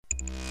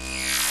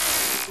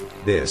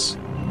This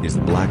is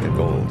the Black and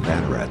Gold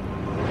Banneret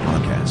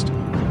podcast.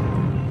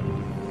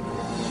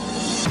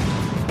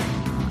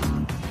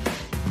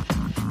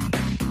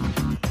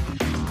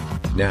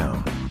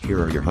 Now, here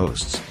are your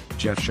hosts,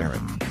 Jeff Sharon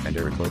and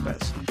Eric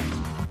Lopez.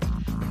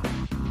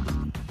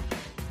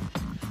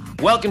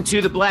 Welcome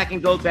to the Black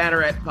and Gold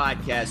Banneret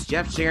podcast.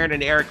 Jeff Sharon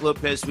and Eric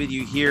Lopez with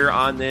you here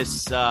on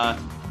this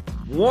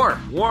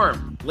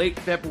warm, late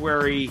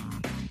February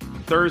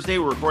Thursday.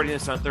 We're recording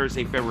this on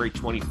Thursday, February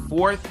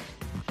 24th.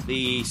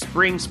 The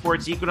spring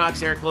sports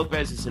equinox, Eric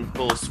Lopez, is in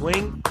full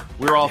swing.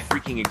 We're all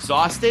freaking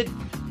exhausted,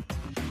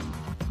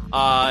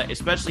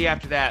 especially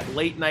after that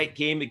late night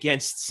game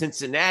against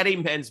Cincinnati.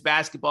 Men's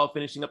basketball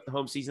finishing up the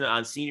home season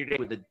on senior day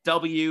with a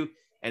W,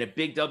 and a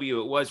big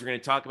W it was. We're going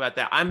to talk about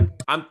that. I'm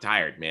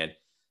tired, man.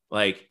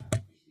 Like,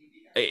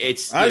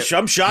 it's...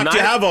 I'm shocked you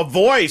have a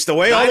voice. The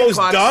way all those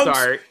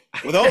dunks...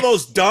 With all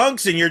those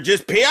dunks and you're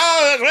just...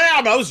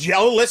 I was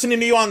listening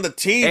to you on the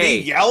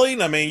TV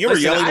yelling. I mean, you were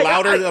yelling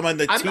louder on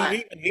the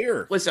TV than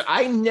here. Listen,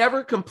 I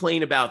never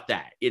complain about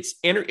that.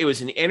 It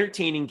was an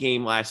entertaining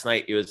game last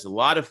night. It was a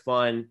lot of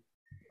fun.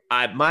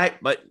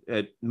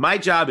 My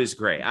job is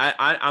great.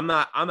 I'm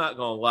not going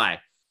to lie.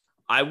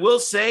 I will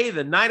say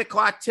the 9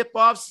 o'clock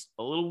tip-off's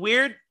a little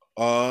weird.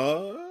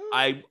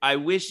 I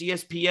wish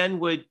ESPN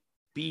would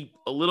be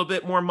a little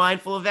bit more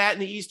mindful of that in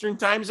the Eastern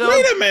time zone.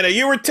 Wait a minute.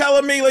 You were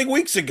telling me like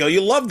weeks ago you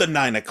love the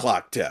 9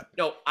 o'clock tip.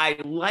 No, I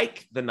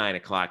like the 9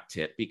 o'clock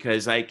tip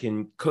because I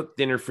can cook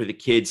dinner for the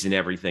kids and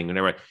everything.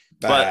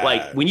 But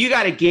like when you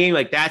got a game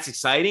like that's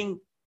exciting,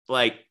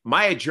 like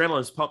my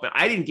adrenaline's pumping.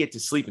 I didn't get to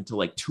sleep until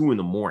like 2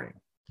 a.m.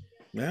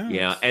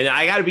 Yeah, and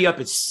I got to be up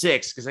at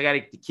 6 because I got to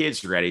get the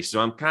kids ready. So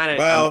I'm kind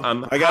of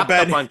I'm hopped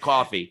up on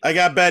coffee. I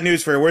got bad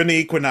news for you. We're in the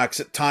equinox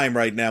time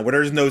right now where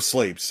there's no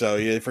sleep. So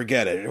you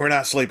forget it. We're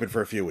not sleeping for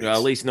a few weeks. Well,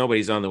 at least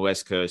nobody's on the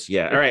West Coast.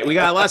 Yeah. All right. We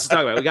got lots to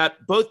talk about. We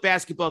got both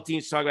basketball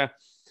teams to talk about.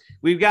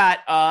 We've got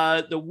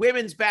the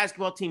women's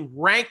basketball team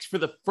ranked for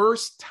the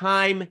first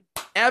time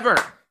ever.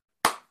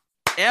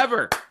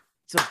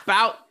 It's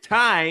about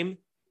time,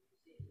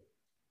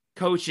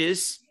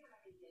 coaches.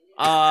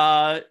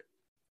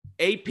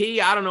 AP,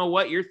 I don't know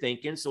what you're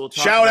thinking, so we'll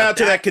talk Shout about out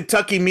to that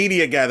Kentucky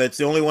media guy that's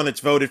the only one that's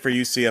voted for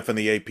UCF in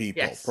the AP poll.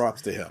 Yes.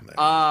 Props to him.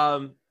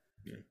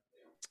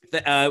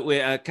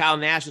 Kyle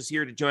Nash is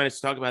here to join us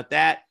to talk about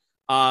that.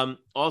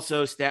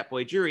 Also,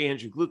 Statboy Jury,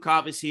 Andrew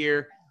Glukov is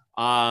here.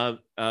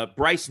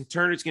 Bryson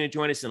Turner is going to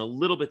join us in a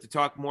little bit to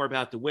talk more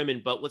about the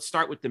women, but let's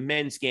start with the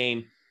men's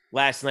game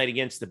last night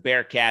against the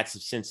Bearcats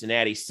of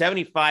Cincinnati,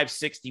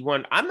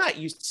 75-61. I'm not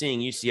used to seeing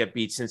UCF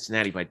beat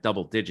Cincinnati by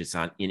double digits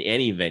in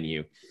any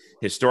venue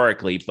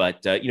historically,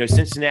 but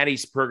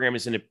Cincinnati's program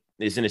is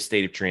in a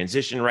state of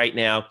transition right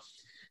now.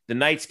 The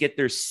Knights get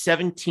their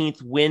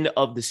 17th win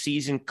of the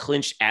season,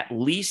 clinch at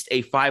least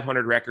a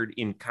 500 record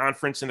in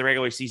conference in the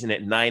regular season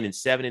at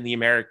 9-7 in the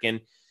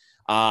American.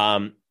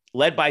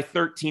 Led by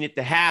 13 at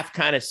the half,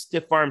 kind of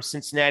stiff-armed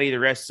Cincinnati the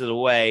rest of the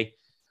way.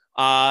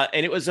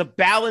 And it was a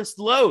balanced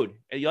load.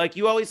 Like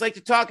you always like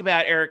to talk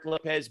about, Eric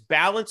Lopez,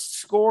 balanced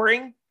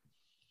scoring,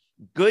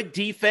 good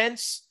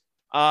defense.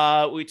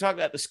 We talked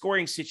about the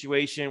scoring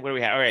situation. What do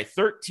we have? All right,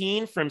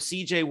 13 from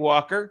CJ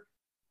Walker,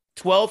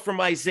 12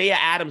 from Isaiah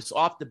Adams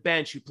off the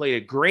bench, who played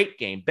a great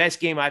game. Best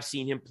game I've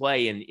seen him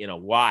play in a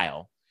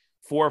while.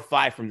 4 or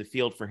 5 from the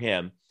field for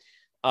him.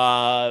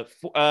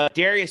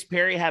 Darius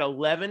Perry had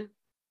 11.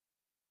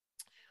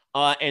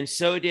 And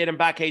so did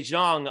Mbake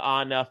Jong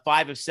on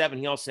 5 of 7.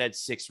 He also had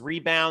 6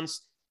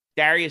 rebounds.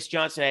 Darius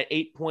Johnson had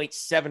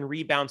 8.7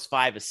 rebounds,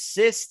 5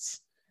 assists.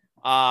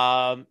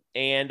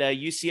 And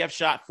UCF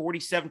shot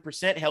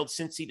 47%, held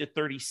Cincy to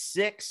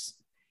 36.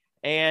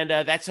 And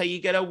that's how you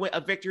get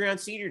a victory on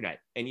senior night.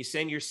 And you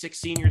send your 6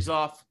 seniors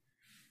off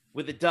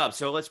with a dub.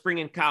 So let's bring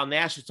in Kyle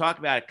Nash to talk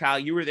about it. Kyle,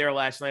 you were there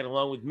last night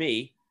along with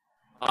me.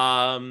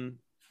 I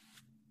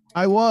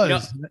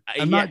was.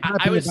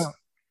 I was.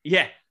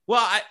 Yeah.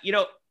 Well,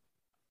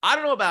 I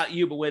don't know about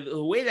you, but with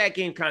the way that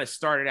game kind of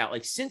started out,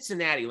 like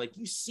Cincinnati, like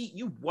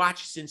you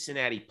watch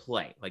Cincinnati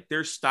play, like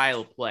their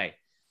style of play.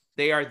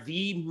 They are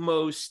the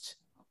most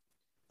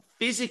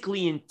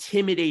physically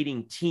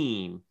intimidating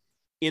team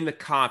in the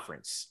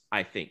conference,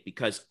 I think,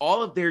 because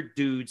all of their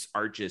dudes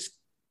are just,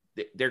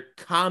 they're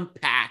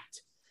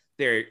compact.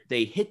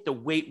 They hit the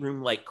weight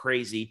room like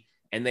crazy,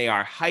 and they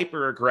are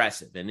hyper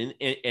aggressive. And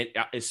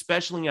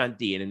especially on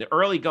D. And in the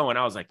early going,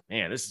 I was like,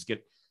 man, this is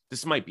good.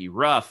 This might be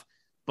rough,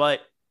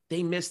 but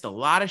they missed a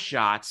lot of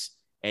shots,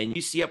 and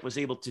UCF was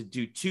able to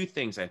do 2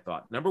 things, I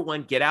thought. Number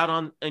one, get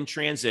out in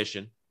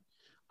transition.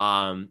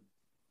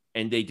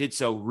 And they did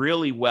so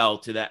really well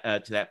to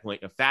that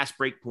point. Fast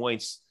break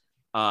points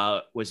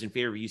was in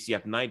favor of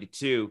UCF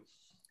 9-2,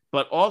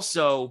 but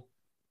also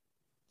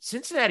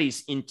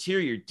Cincinnati's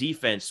interior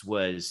defense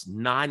was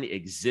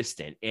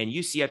non-existent, and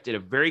UCF did a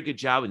very good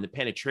job in the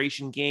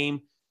penetration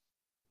game,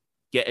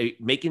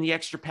 making the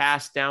extra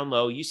pass down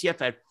low. UCF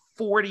had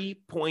 40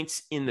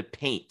 points in the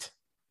paint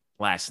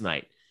last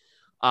night.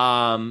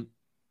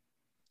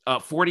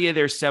 40 of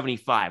their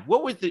 75.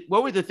 What were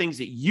the things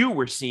that you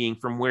were seeing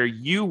from where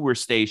you were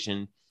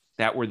stationed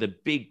that were the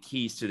big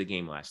keys to the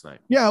game last night.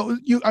 Yeah,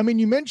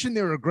 you mentioned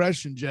their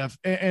aggression, Jeff,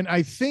 and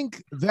I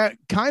think that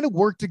kind of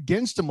worked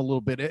against them a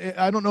little bit.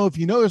 I don't know if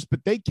you noticed,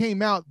 but they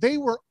came out, they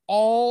were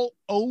all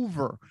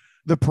over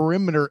the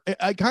perimeter.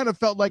 I kind of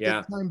felt like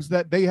at times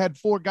that they had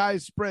 4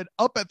 guys spread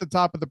up at the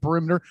top of the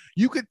perimeter.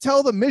 You could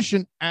tell the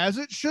mission as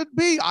it should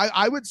be.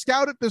 I would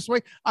scout it this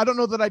way. I don't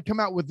know that I'd come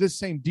out with this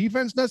same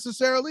defense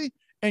necessarily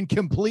and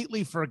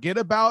completely forget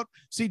about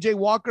CJ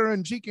Walker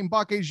and Chike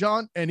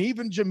Mbake-Jean and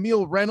even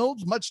Jamille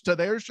Reynolds, much to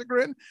their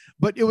chagrin.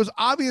 But it was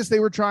obvious they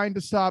were trying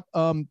to stop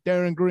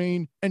Darren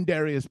Green and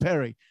Darius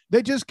Perry.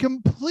 They just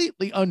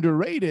completely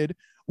underrated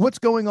what's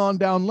going on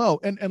down low.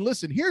 And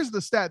listen, here's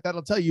the stat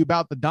that'll tell you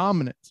about the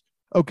dominance.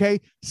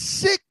 Okay,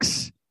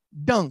 6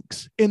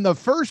 dunks in the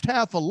first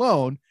half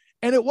alone,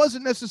 and it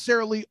wasn't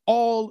necessarily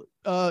all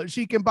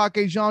Chike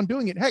Mbake-Jean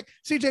doing it. Heck,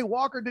 CJ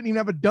Walker didn't even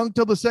have a dunk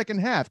till the second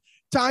half.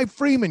 Ty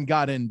Freeman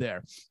got in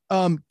there.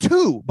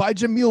 2 by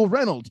Jamille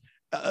Reynolds.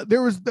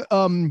 There was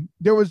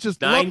just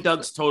 9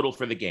 dunks total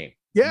for the game.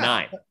 Yeah,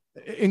 9,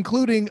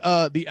 including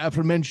the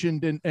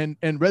aforementioned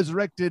and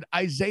resurrected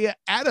Isaiah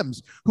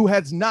Adams, who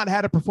has not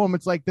had a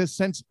performance like this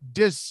since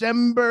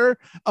December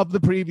of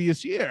the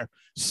previous year.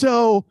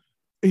 So,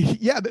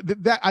 yeah,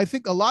 that I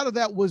think a lot of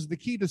that was the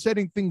key to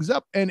setting things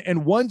up.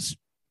 And once,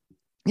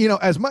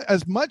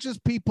 as much as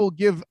people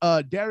give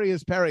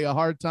Darius Perry a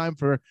hard time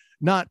for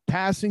not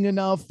passing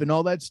enough and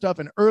all that stuff,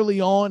 and early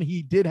on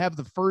he did have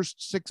the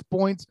first 6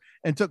 points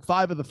and took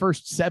 5 of the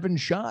first 7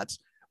 shots.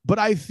 But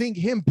I think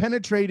him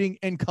penetrating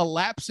and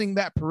collapsing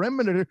that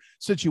perimeter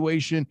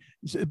situation,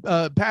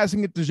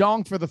 passing it to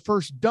Zhang for the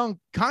first dunk,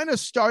 kind of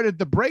started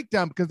the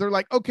breakdown, because they're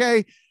like,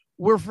 okay,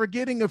 we're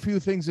forgetting a few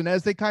things. And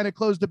as they kind of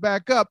closed it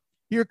back up,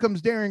 here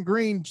comes Darren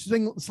Green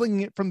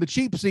slinging it from the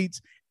cheap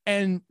seats.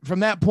 And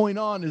from that point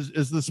on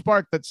is the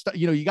spark that's,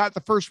 you got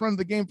the first run of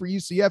the game for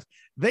UCF.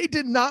 They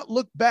did not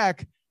look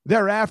back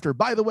thereafter.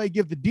 By the way,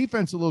 give the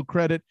defense a little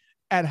credit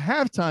at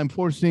halftime,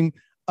 forcing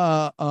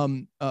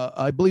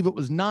I believe it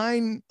was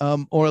 9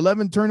 or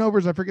 11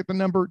 turnovers. I forget the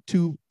number,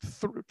 to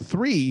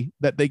 3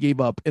 that they gave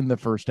up in the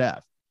first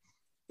half.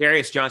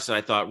 Darius Johnson,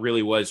 I thought,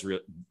 really was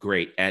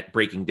great at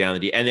breaking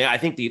down the and I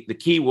think the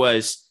key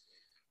was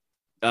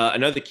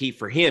another key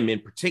for him in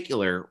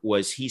particular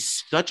was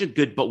he's such a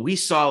good, but we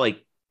saw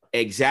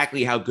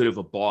exactly how good of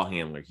a ball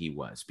handler he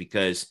was,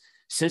 because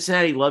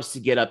Cincinnati loves to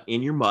get up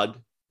in your mug,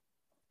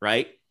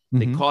 right? Mm-hmm.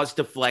 They cause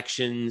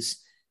deflections.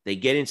 They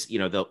get in,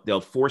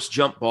 they'll force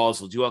jump balls.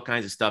 They'll do all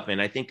kinds of stuff.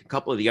 And I think a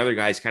couple of the other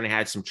guys kind of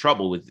had some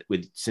trouble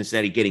with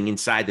Cincinnati getting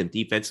inside them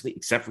defensively,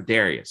 except for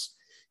Darius,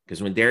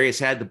 because when Darius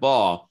had the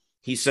ball,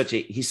 he's such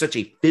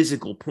a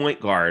physical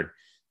point guard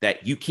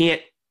that you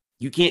can't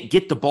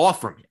get the ball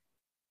from him,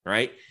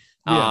 right?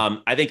 Yeah.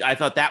 I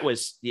thought that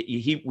was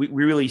he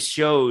really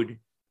showed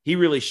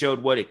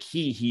what a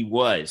key he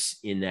was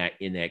in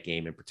that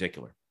game in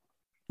particular.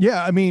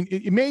 Yeah, I mean,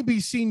 it may be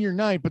senior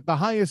night, but the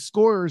highest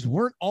scorers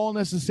weren't all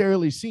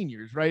necessarily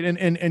seniors, right?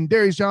 And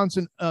Darius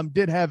Johnson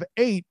did have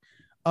 8.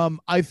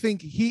 I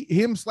think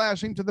him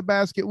slashing to the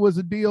basket was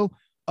a deal.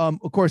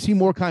 Of course, he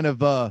more kind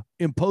of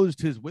imposed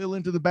his will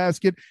into the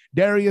basket.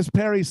 Darius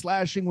Perry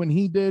slashing when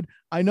he did.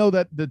 I know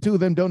that the two of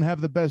them don't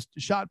have the best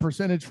shot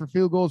percentage for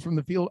field goals from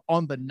the field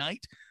on the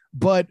night,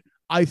 but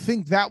I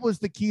think that was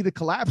the key to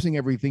collapsing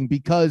everything,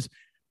 because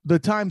the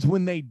times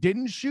when they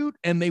didn't shoot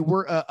and they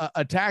were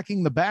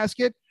attacking the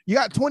basket, you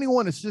got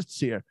 21 assists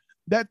here.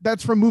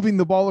 That's from moving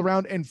the ball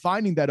around and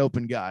finding that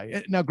open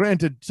guy. Now,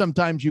 granted,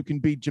 sometimes you can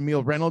beat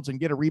Jamille Reynolds and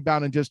get a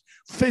rebound and just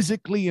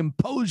physically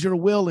impose your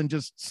will and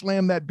just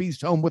slam that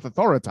beast home with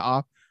authority,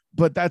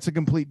 but that's a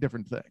complete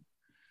different thing.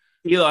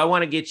 Hilo, I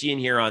want to get you in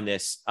here on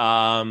this.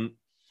 So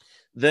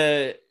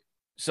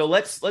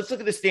let's look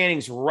at the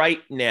standings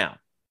right now.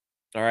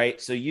 All right.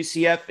 So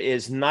UCF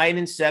is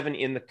 9-7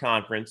 in the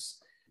conference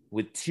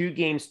with 2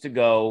 games to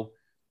go.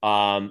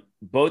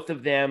 Both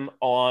of them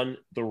on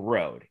the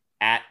road,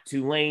 at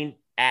Tulane,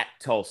 at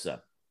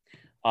Tulsa.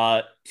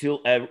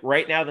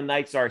 Right now, the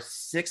Knights are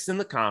 6th in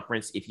the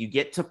conference. If you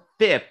get to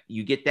 5th,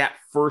 you get that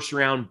first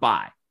round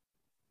bye.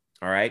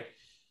 All right.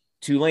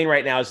 Tulane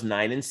right now is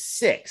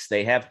 9-6.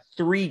 They have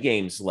 3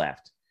 games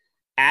left.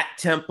 At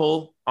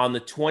Temple on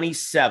the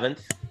 27th.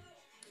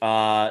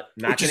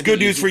 Which is good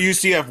news for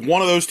UCF.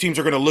 One of those teams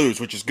are going to lose,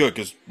 which is good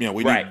because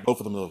we need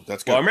both of them to lose.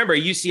 That's good. Well, remember,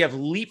 UCF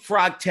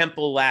leapfrogged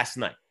Temple last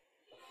night.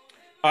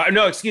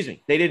 No, excuse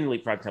me. They didn't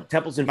leapfrog Temple.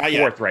 Temple's in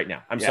 4th right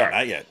now. I'm sorry.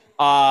 Not yet.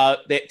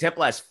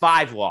 Temple has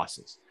 5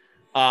 losses.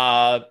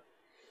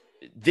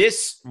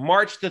 This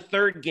March the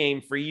 3rd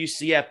game for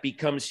UCF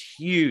becomes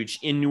huge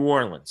in New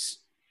Orleans,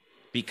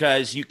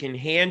 because you can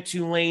hand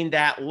Tulane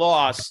that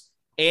loss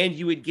and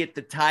you would get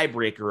the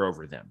tiebreaker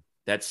over them,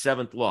 that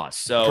 7th loss.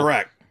 So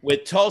correct.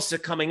 With Tulsa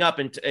coming up,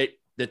 and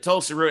the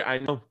Tulsa road, I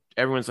know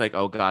everyone's like,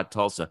 "Oh God,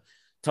 Tulsa."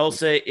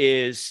 Tulsa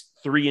is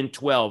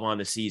 3-12 on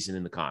the season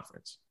in the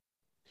conference.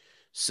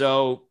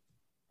 So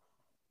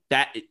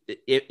that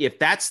if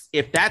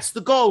that's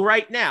the goal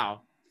right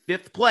now,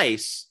 5th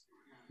place,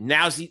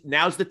 Now's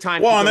the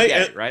time to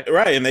get it, right?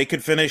 Right, and they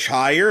could finish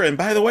higher. And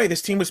by the way,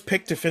 this team was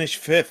picked to finish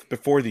 5th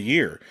before the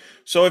year.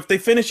 So if they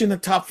finish in the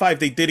top 5,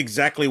 they did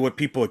exactly what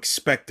people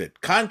expected,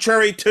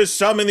 contrary to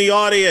some in the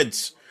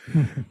audience.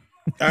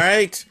 All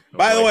right?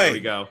 By the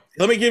way,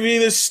 let me give you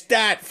this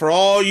stat for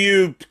all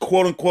you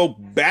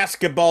quote-unquote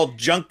basketball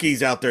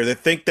junkies out there that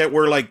think that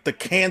we're like the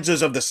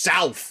Kansas of the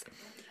South.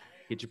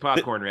 Get your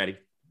popcorn ready.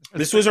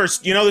 This was our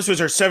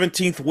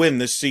 17th win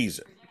this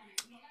season.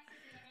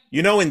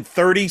 In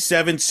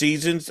 37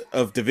 seasons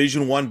of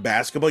Division I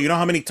basketball, you know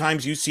how many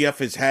times UCF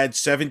has had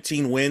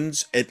 17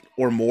 wins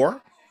or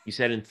more? You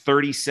said in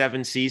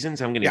 37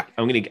 seasons. I want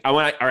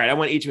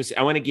each of us.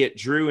 I want to get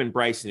Drew and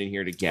Bryson in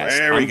here to guess.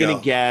 I'm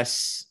going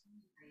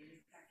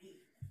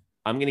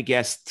to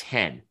guess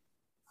 10.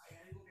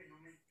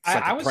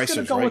 I was going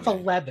to go with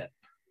 11.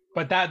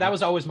 But that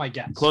was always my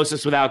guess.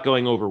 Closest without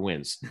going over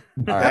wins.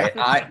 All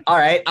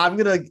right. I'm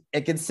gonna,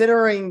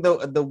 considering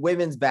the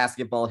women's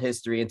basketball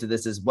history into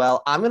this as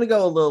well, I'm gonna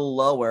go a little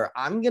lower.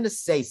 I'm gonna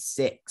say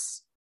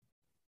 6.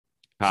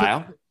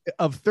 Kyle, so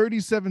of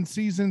 37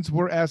 seasons,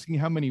 we're asking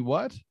how many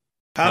what?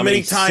 How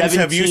many times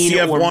have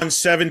UCF won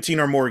 17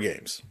 or more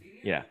games?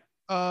 Yeah.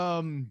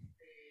 I'm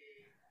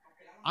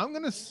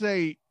gonna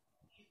say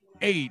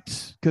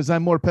 8 because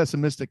I'm more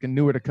pessimistic and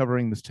newer to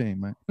covering this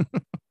team. Right?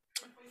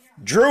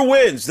 Drew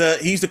wins.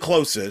 He's the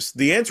closest.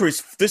 The answer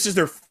is this is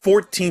their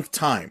 14th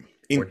time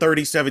in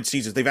 37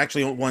 seasons. They've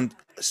actually won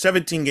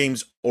 17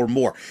 games or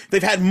more.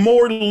 They've had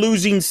more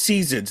losing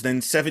seasons than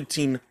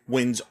 17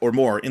 wins or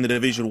more in the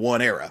Division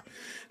I era.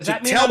 Does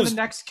that mean I'm the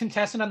next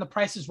contestant on The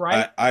Price is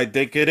Right? I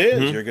think it is.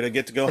 Mm-hmm. You're going to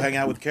get to go hang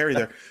out with Carrie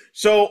there.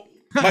 So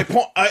my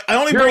point, I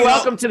only You're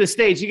welcome to the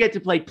stage. You get to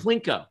play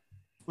Plinko.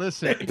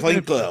 Listen,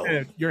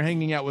 you're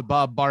hanging out with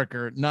Bob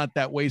Barker, not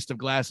that waste of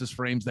glasses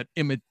frames that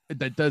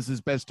does his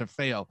best to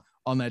fail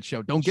on that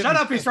show. Don't get shut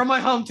up. He's from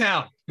my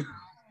hometown.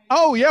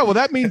 Oh yeah, well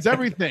that means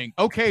everything.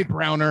 Okay,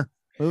 Browner.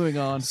 Moving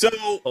on. So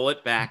pull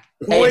it back.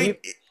 Hey,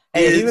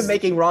 you've been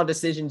making wrong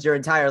decisions your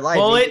entire life.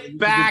 Pull it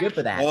back. Good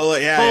for that. Pull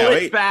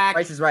it back.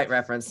 Price is Right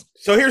reference.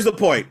 So here's the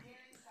point.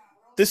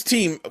 This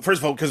team, first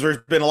of all, because there's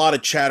been a lot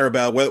of chatter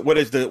about what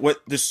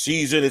this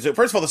season is.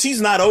 First of all, the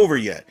season's not over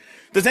yet.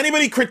 Does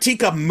anybody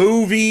critique a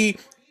movie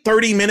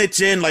 30 minutes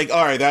in, like,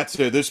 all right, that's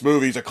it. This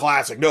movie's a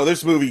classic. No,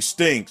 this movie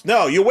stinks.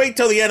 No, you wait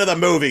till the end of the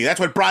movie. That's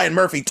what Brian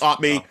Murphy taught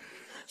me.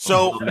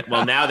 So,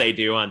 well, now they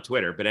do on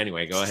Twitter. But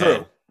anyway, go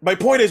ahead. My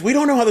point is, we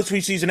don't know how the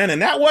season ended.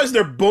 And that was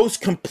their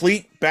most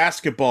complete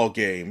basketball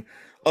game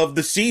of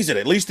the season,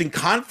 at least in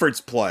conference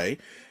play.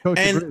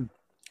 And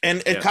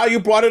Kyle,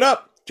 you brought it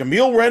up.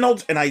 Jameel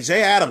Reynolds and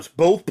Isaiah Adams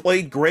both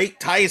played great.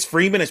 Tyus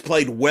Freeman has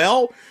played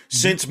well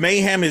since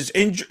Mayhem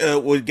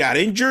got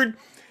injured.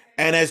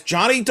 And as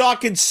Johnny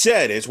Dawkins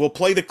said, as we'll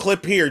play the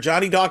clip here,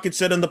 Johnny Dawkins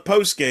said in the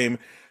postgame,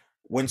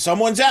 when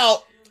someone's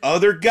out,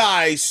 other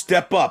guys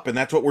step up. And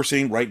that's what we're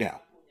seeing right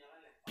now.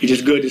 It's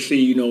just good to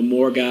see,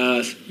 more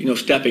guys,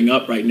 stepping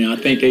up right now. I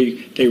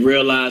think they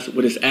realize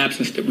with his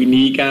absence that we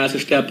need guys to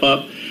step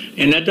up.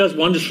 And that does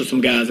wonders for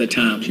some guys at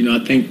times. I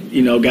think,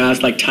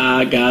 guys like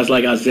Ty, guys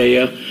like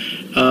Isaiah,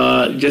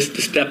 just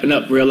stepping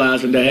up,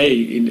 realizing that,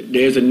 hey,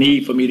 there's a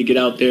need for me to get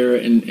out there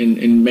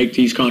and make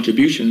these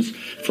contributions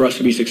for us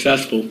to be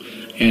successful.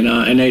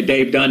 And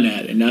they've done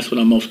that, and that's what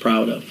I'm most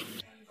proud of.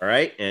 All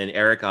right, and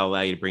Eric, I'll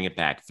allow you to bring it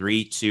back.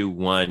 3, 2,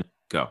 1,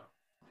 go.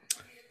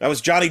 That was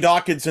Johnny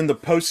Dawkins in the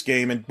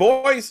postgame. And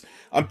boys,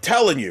 I'm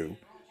telling you,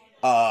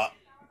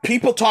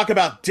 people talk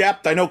about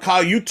depth. I know,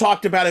 Kyle, you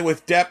talked about it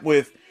with depth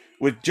with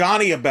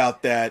Johnny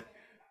about that.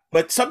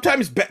 But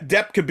sometimes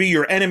depth could be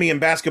your enemy in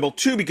basketball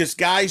too, because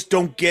guys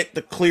don't get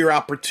the clear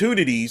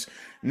opportunities.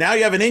 Now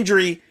you have an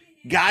injury,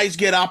 guys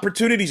get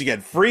opportunities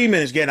again.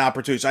 Freeman is getting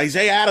opportunities.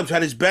 Isaiah Adams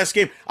had his best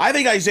game. I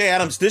think Isaiah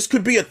Adams, this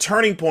could be a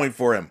turning point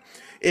for him.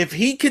 If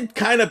he could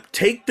kind of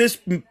take this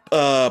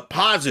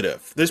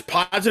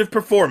positive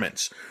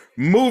performance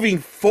moving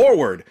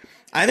forward,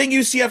 I think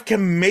UCF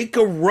can make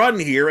a run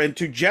here. And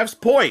to Jeff's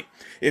point,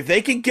 if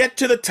they can get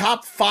to the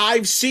top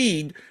 5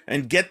 seed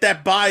and get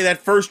that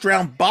first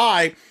round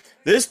bye,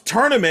 this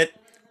tournament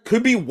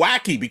could be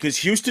wacky because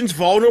Houston's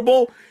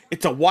vulnerable.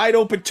 It's a wide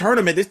open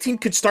tournament. This team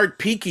could start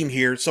peaking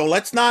here. So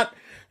let's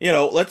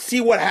let's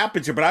see what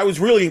happens here. But I was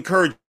really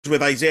encouraged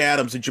with Isaiah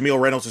Adams and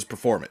Jameel Reynolds'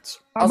 performance.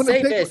 I'll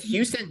say this: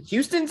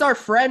 Houston's our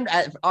friend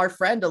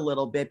a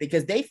little bit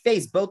because they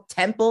face both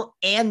Temple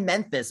and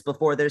Memphis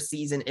before their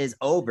season is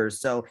over.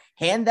 So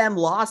hand them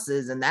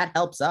losses, and that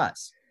helps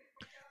us.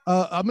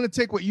 I'm going to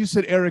take what you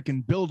said, Eric,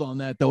 and build on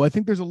that, though. I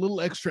think there's a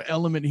little extra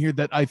element here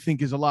that I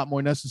think is a lot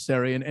more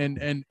necessary.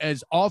 And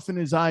as often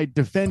as I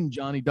defend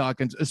Johnny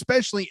Dawkins,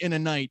 especially in a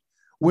night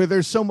where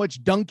there's so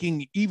much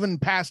dunking, even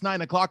past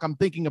 9 o'clock, I'm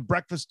thinking of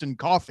breakfast and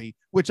coffee,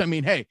 which, I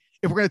mean, hey,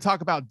 if we're going to talk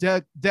about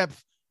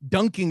depth,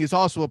 dunking is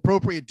also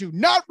appropriate. Do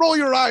not roll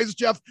your eyes,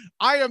 Jeff.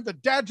 I am the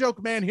dad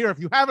joke man here. If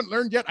you haven't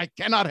learned yet, I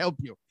cannot help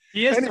you.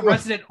 He is the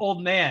resident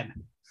old man.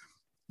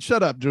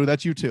 Shut up, Drew.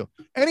 That's you too.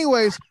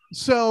 Anyways,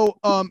 so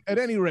at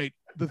any rate,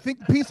 the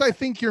piece I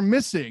think you're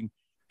missing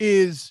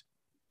is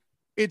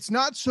it's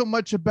not so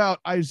much about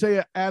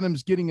Isaiah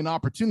Adams getting an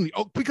opportunity.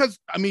 Oh, because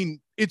I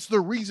mean, it's the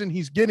reason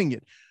he's getting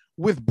it.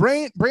 With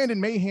Brandon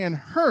Mahan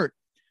hurt,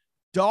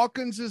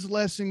 Dawkins is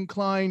less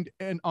inclined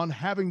on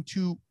having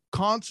to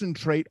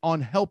concentrate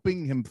on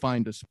helping him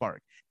find a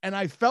spark. And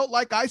I felt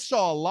like I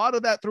saw a lot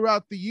of that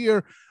throughout the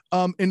year,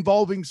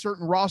 involving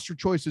certain roster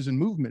choices and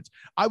movements.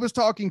 I was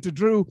talking to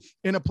Drew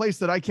in a place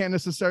that I can't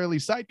necessarily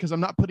cite because I'm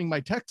not putting my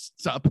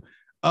texts up.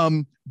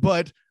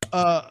 But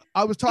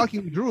I was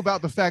talking to Drew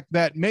about the fact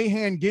that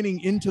Mahan getting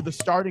into the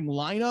starting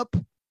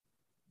lineup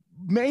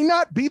may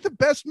not be the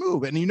best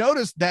move. And you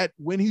noticed that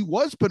when he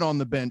was put on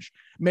the bench,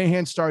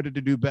 Mahan started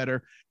to do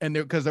better, and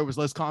because there was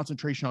less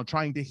concentration on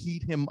trying to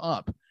heat him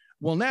up.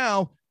 Well,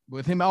 now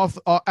with him out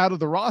of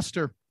the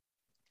roster,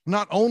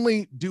 not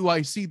only do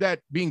I see that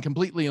being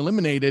completely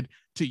eliminated,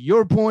 to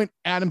your point,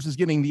 Adams is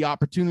getting the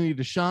opportunity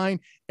to shine.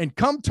 And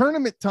come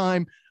tournament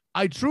time,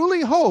 I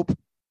truly hope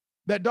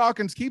that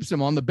Dawkins keeps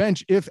him on the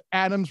bench if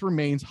Adams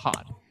remains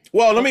hot.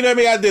 Well, let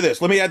me add to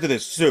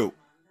this. Sue,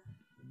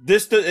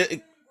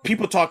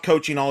 people talk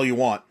coaching all you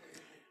want.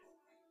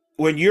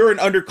 When you're an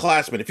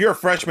underclassman, if you're a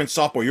freshman,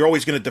 sophomore, you're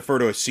always going to defer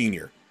to a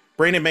senior.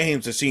 Brandon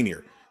Mahan's a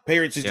senior.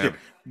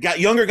 Got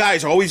younger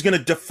guys are always going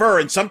to defer,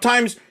 and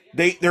sometimes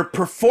their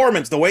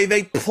performance, the way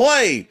they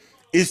play,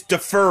 is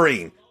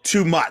deferring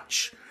too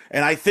much.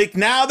 And I think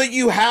now that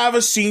you have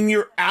a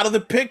senior out of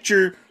the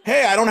picture,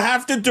 hey, I don't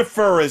have to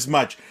defer as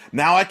much.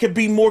 Now I could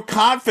be more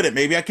confident.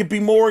 Maybe I could be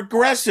more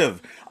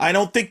aggressive. I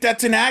don't think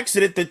that's an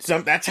accident.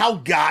 That's how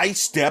guys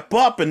step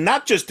up, and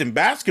not just in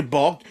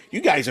basketball.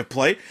 You guys have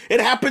played. It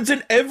happens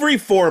in every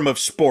form of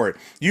sport.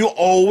 You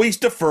always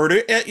defer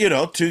to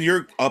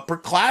your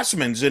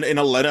upperclassmen in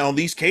all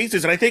these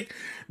cases, and I think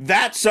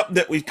that's something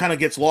that we kind of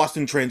gets lost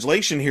in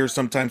translation here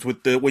sometimes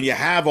when you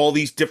have all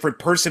these different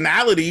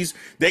personalities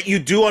that you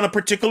do on a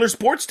particular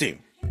sports team.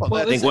 Well,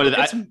 I think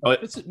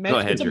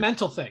it's a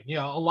mental thing.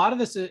 A lot of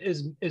this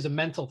is a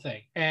mental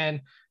thing.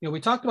 And, we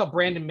talked about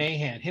Brandon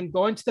Mahan, him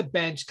going to the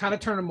bench, kind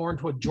of turning more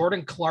into a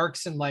Jordan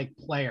Clarkson-like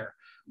player,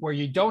 where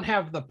you don't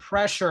have the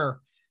pressure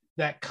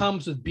that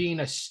comes with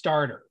being a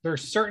starter.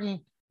 There's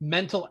certain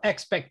mental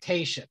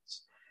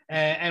expectations.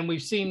 And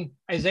we've seen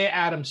Isaiah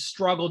Adams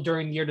struggle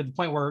during the year to the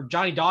point where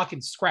Johnny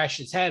Dawkins scratched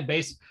his head,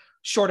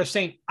 short of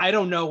saying, I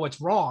don't know what's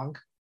wrong,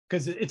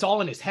 because it's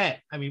all in his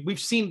head. I mean, we've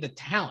seen the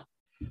talent.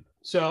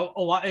 So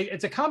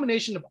it's a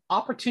combination of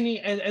opportunity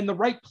and the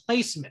right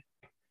placement,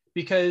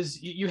 because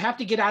you have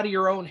to get out of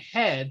your own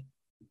head.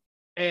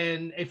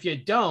 And if you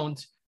don't,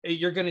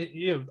 you're going to,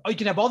 you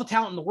can have all the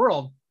talent in the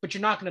world, but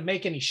you're not going to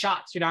make any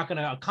shots. You're not going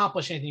to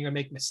accomplish anything. You're going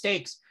to make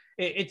mistakes.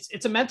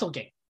 It's a mental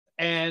game.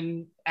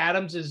 And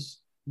Adams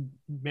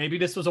maybe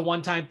this was a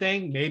one-time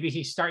thing. Maybe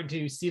he's starting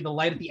to see the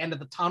light at the end of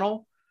the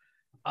tunnel,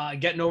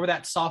 getting over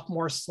that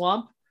sophomore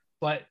slump,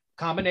 but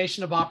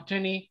combination of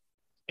opportunity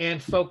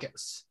and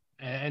focus.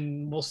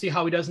 And we'll see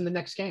how he does in the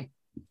next game.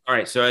 All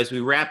right. So as we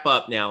wrap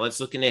up now, let's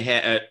look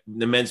ahead at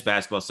the men's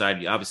basketball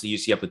side. Obviously,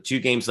 UCF with 2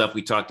 games left.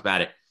 We talked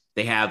about it.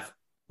 They have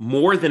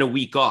more than a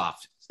week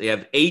off. They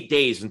have 8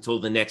 days until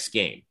the next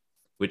game,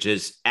 which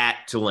is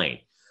at Tulane.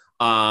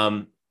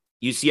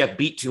 UCF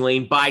beat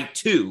Tulane by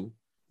 2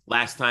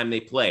 last time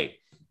they played.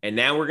 And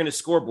now we're going to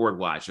scoreboard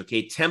watch.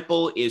 Okay.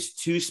 Temple is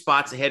 2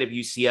 spots ahead of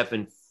UCF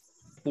and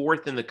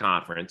 4th in the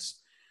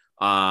conference.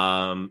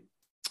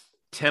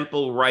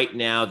 Temple right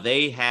now,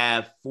 they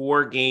have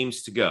 4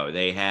 games to go.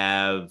 They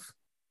have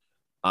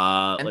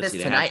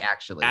tonight,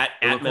 actually. At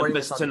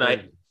Memphis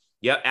tonight.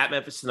 Yep, at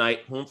Memphis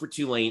tonight, home for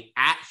Tulane,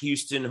 at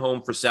Houston,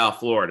 home for South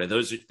Florida.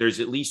 There's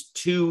at least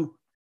 2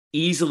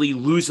 easily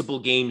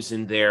losable games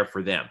in there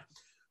for them.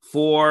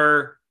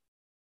 For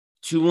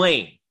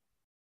Tulane,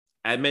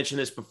 I mentioned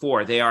this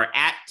before. They are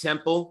at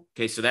Temple.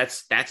 Okay, so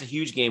that's a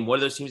huge game. One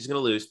of those teams is going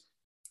to lose.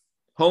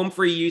 Home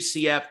for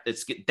UCF,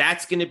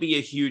 that's going to be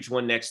a huge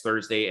one next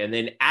Thursday. And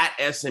then at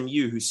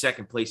SMU, who's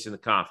second place in the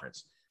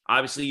conference.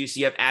 Obviously,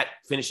 UCF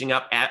finishing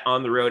up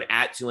on the road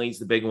at Tulane's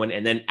the big one.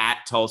 And then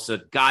at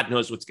Tulsa, God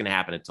knows what's going to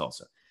happen at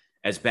Tulsa.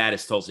 As bad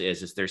as Tulsa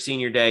is, it's their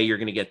senior day. You're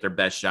going to get their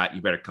best shot.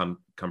 You better come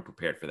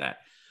prepared for that.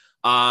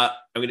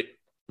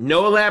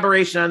 No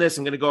elaboration on this.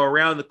 I'm going to go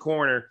around the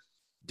corner.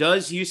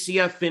 Does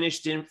UCF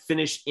finish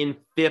in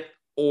 5th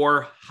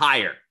or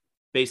higher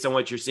based on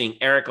what you're seeing?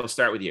 Eric, I'll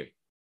start with you.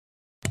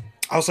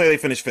 I'll say they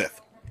finish 5th.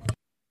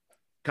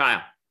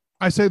 Kyle.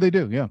 I say they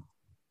do, yeah.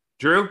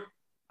 Drew?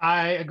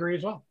 I agree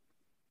as well.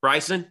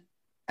 Bryson?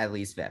 At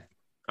least 5th.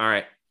 All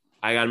right.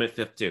 I got them at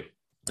 5th too.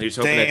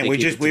 Damn,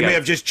 we may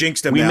have just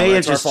jinxed them. We may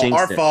have just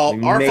jinxed it.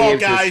 Our fault,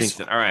 guys.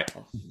 All right.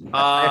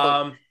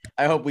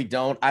 I hope we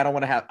don't. I don't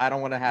want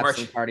to have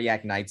some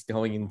cardiac nights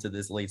going into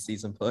this late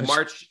season push.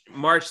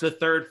 March the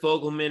 3rd,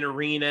 Fogelman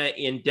Arena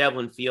in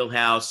Devlin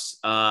Fieldhouse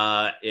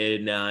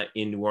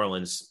in New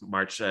Orleans.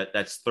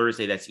 That's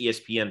Thursday. That's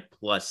ESPN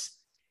plus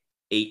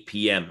 8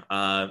 p.m.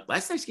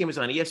 Last night's game was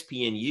on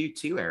ESPNU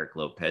too. Eric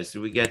Lopez.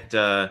 Did we get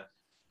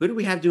who do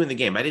we have doing the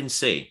game? I didn't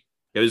see.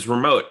 It was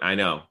remote. I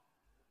know.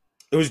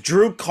 It was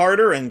Drew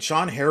Carter and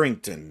Sean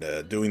Harrington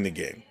doing the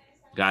game.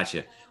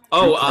 Gotcha.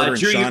 Drew Carter and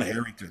Sean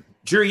Harrington.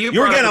 Drew, you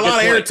were getting a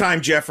lot of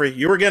airtime, Jeffrey.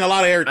 You were getting a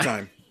lot of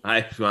airtime.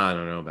 I don't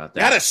know about that.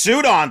 You had a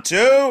suit on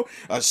too.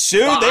 A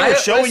suit. Well, they were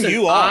showing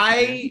you off.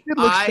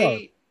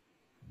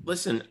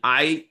 Listen.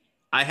 I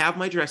have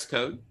my dress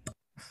code.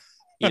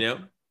 You know,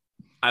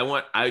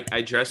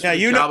 I dress. Yeah,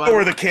 you know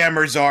where the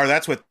cameras are.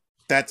 That's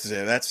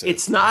it.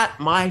 It's not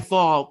my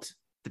fault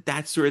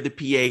that's where the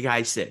PA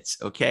guy sits.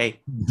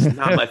 Okay, it's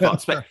not my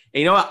fault. But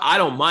you know what? I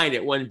don't mind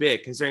it one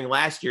bit. Considering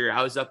last year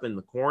I was up in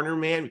the corner,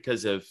 man,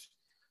 because of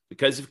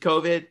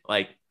COVID.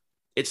 Like,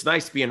 it's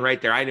nice being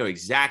right there. I know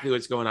exactly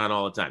what's going on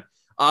all the time.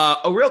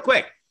 Real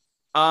quick,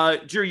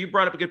 Drew, you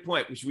brought up a good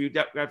point, which we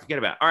got to forget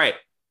about. All right,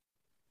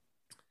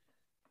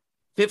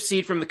 5th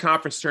seed from the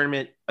conference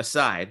tournament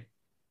aside,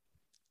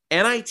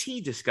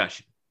 NIT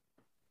discussion.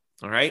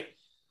 All right.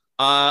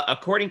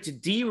 According to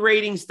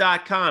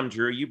DRatings.com,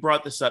 Drew, you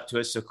brought this up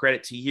to us, so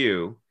credit to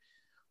you.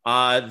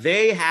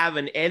 They have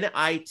an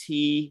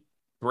NIT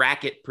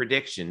bracket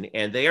prediction,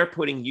 and they are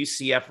putting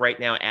UCF right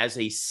now as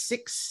a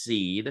 6th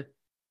seed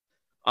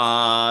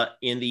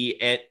in the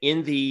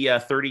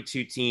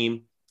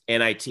 32-team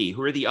NIT.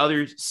 Who are the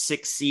other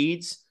 6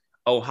 seeds?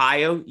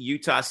 Ohio,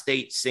 Utah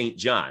State, St.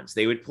 John's.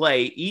 They would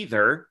play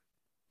either,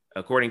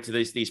 according to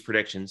these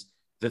predictions,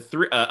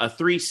 a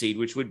 3 seed,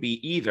 which would be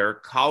either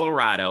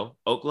Colorado,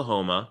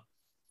 Oklahoma,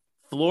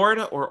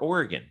 Florida, or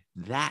Oregon.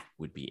 That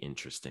would be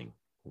interesting,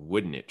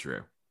 wouldn't it,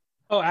 Drew?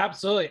 Oh,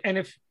 absolutely.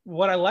 And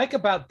what I like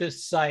about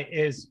this site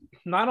is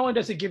not only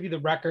does it give you the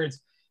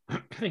records,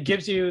 it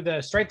gives you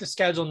the strength of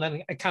schedule and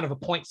then a kind of a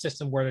point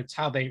system where it's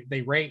how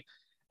they rate.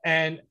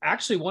 And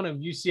actually, one of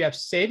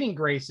UCF's saving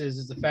graces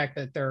is the fact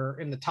that they're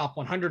in the top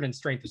 100 in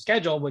strength of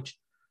schedule, which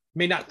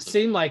may not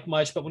seem like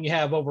much, but when you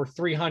have over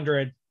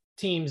 300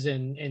 teams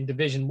in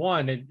Division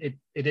I,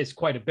 it is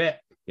quite a bit.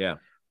 Yeah.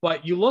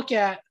 But you look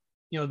at,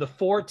 the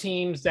 4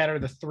 teams that are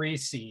the 3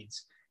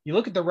 seeds, you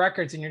look at the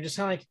records and you're just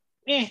kind of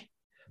like,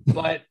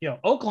 but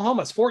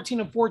Oklahoma's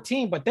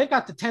 14-14, but they've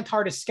got the 10th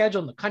hardest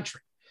schedule in the country.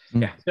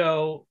 Yeah.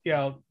 So,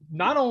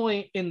 not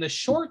only in the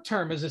short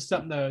term is this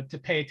something to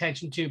pay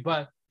attention to,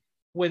 but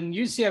when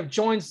UCF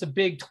joins the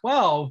Big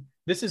 12,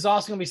 this is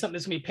also going to be something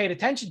that's going to be paid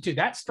attention to.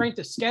 That strength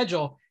of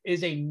schedule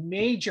is a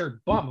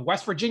major bump.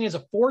 West Virginia is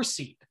a 4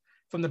 seed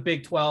from the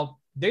Big 12.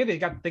 They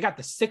got the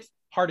 6th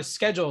hardest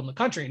schedule in the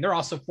country, and they're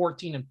also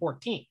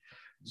 14-14.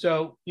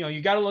 So,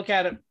 you got to look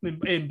at it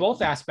in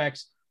both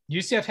aspects.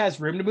 UCF has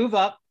room to move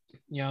up.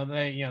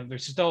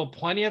 There's still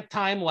plenty of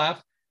time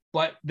left,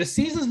 but the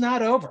season's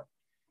not over.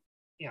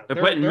 They're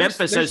putting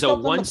Memphis as a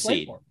 1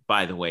 seed,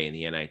 by the way, in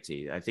the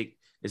NIT. I think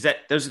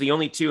those are the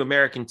only 2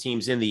 American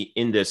teams in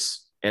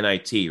this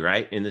NIT,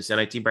 right? In this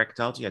NIT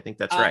bracketology, I think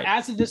that's right.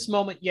 As of this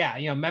moment,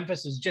 yeah.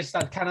 Memphis is just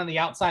kind of on the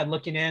outside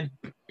looking in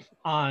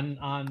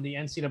on the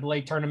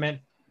NCAA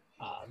tournament.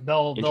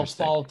 They'll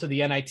fall to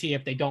the NIT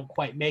if they don't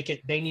quite make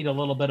it. They need a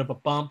little bit of a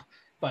bump,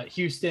 but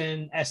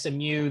Houston,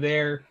 SMU,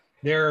 they're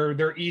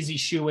easy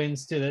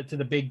shoe-ins to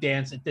the big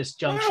dance at this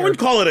juncture. I wouldn't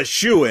call it a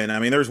shoe-in. I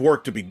mean, there's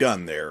work to be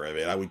done there. I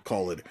mean, I would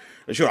call it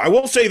a shoe-in. I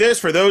will say this,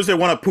 for those that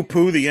want to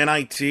poo-poo the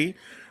NIT,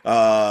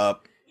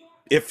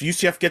 if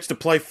UCF gets to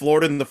play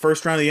Florida in the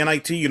first round of the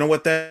NIT, you know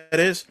what that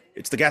is?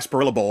 It's the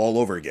Gasparilla Bowl all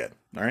over again.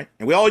 All right?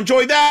 And we all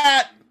enjoyed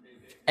that.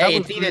 Hey,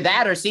 it's either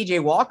that or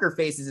CJ Walker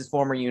faces his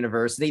former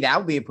university. That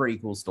would be a pretty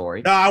cool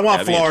story. No, I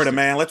want Florida,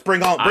 man. Let's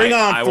bring on Florida.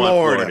 I want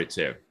Florida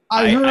too.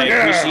 I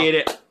appreciate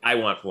it. I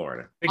want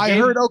Florida. I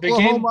heard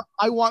Oklahoma.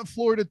 I want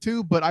Florida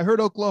too, but I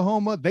heard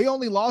Oklahoma. They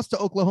only lost to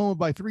Oklahoma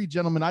by 3,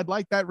 gentlemen. I'd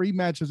like that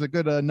rematch as a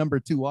good number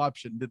 2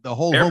 option. The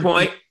whole fair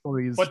point.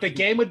 But the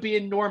game would be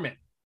in Norman.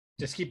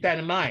 Just keep that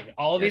in mind.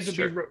 All of these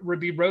would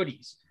be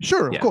roadies.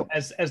 Sure, of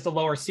course. As the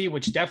lower seed,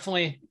 which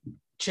definitely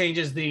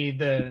changes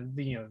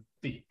the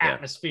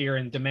atmosphere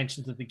and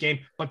dimensions of the game.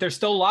 But there's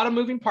still a lot of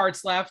moving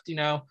parts left.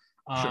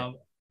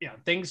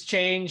 Things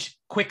change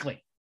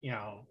quickly.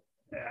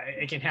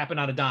 It can happen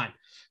on a dime.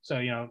 So,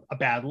 a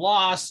bad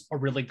loss, a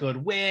really good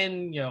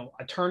win,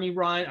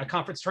 a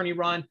conference tourney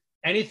run,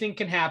 anything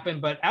can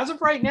happen. But as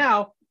of right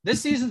now,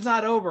 this season's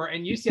not over,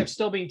 and UCF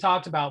still being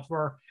talked about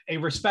for a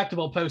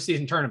respectable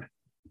postseason tournament.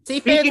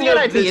 Speaking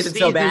of the isn't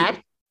so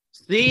bad.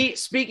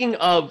 Speaking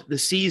of the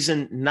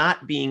season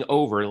not being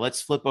over,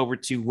 let's flip over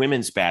to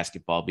women's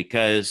basketball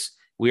because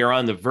we are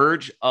on the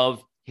verge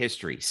of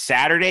history.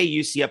 Saturday,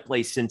 UCF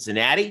plays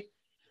Cincinnati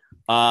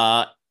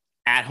at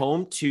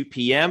home, 2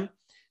 p.m.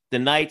 The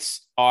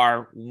Knights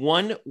are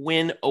 1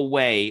 win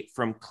away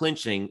from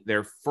clinching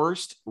their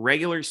first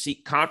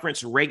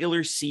conference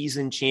regular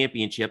season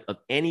championship of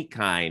any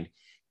kind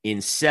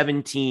in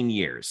 17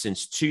 years,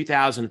 since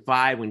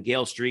 2005 when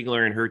Gail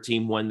Striegler and her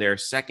team won their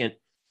second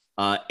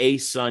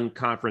ASUN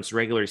conference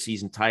regular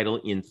season title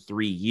in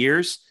 3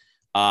 years.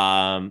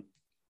 I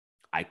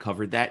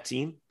covered that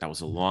team. That was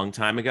a long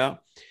time ago.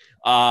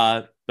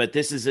 But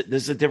this is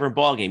a different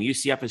ballgame.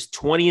 UCF is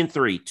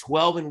 20-3,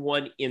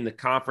 12-1 in the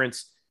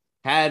conference.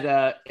 We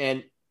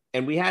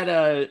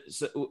had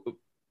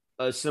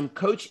some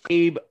Coach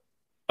Abe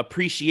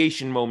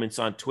appreciation moments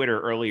on Twitter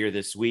earlier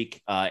this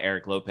week,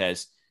 Eric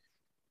Lopez.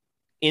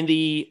 In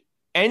the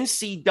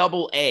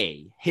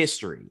NCAA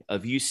history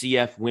of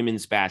UCF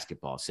women's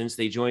basketball since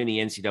they joined the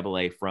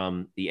NCAA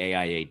from the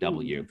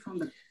AIAW.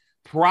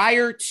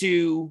 Prior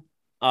to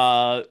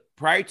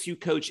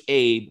Coach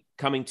Abe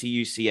coming to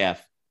UCF,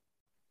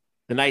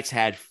 the Knights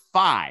had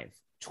 5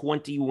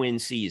 20-win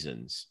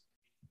seasons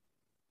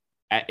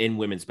in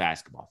women's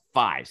basketball.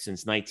 5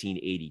 since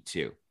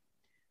 1982.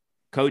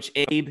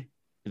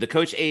 The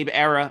Coach Abe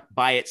era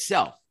by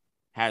itself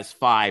has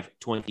 5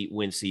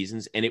 20-win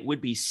seasons, and it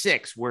would be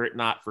 6 were it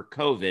not for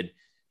COVID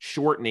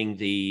shortening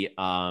the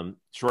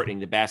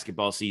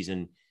basketball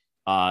season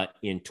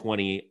in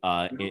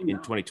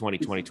 2020,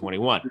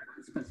 2021,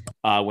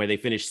 where they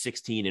finished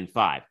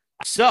 16-5.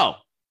 So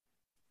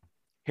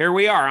here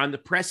we are on the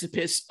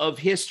precipice of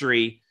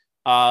history.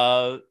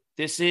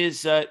 This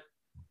is a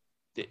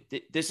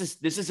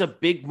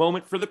big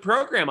moment for the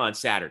program on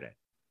Saturday.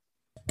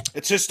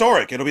 It's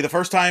historic. It'll be the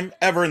first time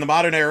ever in the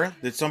modern era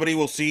that somebody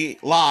will see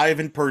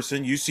live in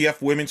person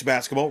UCF women's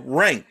basketball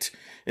ranked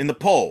in the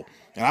poll.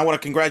 And I want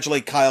to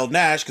congratulate Kyle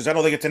Nash because I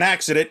don't think it's an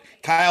accident.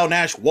 Kyle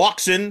Nash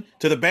walks in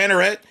to the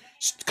Banneret,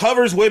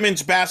 covers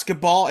women's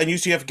basketball, and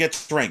UCF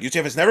gets ranked.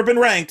 UCF has never been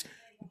ranked.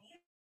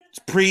 It's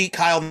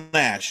pre-Kyle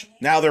Nash.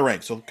 Now they're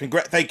ranked. So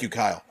thank you,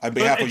 Kyle, on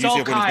behalf of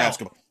UCF women's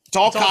basketball. It's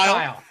all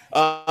Kyle.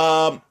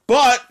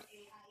 But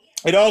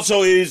it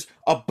also is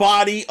a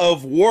body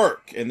of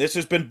work, and this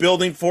has been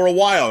building for a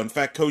while. In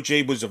fact, Coach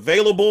Abe was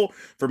available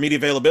for media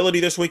availability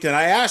this week, and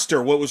I asked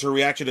her what was her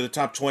reaction to the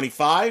top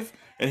 25,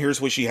 and here's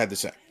what she had to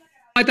say.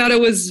 I thought it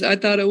was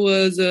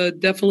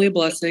definitely a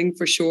blessing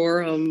for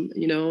sure.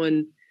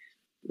 And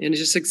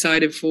just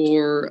excited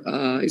for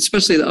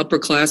especially the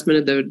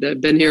upperclassmen that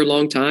have been here a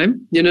long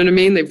time. You know what I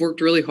mean? They've worked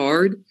really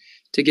hard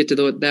to get to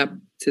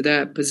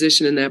that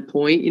position and that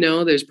point.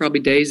 There's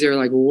probably days they're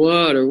like,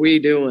 "What are we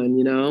doing?"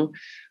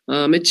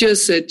 It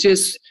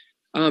just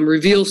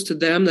reveals to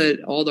them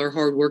that all their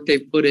hard work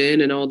they've put in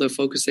and all the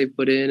focus they've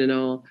put in and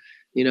all,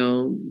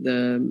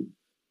 the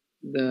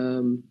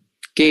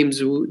games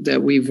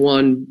that we've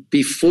won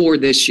before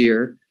this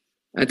year,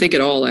 I think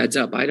it all adds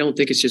up. I don't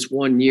think it's just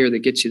one year that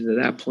gets you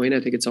to that point. I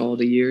think it's all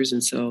the years.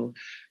 And so,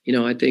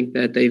 I think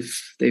that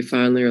they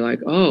finally are like,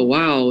 oh,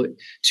 wow,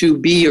 to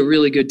be a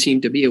really good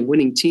team, to be a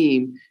winning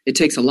team, it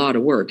takes a lot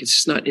of work. It's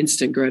just not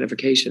instant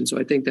gratification. So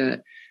I think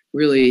that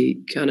really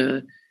kind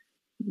of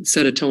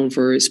set a tone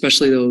for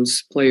especially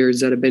those players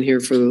that have been here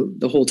for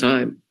the whole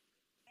time.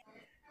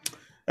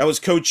 That was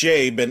Coach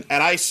Abe, and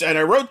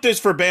I wrote this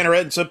for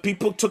Banneret, and some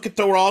people took it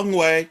the wrong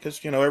way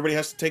because everybody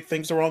has to take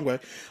things the wrong way.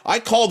 I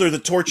called her the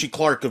Torchy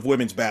Clark of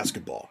women's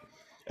basketball,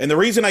 and the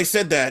reason I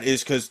said that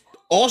is because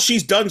all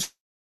she's done.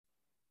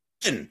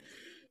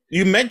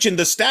 You mentioned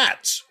the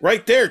stats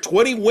right there,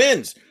 20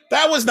 wins.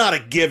 That was not a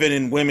given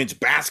in women's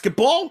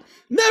basketball.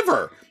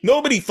 Never.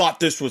 Nobody thought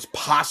this was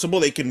possible.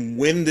 They can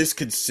win this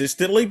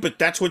consistently, but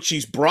that's what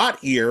she's brought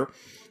here.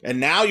 And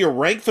now you're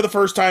ranked for the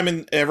first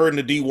time ever in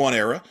the D1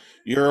 era.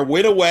 You're a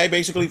win away,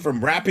 basically,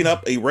 from wrapping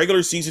up a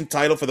regular season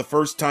title for the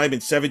first time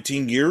in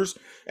 17 years.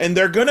 And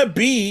they're going to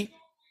be,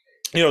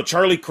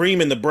 Charlie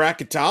Cream in the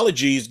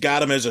bracketology's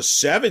got them as a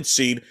 7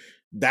 seed.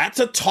 That's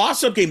a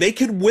toss-up game. They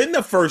could win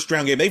the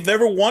first-round game. They've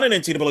never won an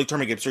NCAA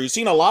tournament game. So you're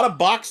seeing a lot of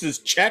boxes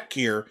check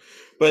here.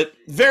 But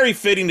very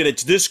fitting that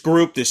it's this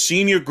group, this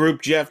senior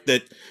group, Jeff,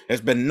 that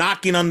has been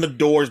knocking on the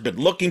doors, been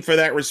looking for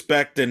that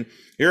respect. And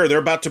here they're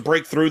about to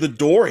break through the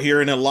door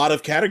here in a lot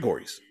of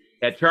categories.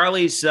 Yeah,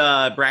 Charlie's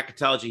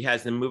bracketology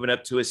has them moving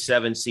up to a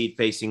 7 seed,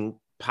 facing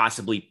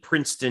possibly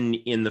Princeton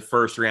in the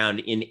first round,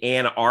 in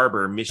Ann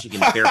Arbor,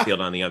 Michigan,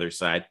 Fairfield on the other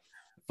side.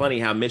 Funny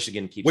how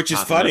Michigan keeps which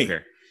is funny. Up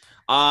here.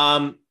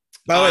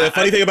 By the way, the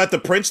funny thing about the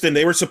Princeton,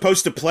 they were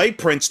supposed to play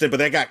Princeton, but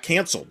they got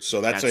canceled.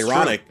 So that's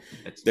ironic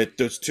that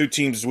those two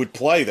teams would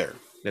play there.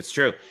 That's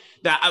true.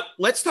 Now,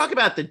 let's talk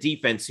about the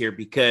defense here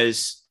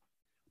because,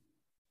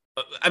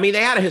 they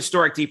had a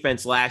historic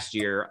defense last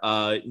year,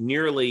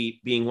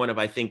 nearly being one of,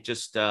 I think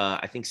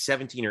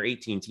 17 or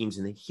 18 teams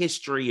in the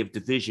history of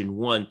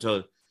Division I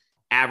to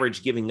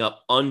average giving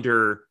up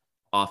under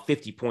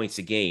 50 points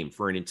a game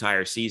for an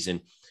entire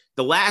season.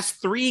 The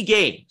last 3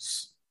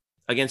 games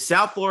against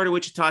South Florida,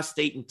 Wichita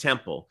State, and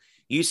Temple,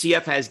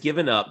 UCF has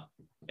given up,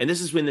 and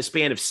this is in the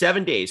span of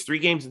 7 days, 3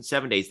 games in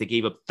 7 days, they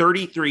gave up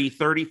 33,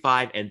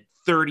 35, and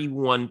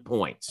 31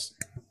 points.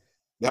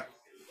 Yep.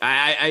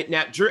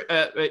 Now, Drew,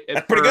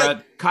 that's pretty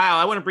good. Kyle,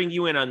 I want to bring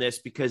you in on this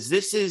because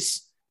this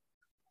is,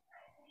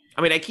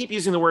 I keep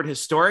using the word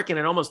historic, and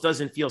it almost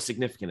doesn't feel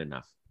significant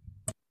enough.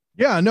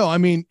 Yeah, no,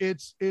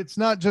 it's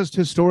not just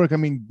historic.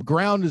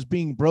 Ground is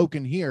being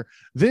broken here.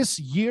 This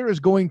year is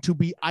going to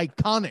be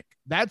iconic.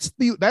 That's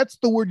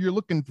the word you're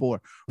looking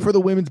for the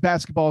women's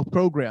basketball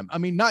program.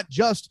 Not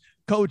just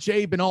Coach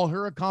Abe and all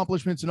her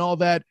accomplishments and all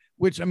that,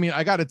 which,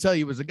 I got to tell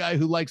you, as a guy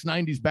who likes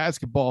 90s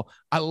basketball,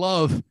 I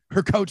love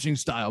her coaching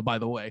style, by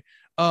the way.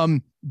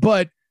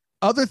 But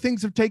other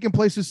things have taken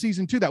place this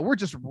season too that we're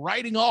just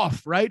writing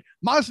off, right?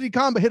 Masadi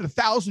Kamba hit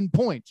 1,000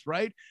 points,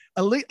 right?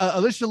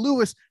 Alicia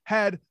Lewis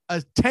had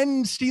a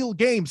 10 steal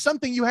game,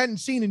 something you hadn't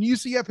seen in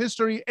UCF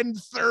history in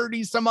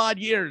 30 some odd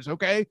years.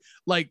 Okay.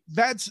 Like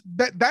that's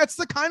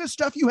the kind of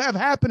stuff you have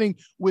happening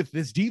with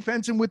this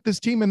defense and with this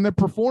team and their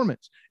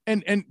performance.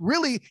 And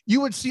really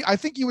I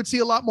think you would see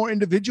a lot more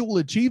individual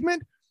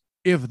achievement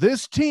if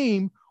this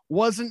team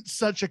wasn't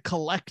such a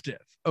collective.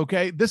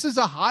 Okay. This is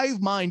a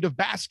hive mind of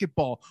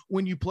basketball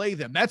when you play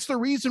them. That's the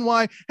reason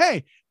why,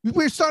 hey,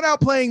 we start out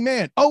playing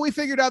man. Oh, we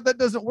figured out that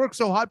doesn't work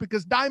so hot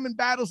because Diamond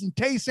Battles and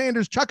Tay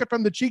Sanders chuck it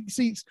from the cheek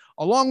seats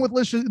along with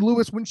Alicia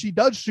Lewis when she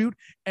does shoot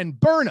and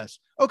burn us.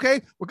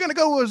 Okay. We're going to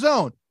go to a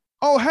zone.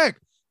 Oh, heck,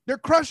 they're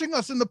crushing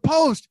us in the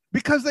post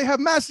because they have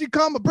Masadi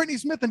Kamba, Brittany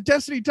Smith, and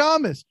Destiny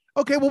Thomas.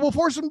 Okay, well, we'll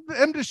force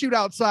them to shoot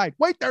outside.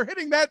 Wait, they're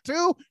hitting that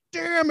too?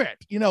 Damn it.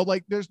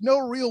 Like there's no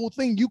real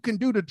thing you can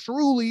do to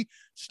truly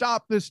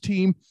stop this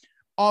team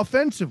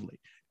offensively.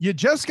 You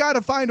just got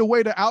to find a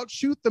way to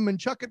outshoot them and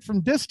chuck it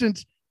from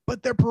distance,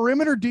 but their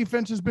perimeter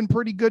defense has been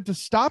pretty good to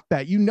stop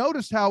that. You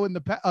noticed how in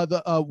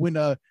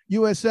when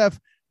USF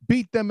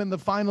beat them in the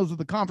finals of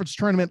the conference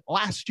tournament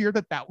last year,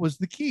 that was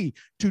the key,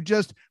 to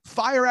just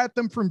fire at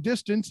them from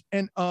distance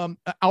and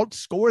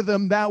outscore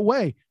them that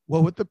way.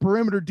 Well, with the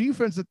perimeter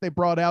defense that they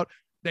brought out,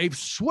 they've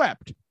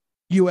swept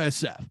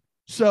USF.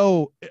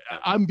 So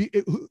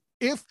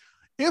if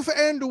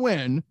and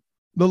when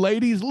the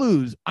ladies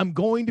lose, I'm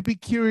going to be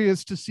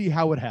curious to see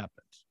how it happens.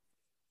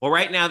 Well,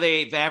 right now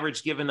they're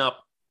giving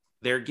up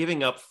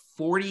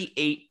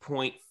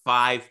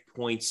 48.5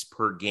 points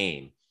per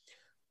game.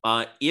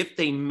 If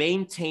they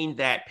maintain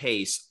that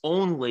pace,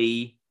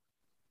 only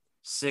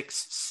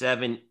 6,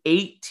 7,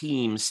 8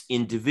 teams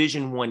in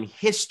Division I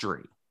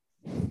history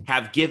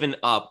have given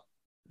up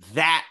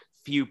that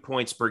few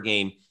points per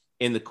game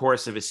in the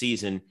course of a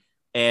season.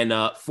 And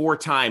 4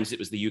 times it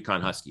was the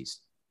UConn Huskies.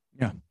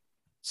 Yeah.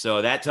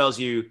 So that tells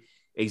you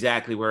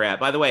exactly where we're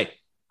at. By the way,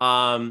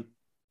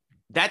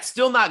 that's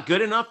still not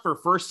good enough for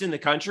first in the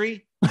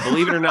country,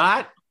 believe it or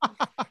not,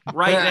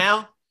 right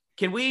now.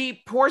 Can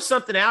we pour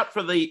something out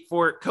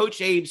for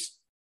Coach Abe's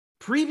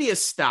previous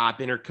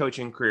stop in her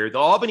coaching career, the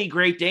Albany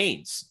Great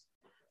Danes,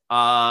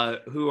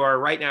 who are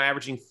right now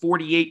averaging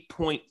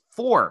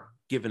 48.4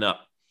 given up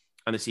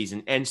on the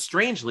season, and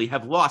strangely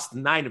have lost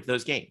 9 of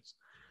those games.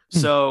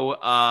 So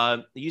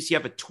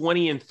UCF at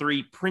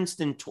 20-3,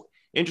 Princeton.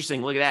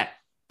 Interesting. Look at that.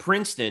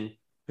 Princeton,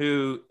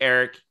 who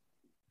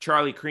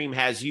Charlie Cream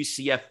has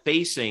UCF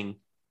facing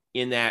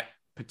in that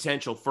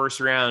potential first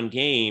round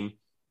game.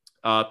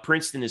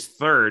 Princeton is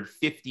third,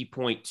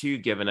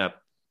 50.2 given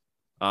up.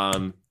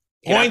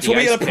 Points will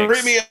be a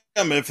premium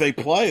if they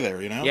play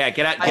there, Yeah,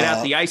 get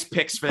out the ice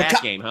picks for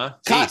that game, huh?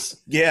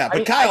 Jeez. Yeah,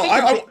 but Kyle,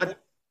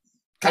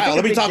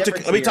 let me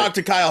talk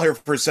to Kyle here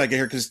for a second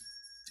here, because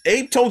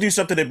Abe told you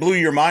something that blew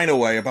your mind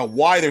away about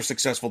why they're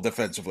successful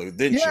defensively,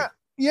 didn't she?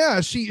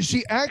 Yeah,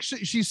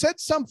 she said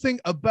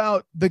something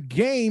about the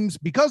games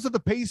because of the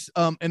pace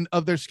and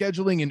of their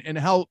scheduling and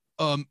how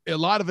a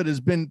lot of it has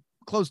been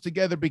close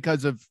together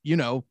because of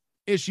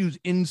issues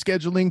in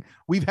scheduling.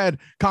 We've had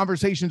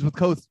conversations with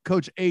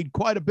Coach Abe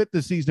quite a bit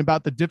this season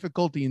about the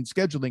difficulty in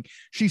scheduling.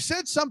 She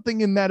said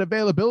something in that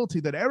availability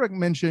that Eric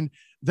mentioned,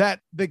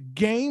 that the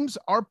games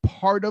are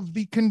part of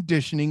the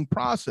conditioning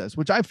process,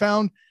 which I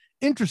found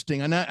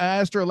interesting. And I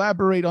asked her to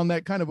elaborate on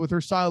that kind of with her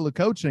style of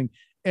coaching,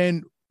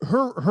 and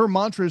her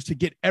mantra is to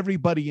get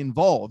everybody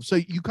involved. So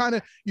you kind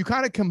of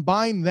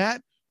combine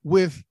that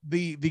with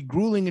the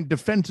grueling and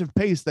defensive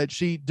pace that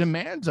she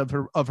demands of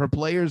her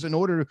players in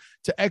order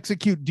to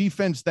execute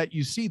defense that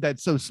you see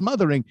that's so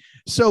smothering.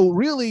 So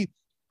really,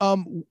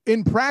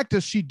 in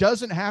practice, she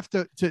doesn't have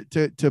to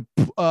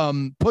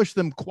push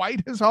them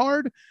quite as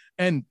hard.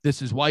 And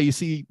this is why you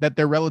see that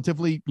they're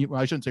relatively,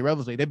 I shouldn't say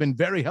relatively, they've been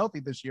very healthy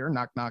this year.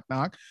 Knock, knock,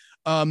 knock.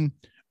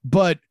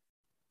 But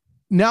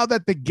now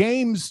that the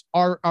games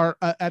are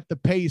at the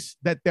pace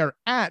that they're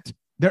at,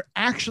 they're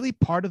actually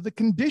part of the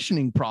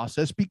conditioning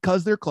process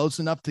because they're close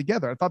enough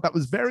together. I thought that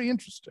was very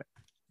interesting.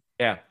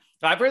 Yeah.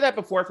 I've heard that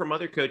before from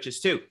other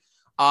coaches too.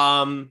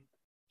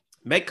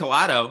 Meg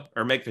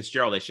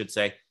Fitzgerald, I should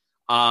say,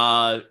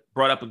 brought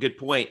up a good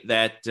point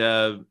that,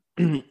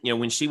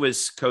 when she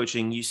was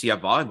coaching UCF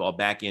volleyball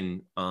back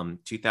in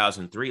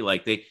 2003,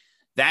 like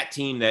that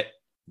team that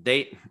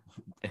they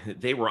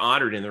were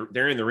honored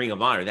they're in the Ring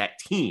of Honor. That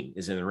team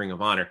is in the Ring of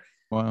Honor.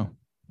 Wow.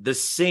 The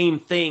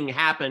same thing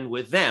happened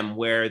with them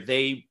where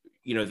they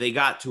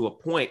got to a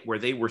point where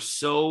they were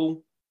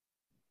so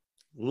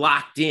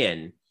locked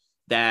in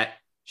that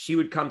she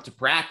would come to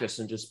practice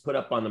and just put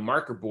up on the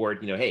marker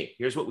board, hey,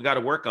 here's what we got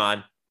to work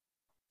on.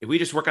 If we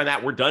just work on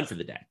that, we're done for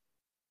the day.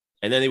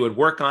 And then they would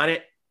work on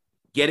it,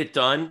 get it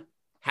done,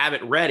 have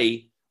it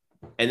ready,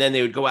 and then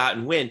they would go out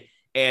and win.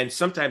 And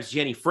sometimes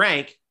Jenny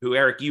Frank, who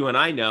Eric, you and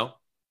I know,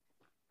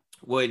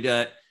 would,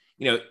 they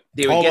would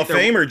Hall of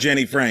Famer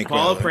Jenny Frank.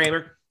 Hall of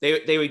Famer.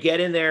 They would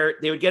get in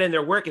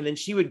their work, and then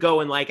she would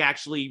go and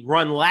actually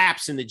run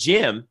laps in the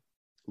gym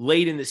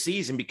late in the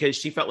season because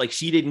she felt like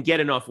she didn't get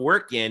enough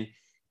work in.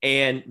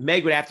 And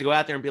Meg would have to go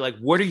out there and be like,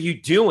 what are you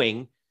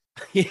doing?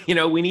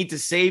 We need to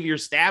save your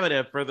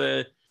stamina for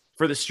the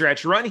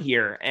stretch run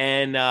here.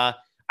 And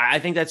I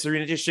think that's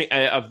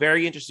a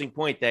very interesting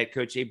point that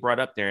Coach Abe brought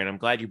up there. And I'm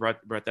glad you brought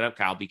that up,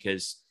 Kyle,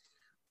 because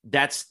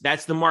that's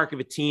the mark of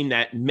a team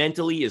that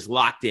mentally is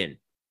locked in.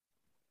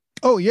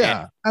 Oh,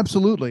 yeah,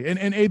 absolutely.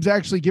 And Abe's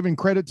actually giving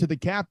credit to the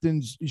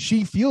captains.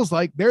 She feels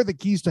like they're the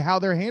keys to how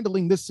they're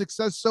handling this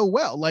success so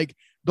well. Like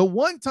the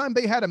one time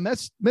they had a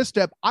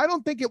misstep, I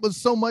don't think it was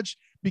so much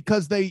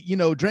because they,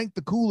 drank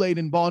the Kool-Aid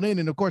and bought in.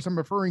 And of course, I'm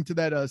referring to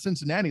that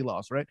Cincinnati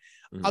loss, right?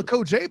 Mm-hmm.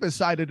 Coach Abe has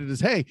cited it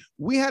as, hey,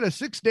 we had a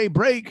 6-day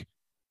break.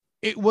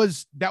 That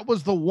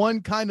was the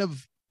one kind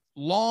of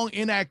long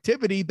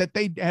inactivity that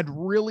they had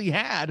really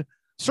had,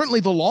 certainly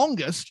the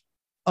longest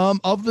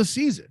of the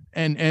season.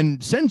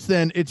 And since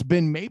then, it's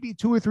been maybe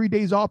 2 or 3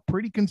 days off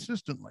pretty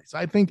consistently. So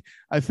I think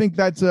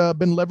that's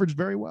been leveraged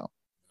very well.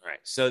 All right.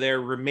 So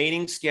their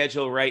remaining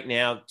schedule right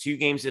now, 2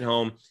 games at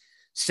home.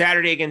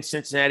 Saturday against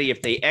Cincinnati.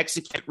 If they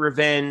execute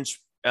revenge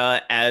on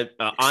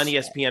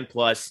ESPN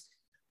Plus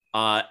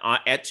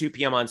at 2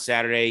 p.m. on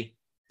Saturday,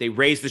 they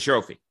raise the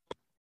trophy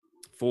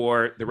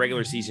for the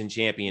regular season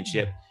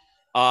championship.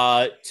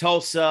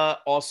 Tulsa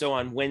also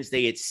on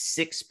Wednesday at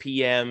 6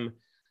 p.m.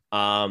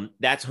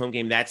 That's home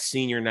game. That's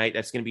senior night.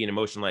 That's going to be an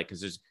emotional night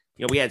because there's,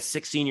 we had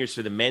 6 seniors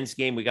for the men's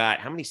game. We got,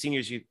 how many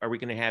seniors are we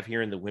going to have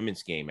here in the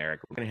women's game, Eric?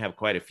 We're going to have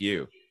quite a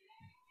few.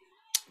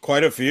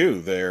 Quite a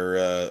few. They're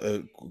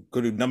a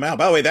good amount.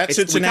 By the way, that's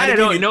Cincinnati. We kind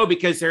of don't know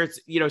because there's,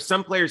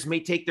 some players may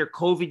take their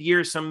COVID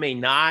year, some may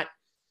not.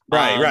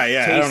 Right.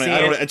 Yeah.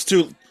 I don't. It's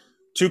too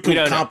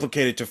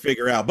complicated to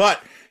figure out. But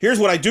here's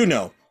what I do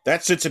know: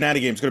 that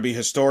Cincinnati game is going to be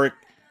historic.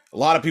 A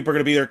lot of people are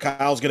going to be there.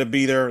 Kyle's going to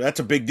be there. That's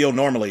a big deal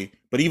normally,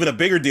 but even a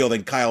bigger deal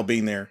than Kyle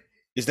being there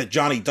is that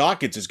Johnny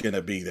Dawkins is going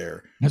to be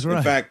there. That's right.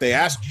 In fact, they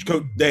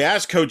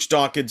asked Coach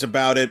Dawkins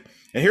about it,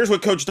 and here's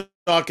what Coach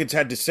Dawkins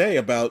had to say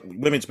about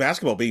women's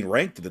basketball being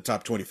ranked in the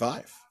top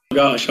 25.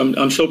 Gosh,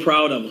 I'm so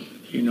proud of them.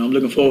 I'm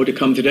looking forward to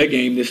coming to their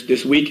game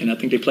this weekend. I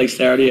think they play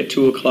Saturday at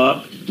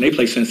 2:00, and they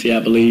play Cincy, I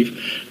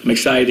believe. I'm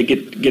excited to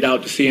get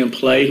out to see them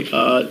play.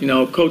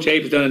 Coach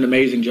Abe's done an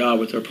amazing job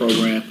with her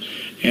program,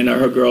 and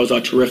her girls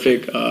are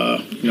terrific.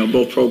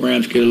 Both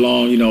programs get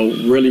along,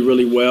 really,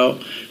 really well.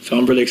 So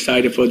I'm really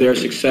excited for their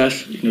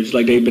success, just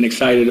like they've been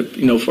excited,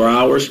 for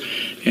ours.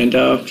 And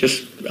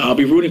I'll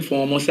be rooting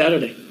for them on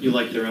Saturday. You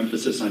like their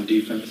emphasis on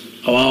defense?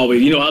 Oh,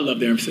 always. I love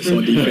their emphasis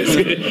on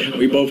defense.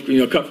 We both,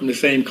 cut from the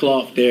same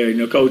cloth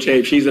there. Coach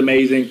Abe, she's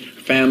amazing.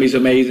 Her family's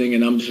amazing.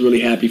 And I'm just really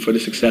happy for the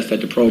success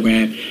that the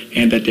program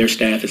and that their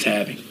staff is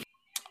having.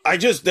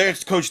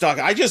 There's Coach Doc.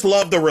 I just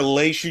love the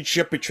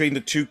relationship between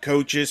the two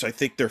coaches. I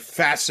think they're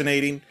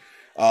fascinating.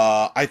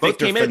 I think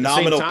they're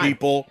phenomenal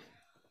people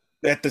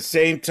at the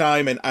same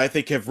time, and I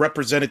think have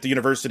represented the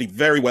university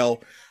very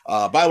well.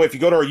 By the way, if you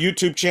go to our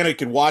YouTube channel, you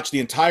can watch the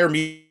entire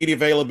media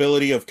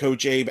availability of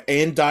Coach Abe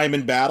and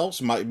Diamond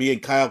Battles. Me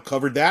and Kyle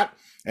covered that.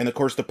 And, of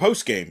course, the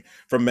post game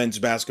from men's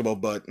basketball.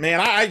 But, man,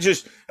 I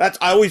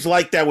always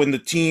like that when the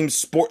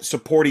teams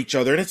support each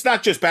other. And it's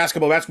not just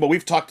basketball.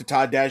 We've talked to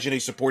Todd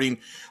Dagenet supporting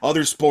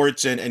other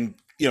sports and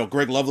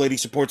Greg Lovelady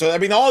supports. I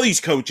mean, all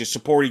these coaches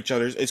support each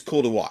other. It's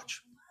cool to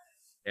watch.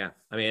 Yeah.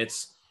 I mean,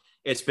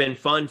 it's been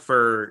fun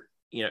for,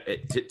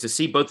 to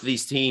see both of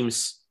these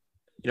teams.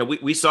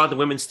 We saw the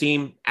women's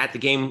team at the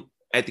game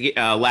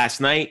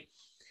last night.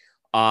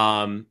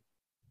 There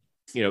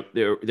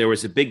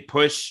was a big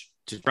push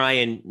to try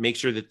and make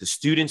sure that the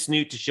students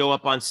knew to show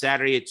up on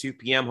Saturday at 2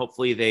 p.m.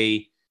 Hopefully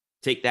they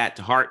take that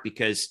to heart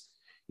because,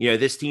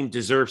 this team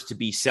deserves to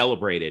be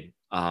celebrated.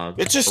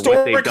 It's a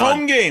historic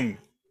home game.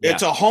 Yeah.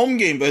 It's a home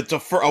game. It's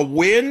for a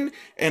win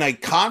and a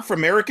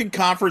American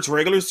Conference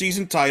regular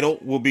season title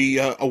will be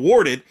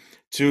awarded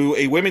to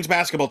a women's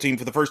basketball team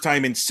for the first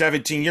time in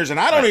 17 years. And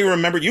I don't even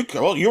remember, you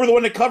were the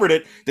one that covered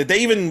it. Did they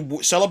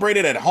even celebrate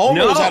it at home?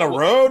 No, or was that a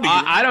road?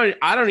 I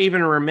don't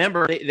even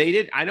remember. They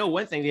did. I know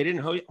one thing. They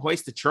didn't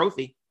hoist the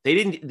trophy. They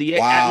didn't. The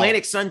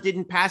Atlantic Sun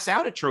didn't pass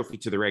out a trophy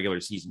to the regular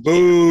season.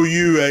 Boo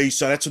you,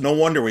 Asa. That's no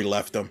wonder we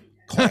left them.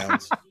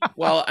 Clowns.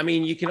 Well, I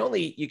mean, you can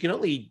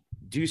only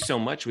do so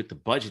much with the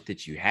budget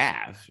that you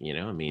have.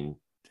 I mean,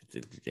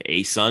 the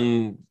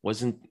A-Sun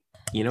wasn't,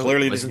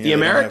 clearly wasn't the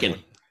American.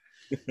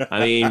 I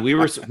mean, we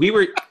were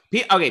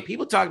okay.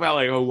 People talk about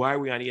like, oh, why are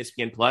we on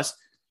ESPN Plus?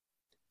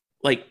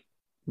 Like,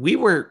 we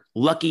were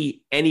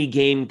lucky any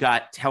game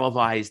got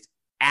televised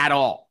at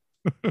all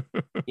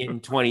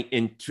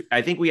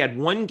I think we had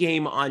one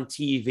game on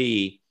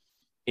TV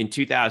in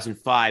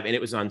 2005, and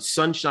it was on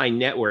Sunshine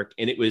Network,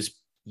 and it was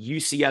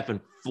UCF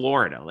in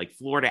Florida. Like,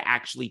 Florida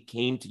actually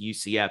came to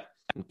UCF,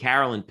 and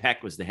Carolyn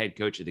Peck was the head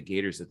coach of the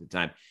Gators at the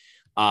time.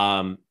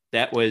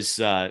 That was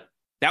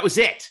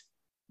it.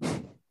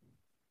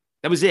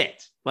 That was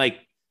it. Like,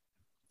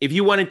 if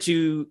you wanted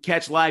to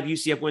catch live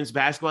UCF women's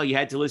basketball, you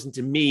had to listen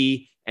to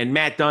me and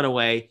Matt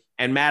Dunaway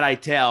and Matt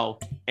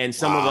Eitel and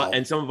some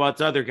of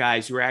us other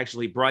guys who were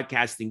actually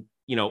broadcasting,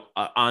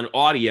 on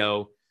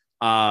audio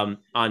on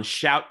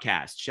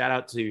Shoutcast. Shout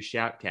out to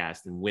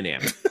Shoutcast and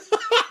Winamp.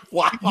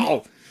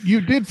 Wow.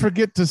 You did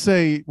forget to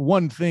say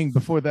one thing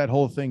before that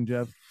whole thing,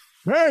 Jeff.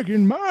 Back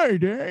in my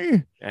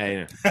day.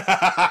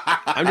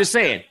 I'm just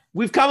saying,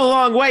 we've come a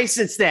long way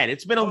since then.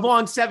 It's been a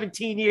long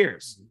 17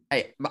 years.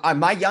 Hey,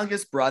 my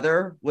youngest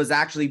brother was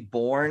actually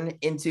born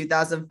in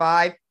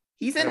 2005.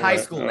 He's in high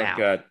school now.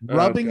 God.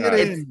 Rubbing it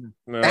in.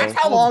 That's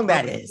how long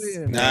that is.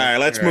 All right,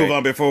 let's move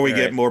on before we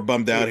get more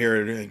bummed out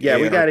here.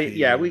 We got to.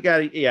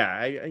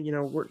 You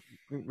know,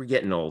 we're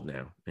getting old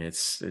now.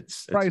 It's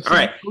Bryce, all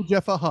right. Give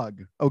Jeff a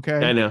hug. Okay.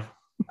 I know.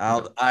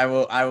 I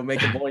will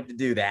make a point to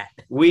do that.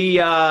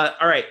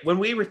 All right. When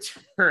we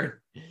return,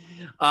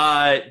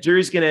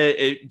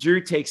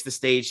 Drew takes the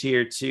stage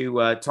here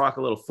to talk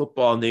a little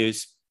football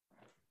news,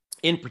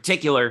 in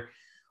particular,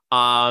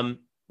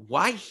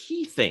 why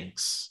he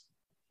thinks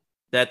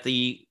that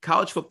the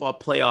college football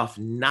playoff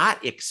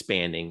not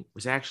expanding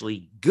was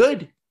actually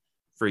good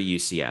for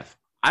UCF.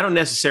 I don't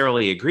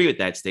necessarily agree with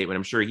that statement.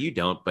 I'm sure you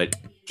don't, but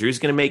Drew's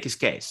going to make his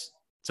case.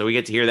 So we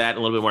get to hear that a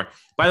little bit more.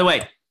 By the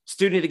way,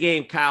 student of the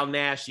game, Kyle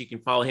Nash. You can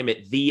follow him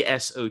at the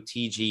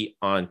SOTG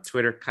on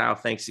Twitter. Kyle,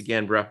 thanks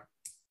again, bro.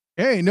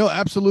 Hey, no,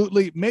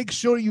 absolutely. Make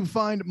sure you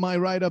find my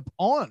write-up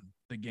on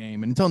the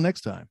game. And until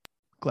next time,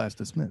 class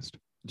dismissed.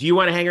 Do you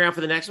want to hang around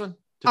for the next one?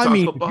 I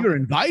mean, you're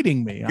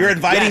inviting me. You're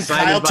inviting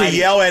Kyle to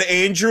yell at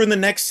Andrew in the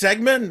next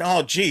segment?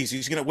 Oh, geez.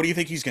 What do you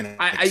think he's going to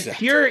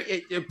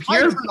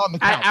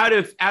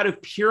out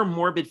of pure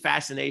morbid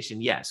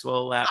fascination, yes,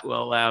 we'll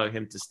allow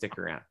him to stick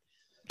around.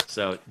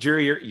 So, Drew,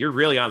 you're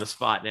really on the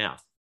spot now.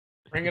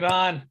 Bring it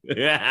on.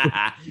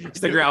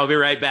 Stick around. We'll be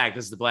right back.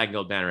 This is the Black and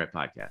Gold Banneret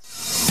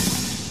Podcast.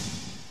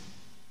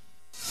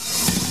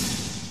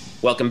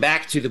 Welcome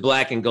back to the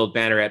Black and Gold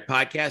Banneret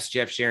Podcast.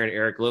 Jeff Sharon,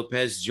 Eric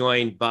Lopez,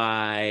 joined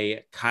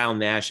by Kyle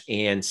Nash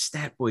and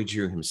Stat Boy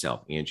Drew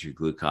himself, Andrew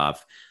Glukov,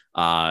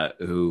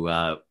 who,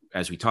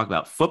 as we talk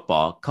about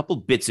football, a couple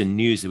bits of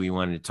news that we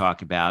wanted to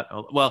talk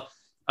about. Well,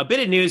 a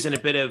bit of news and a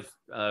bit of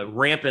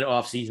rampant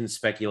offseason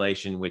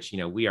speculation, which,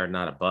 we are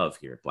not above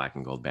here at Black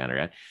and Gold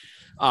Banneret.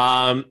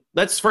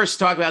 Let's first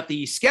talk about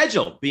the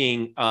schedule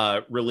being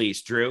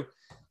released, Drew.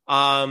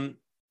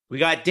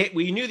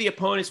 We knew the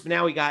opponents, but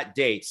now we got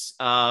dates.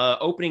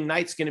 Opening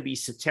night's going to be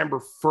September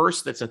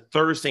 1st. That's a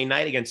Thursday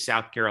night against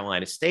South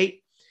Carolina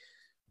State.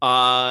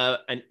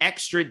 An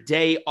extra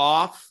day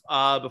off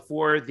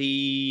before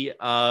the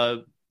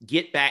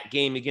get back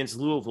game against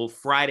Louisville,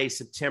 Friday,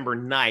 September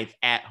 9th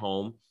at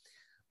home.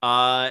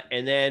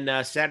 And then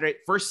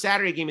first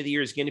Saturday game of the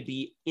year is going to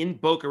be in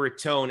Boca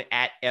Raton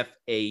at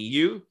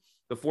FAU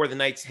before the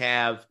Knights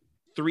have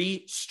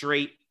 3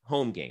 straight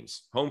home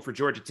games. Home for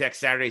Georgia Tech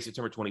Saturday,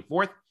 September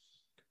 24th.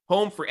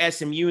 Home for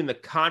SMU in the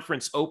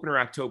conference opener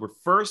October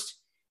 1st,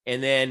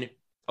 and then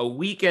a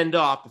weekend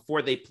off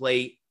before they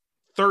play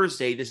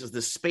Thursday. This is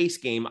the space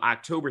game,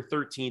 October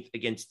 13th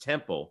against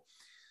Temple.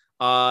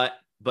 But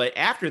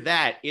after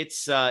that,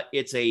 it's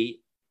a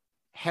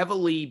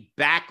heavily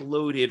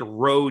backloaded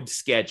road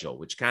schedule,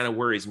 which kind of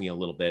worries me a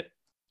little bit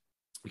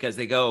because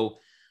they go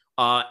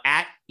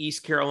at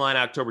East Carolina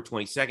October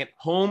 22nd,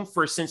 home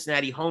for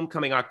Cincinnati,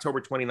 homecoming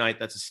October 29th.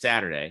 That's a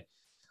Saturday.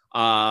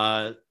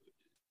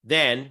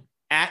 Then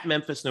at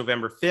Memphis,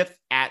 November 5th,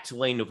 at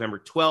Tulane, November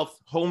 12th,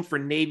 home for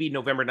Navy,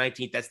 November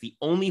 19th. That's the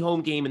only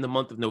home game in the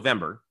month of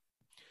November.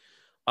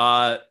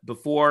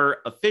 Before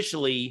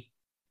officially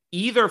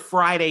either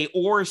Friday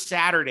or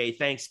Saturday,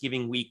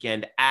 Thanksgiving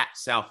weekend at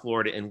South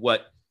Florida in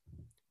what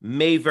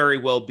may very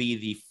well be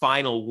the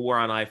final War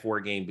on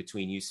I-4 game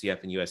between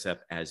UCF and USF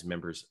as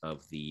members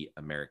of the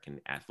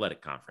American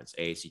Athletic Conference,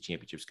 AAC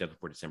Championship scheduled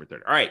for December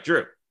 3rd. All right,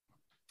 Drew.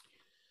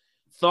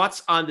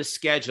 Thoughts on the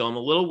schedule? I'm a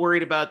little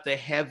worried about the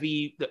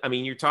heavy. I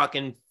mean, you're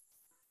talking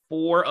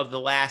 4 of the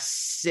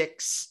last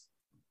 6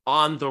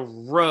 on the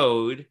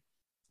road.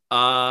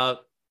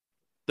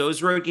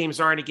 Those road games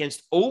aren't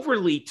against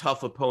overly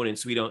tough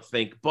opponents, we don't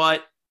think,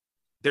 but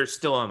they're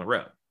still on the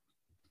road.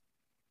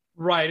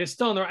 Right. It's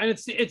still on the road. And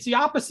it's the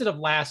opposite of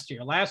last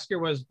year. Last year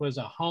was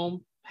a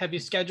home heavy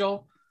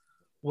schedule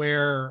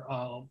where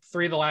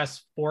 3 of the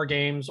last 4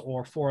 games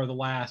or 4 of the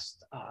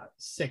last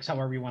 6,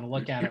 however you want to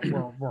look at it,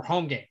 were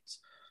home games.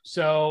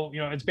 So,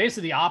 it's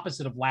basically the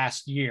opposite of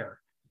last year.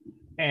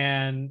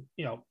 And,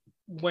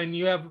 when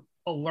you have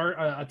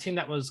a team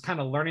that was kind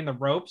of learning the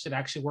ropes, it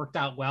actually worked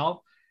out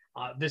well.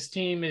 This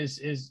team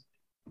is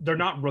they're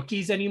not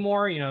rookies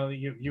anymore.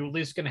 You're at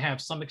least going to have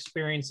some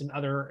experience in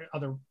other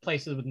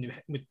places with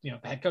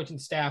head coaching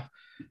staff.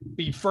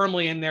 Be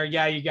firmly in there.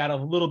 Yeah, you got a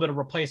little bit of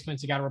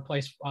replacements. You got to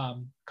replace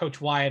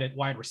Coach Wyatt at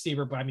wide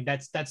receiver, but I mean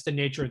that's the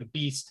nature of the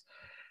beast.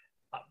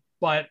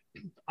 But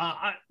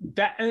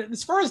that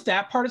as far as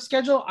that part of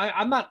schedule,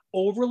 I'm not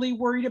overly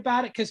worried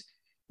about it because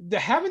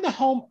having the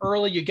home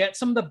early, you get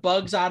some of the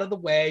bugs out of the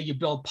way, you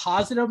build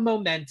positive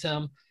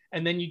momentum,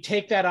 and then you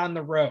take that on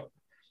the road.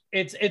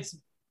 It's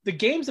the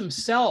games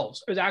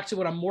themselves is actually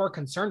what I'm more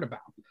concerned about.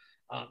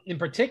 In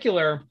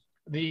particular,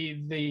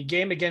 the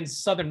game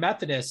against Southern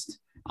Methodist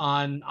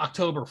on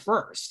October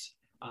 1st.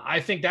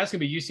 I think that's going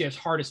to be UCF's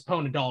hardest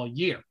opponent all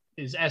year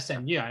is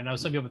SMU. I know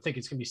some people think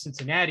it's going to be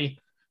Cincinnati.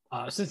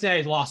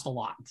 Cincinnati's lost a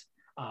lot.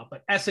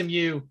 But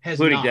SMU has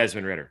including not.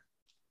 Desmond Ridder.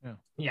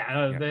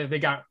 They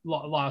got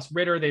lost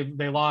Ridder.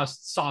 They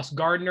lost Sauce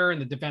Gardner in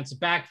the defensive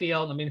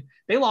backfield. I mean,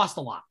 they lost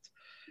a lot.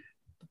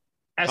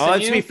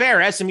 Let's be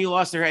fair. SMU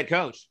lost their head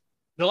coach.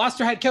 They lost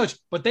their head coach,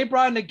 but they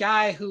brought in a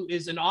guy who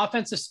is an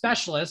offensive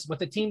specialist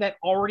with a team that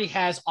already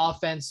has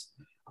offense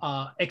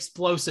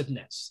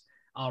explosiveness.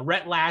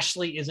 Rhett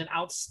Lashley is an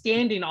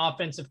outstanding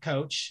offensive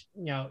coach.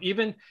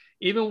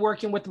 Even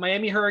working with the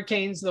Miami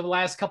Hurricanes the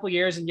last couple of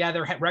years, and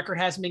their record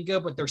hasn't been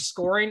good, but their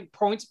scoring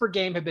points per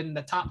game have been in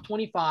the top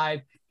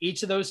 25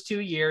 each of those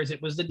 2 years.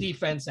 It was the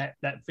defense that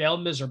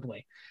failed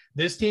miserably.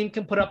 This team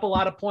can put up a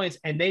lot of points,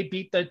 and they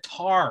beat the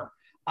tar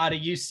out of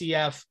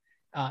UCF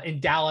in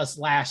Dallas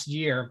last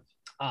year.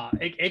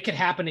 It could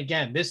happen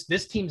again.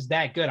 This team's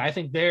that good. I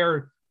think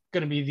they're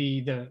going to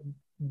be the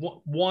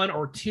one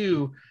or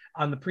two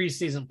on the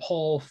preseason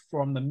poll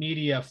from the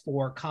media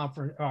for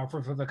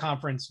the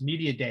conference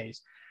media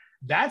days.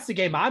 That's the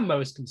game I'm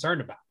most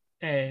concerned about.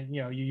 And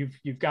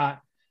you've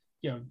got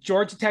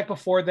Georgia Tech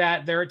before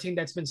that. They're a team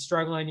that's been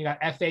struggling. You got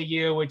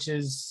FAU, which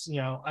is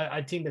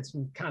a team that's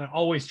been kind of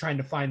always trying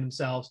to find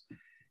themselves.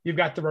 You've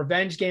got the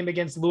revenge game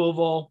against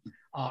Louisville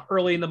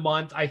early in the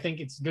month. I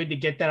think it's good to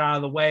get that out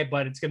of the way,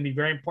 but it's going to be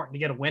very important to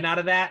get a win out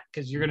of that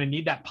because you're going to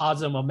need that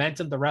positive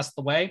momentum the rest of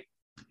the way.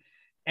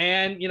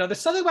 And, there's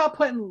something about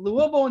putting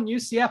Louisville and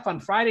UCF on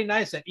Friday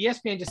nights that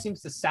ESPN just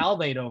seems to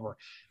salivate over.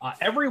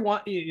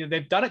 Everyone,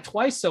 they've done it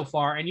twice so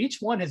far, and each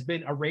one has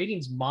been a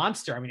ratings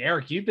monster. I mean,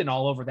 Eric, you've been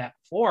all over that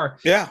before.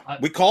 Yeah,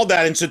 we called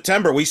that in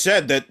September. We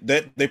said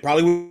that they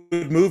probably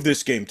would move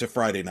this game to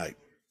Friday night.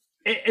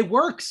 It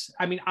works.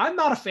 I mean, I'm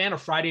not a fan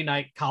of Friday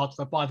night college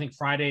football. I think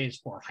Friday is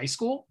for high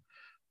school,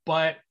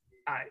 but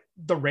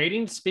the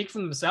ratings speak for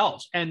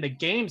themselves, and the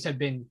games have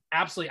been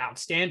absolutely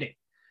outstanding.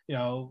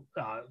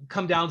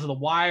 Come down to the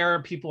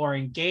wire. People are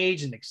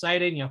engaged and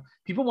excited.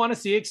 People want to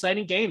see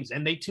exciting games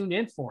and they tune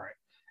in for it.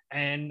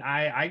 And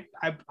I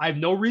have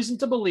no reason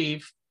to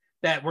believe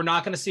that we're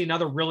not going to see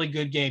another really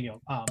good game.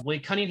 Lee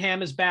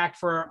Cunningham is back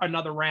for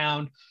another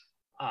round.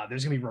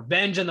 There's going to be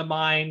revenge in the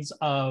minds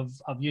of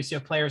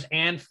UCF players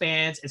and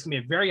fans. It's going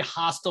to be a very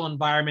hostile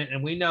environment.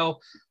 And we know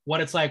what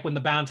it's like when the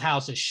Bounce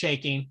House is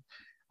shaking.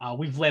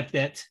 We've lived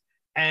it.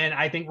 And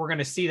I think we're going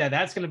to see that.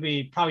 That's going to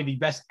be probably the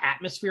best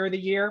atmosphere of the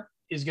year.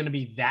 Is going to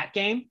be that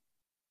game.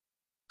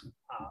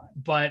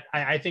 But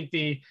I think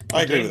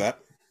I agree with that.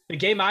 The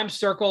game I'm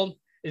circled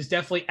is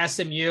definitely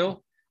SMU.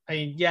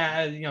 I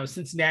mean,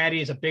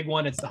 Cincinnati is a big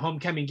one. It's the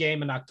homecoming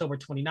game on October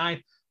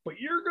 29th, but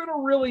you're going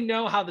to really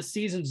know how the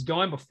season's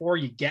going before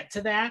you get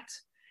to that.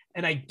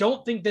 And I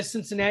don't think this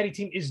Cincinnati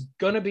team is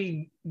going to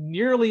be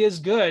nearly as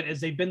good as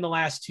they've been the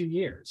last 2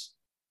 years.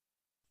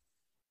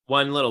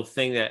 One little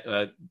thing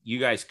that you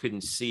guys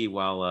couldn't see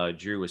while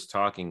Drew was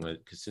talking,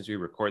 because since we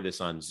record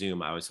this on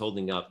Zoom, I was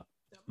holding up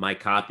my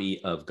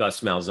copy of Gus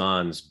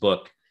Malzahn's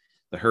book,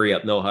 The Hurry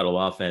Up No Huddle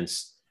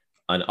Offense,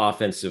 on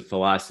offensive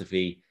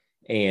philosophy.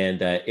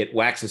 And it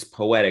waxes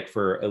poetic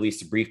for at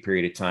least a brief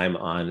period of time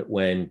on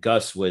when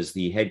Gus was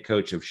the head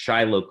coach of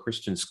Shiloh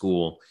Christian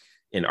School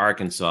in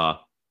Arkansas.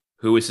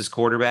 Who was his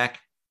quarterback?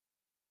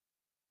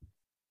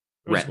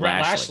 Rhett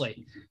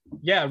Lashley.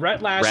 Yeah,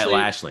 Rhett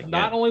Lashley.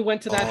 Not only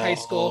went to that high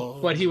school,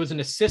 but he was an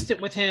assistant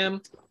with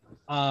him.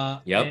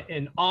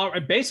 And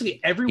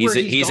basically everywhere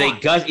he's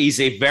gone. He's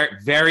a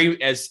very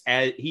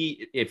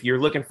if you're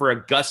looking for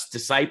a Gus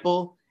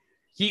disciple,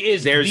 he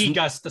is the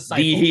Gus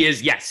disciple. He's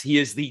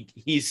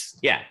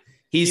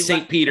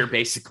St. Peter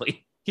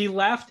basically. He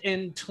left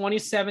in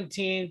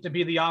 2017 to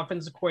be the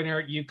offensive coordinator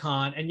at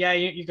UConn, and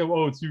you go,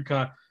 oh, it's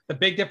UConn. The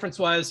big difference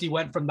was he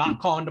went from not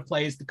calling the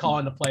plays to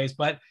calling the plays,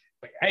 but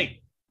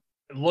hey,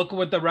 look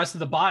what the rest of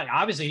the body.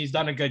 Obviously, he's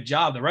done a good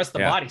job. The rest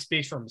of the body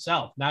speaks for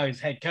himself. Now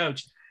he's head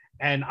coach,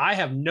 and I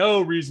have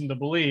no reason to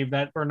believe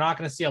that we're not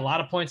going to see a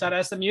lot of points out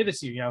of SMU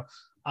this year.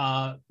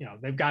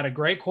 They've got a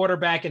great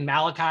quarterback in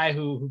Malachi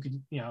who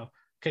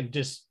can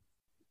just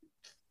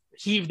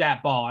heave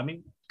that ball. I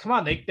mean, come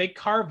on, they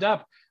carved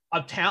up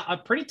a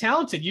pretty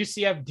talented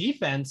UCF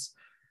defense,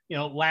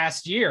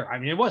 last year. I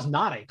mean, it was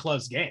not a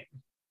close game.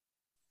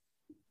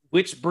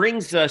 Which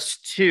brings us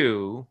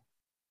to,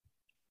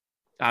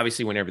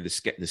 obviously, whenever the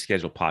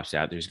schedule pops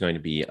out, there's going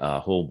to be a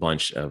whole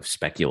bunch of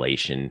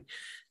speculation,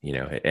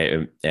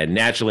 and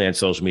naturally on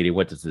social media,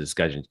 what does the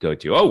discussion go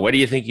to? Oh, what do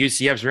you think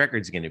UCF's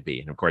record is going to be?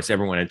 And of course,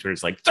 everyone on Twitter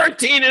is like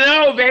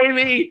 13-0,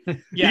 baby.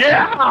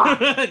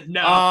 Yeah.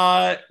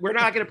 No, we're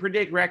not going to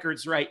predict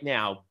records right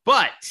now,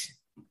 but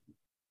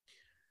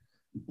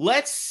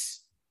let's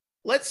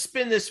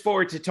spin this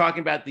forward to talking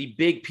about the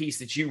big piece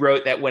that you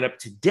wrote that went up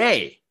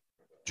today,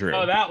 Drew.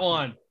 Oh, that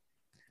one.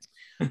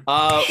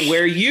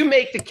 Where you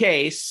make the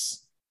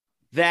case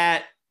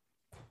that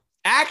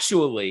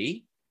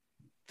actually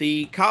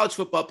the college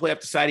football playoff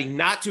deciding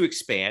not to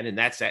expand, and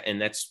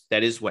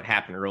that is what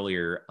happened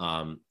earlier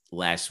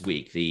last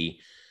week. The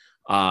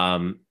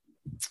what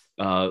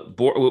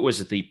was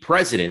it? The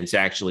presidents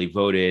actually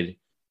voted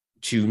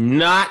to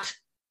not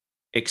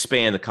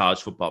expand the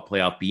college football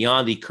playoff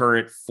beyond the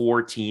current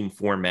 4-team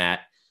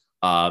format.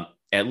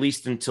 at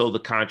least until the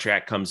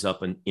contract comes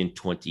up in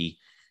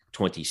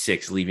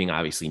 2026, leaving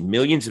obviously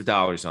millions of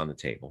dollars on the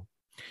table.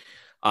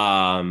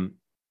 The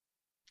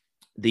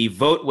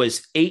vote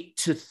was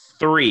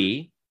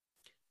 8-3.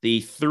 The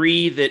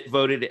 3 that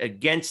voted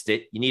against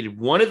it, you needed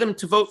one of them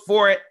to vote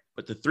for it,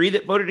 but the 3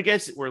 that voted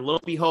against it were, lo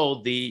and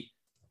behold, the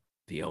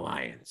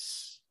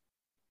Alliance.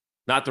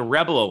 Not the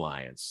Rebel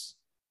Alliance,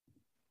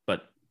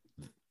 but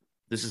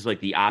this is like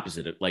the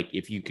opposite of, like,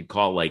 if you could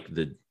call like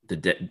the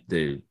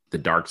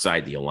dark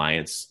side the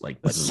Alliance,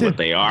 like this is what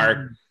they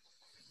are.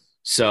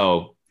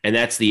 So, and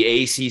that's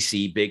the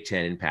ACC, Big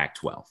Ten, and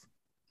Pac-12. All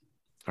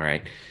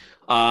right.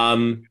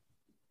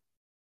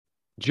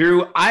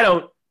 Drew, I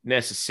don't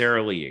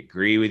necessarily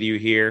agree with you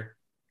here,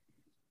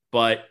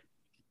 but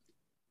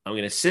I'm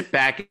going to sit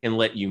back and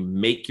let you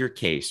make your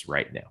case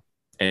right now.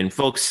 And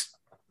folks,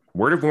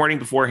 word of warning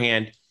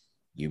beforehand,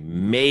 you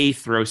may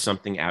throw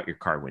something out your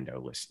car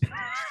window listening.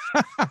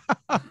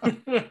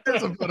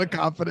 There's a bit of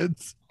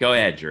confidence. Go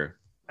ahead, Drew.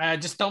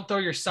 Just don't throw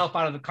yourself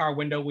out of the car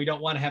window. We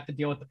don't want to have to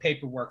deal with the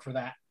paperwork for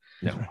that.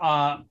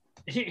 No.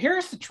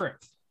 Here's the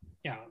truth.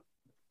 You know,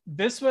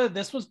 this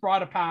was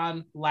brought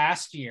upon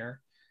last year,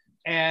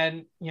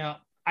 and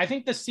I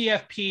think the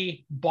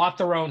CFP bought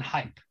their own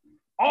hype.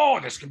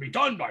 Oh, this can be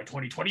done by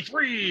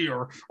 2023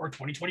 or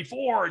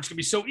 2024. It's going to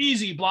be so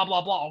easy, blah,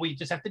 blah, blah. All we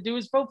just have to do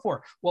is vote for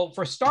it. Well,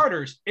 for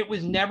starters, it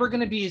was never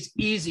going to be as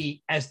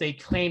easy as they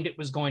claimed it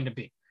was going to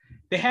be.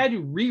 They had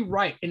to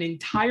rewrite an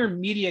entire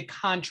media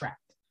contract.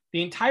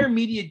 The entire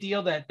media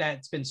deal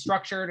that's been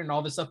structured and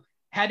all this stuff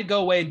had to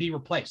go away and be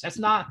replaced. That's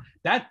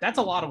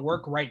a lot of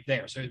work right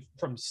there. So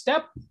from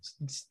step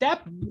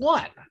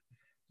 1,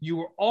 you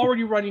were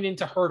already running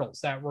into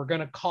hurdles that were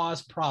going to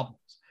cause problems.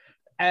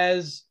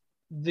 As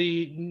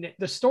the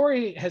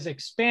story has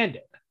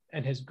expanded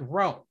and has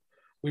grown,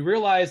 we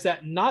realized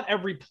that not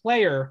every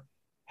player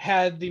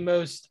had the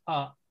most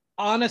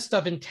honest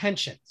of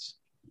intentions.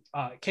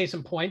 Case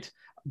in point,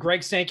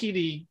 Greg Sankey,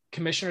 the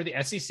commissioner of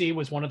the SEC,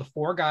 was one of the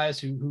 4 guys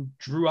who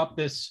drew up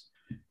this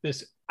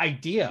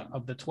idea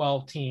of the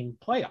 12-team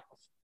playoff.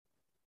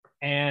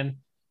 And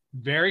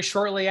very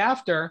shortly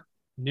after,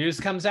 news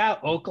comes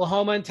out,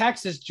 Oklahoma and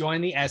Texas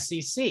joined the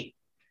SEC.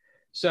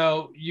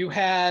 So you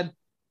had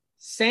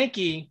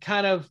Sankey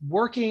kind of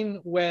working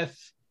with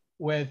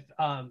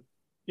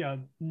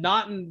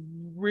not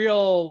in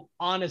real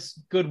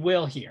honest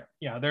goodwill here.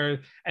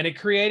 And it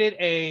created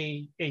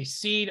a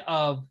seed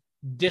of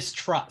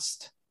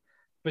distrust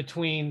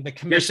between the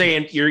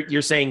commission.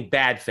 You're saying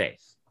bad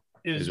faith.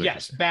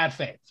 Yes, bad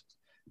faith.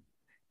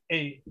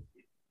 I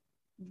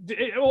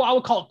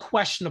would call it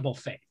questionable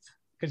faith,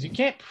 because you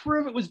can't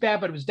prove it was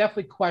bad, but it was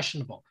definitely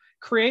questionable.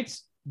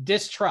 Creates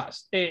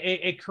distrust.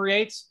 It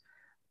creates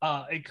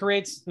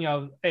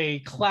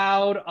a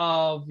cloud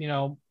of,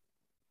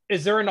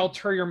 is there an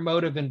ulterior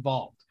motive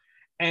involved?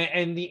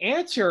 And the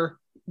answer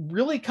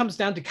really comes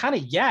down to kind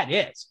of,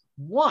 it is.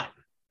 1,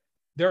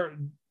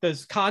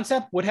 this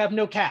concept would have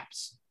no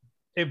caps.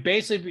 It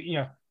basically,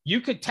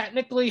 you could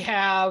technically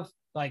have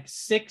like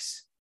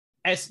 6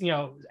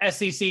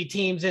 SEC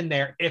teams in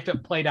there if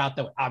it played out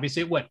that way.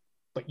 Obviously it would,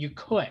 but you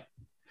could.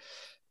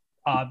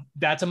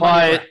 That's a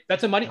money.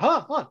 That's a money.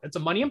 Hold on. It's a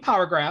money and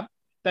power grab.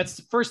 That's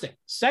the first thing.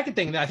 Second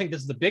thing that I think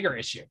this is the bigger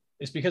issue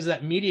is because of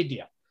that media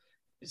deal.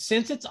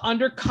 Since it's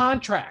under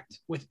contract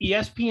with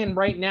ESPN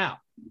right now,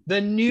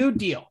 the new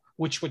deal,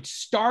 which would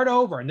start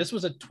over, and this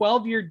was a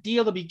 12-year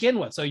deal to begin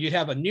with, so you'd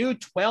have a new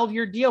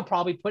 12-year deal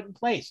probably put in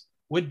place,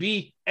 would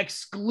be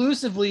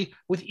exclusively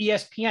with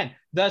ESPN,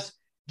 thus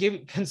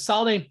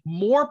consolidating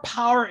more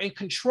power and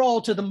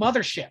control to the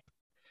mothership,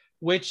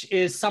 which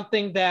is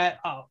something that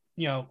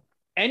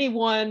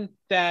anyone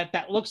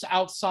that looks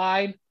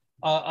outside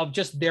of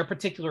just their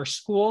particular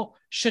school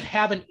should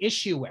have an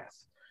issue with.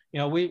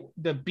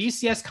 The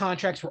BCS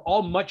contracts were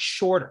all much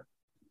shorter.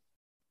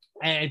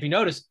 And if you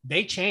notice,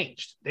 they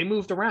changed. They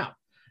moved around.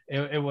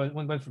 It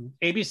went from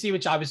ABC,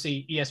 which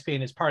obviously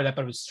ESPN is part of that,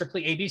 but it was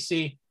strictly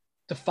ABC,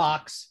 to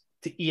Fox,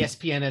 to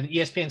ESPN, and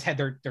ESPN's had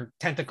their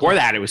tentacles. Before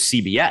that, it was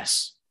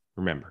CBS,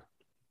 remember?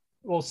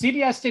 Well,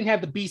 CBS didn't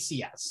have the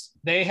BCS.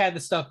 They had the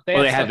stuff.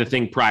 They had the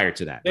thing prior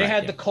to that. They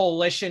had the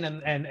coalition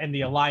and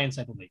the alliance,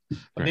 I believe,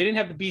 but they didn't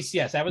have the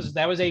BCS.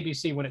 That was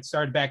ABC when it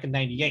started back in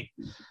 '98.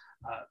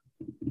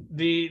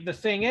 The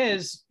thing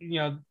is,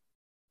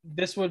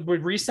 this would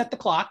reset the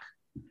clock,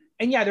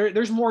 and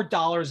there's more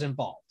dollars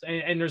involved,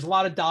 and there's a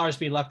lot of dollars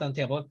being left on the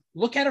table.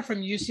 Look at it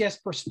from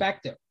UCS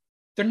perspective.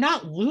 They're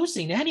not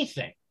losing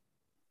anything.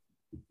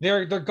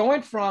 They're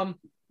going from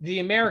the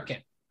American,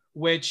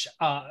 which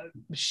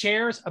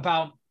shares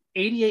about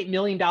 $88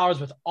 million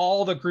with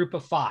all the group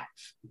of 5,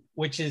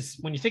 which is,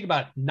 when you think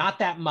about it, not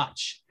that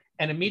much.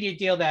 And a media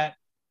deal that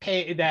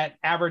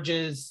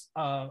averages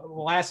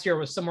last year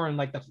was somewhere in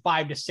like the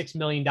 $5 to $6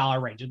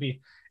 million range.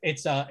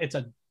 It's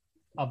a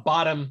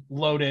bottom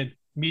loaded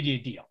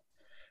media deal.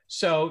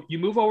 So you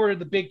move over to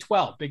the Big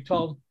 12. Big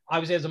 12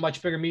 obviously has a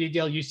much bigger media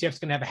deal. UCF is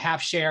going to have a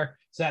half share,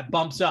 so that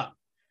bumps up.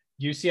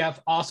 UCF,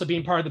 also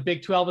being part of the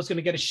Big 12, is going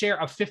to get a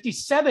share of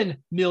 $57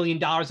 million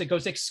that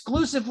goes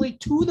exclusively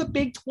to the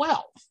Big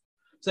 12.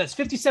 So that's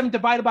 57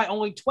 divided by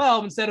only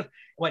 12 instead of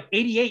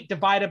 88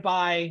 divided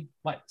by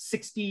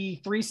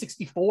 63,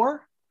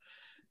 64.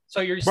 So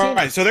you're seeing,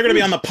 right. So they're going to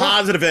be on the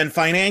positive end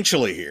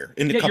financially here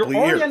in a couple of years.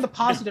 You're already on the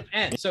positive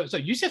end. So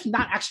UCF's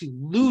not actually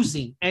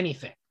losing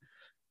anything.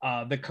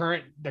 The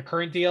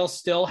current deal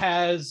still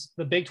has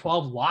the Big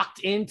 12 locked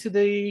into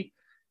the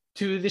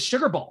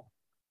Sugar Bowl.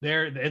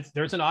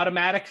 There's an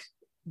automatic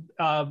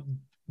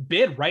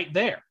bid right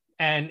there.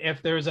 And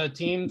if there's a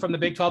team from the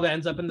Big 12 that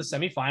ends up in the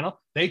semifinal,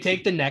 they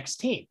take the next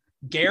team.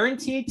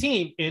 Guaranteed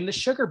team in the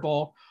Sugar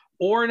Bowl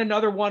or in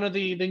another one of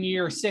the New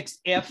Year's Six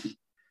if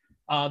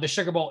the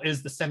Sugar Bowl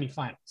is the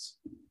semifinals.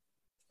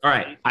 All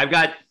right. I've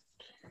got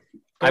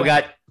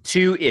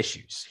two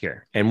issues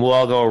here, and we'll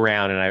all go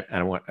around, and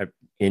I want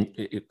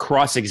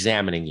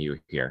cross-examining you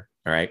here.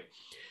 All right.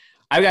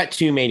 I've got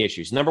two main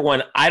issues. Number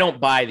one, I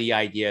don't buy the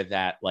idea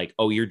that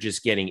you're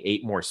just getting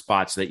 8 more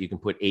spots so that you can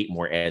put 8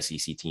 more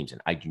SEC teams in.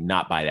 I do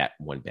not buy that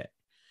one bit.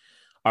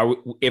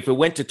 If it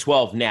went to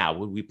 12 now,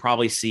 would we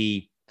probably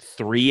see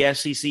 3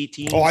 SEC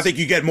teams? Oh, I think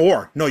you get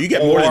more. No, you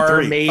get more than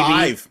 3. Maybe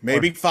 5.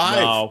 Maybe 5.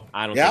 No,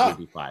 I don't think it would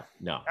be 5.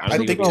 No, I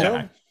don't think it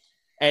would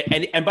be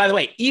 5. And by the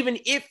way, even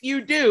if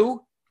you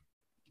do,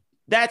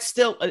 that's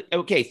still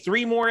okay.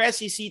 3 more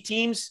SEC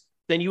teams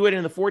than you would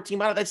in the 14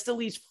 model. That still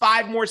leaves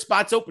 5 more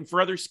spots open for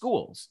other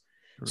schools.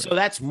 Correct. So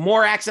that's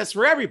more access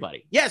for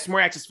everybody. Yes, more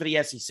access for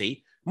the SEC,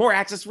 more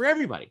access for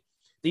everybody.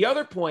 The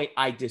other point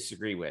I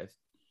disagree with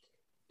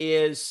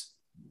is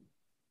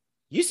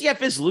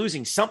UCF is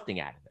losing something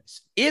out of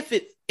this. If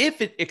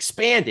it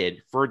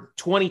expanded for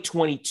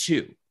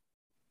 2022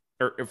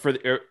 or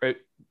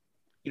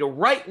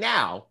right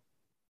now,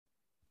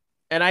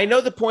 and I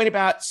know the point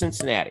about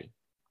Cincinnati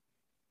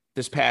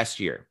this past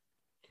year.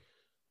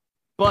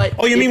 But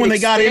you mean when they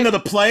got into the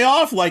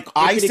playoff?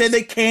 I said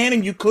they can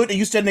and you could, and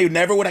you said they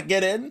never would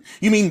get in?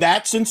 You mean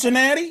that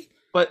Cincinnati?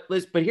 But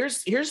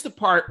here's the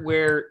part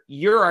where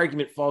your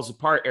argument falls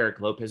apart, Eric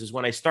Lopez, is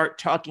when I start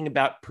talking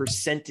about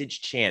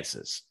percentage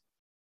chances.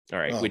 All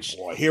right,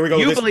 here we go.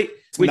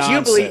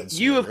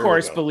 You of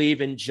course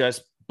believe in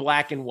just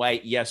black and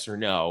white, yes or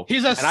no.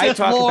 He's a Sith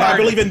Lord. I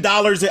believe in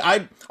dollars.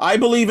 I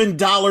believe in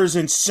dollars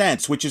and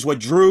cents, which is what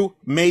Drew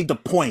made the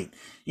point.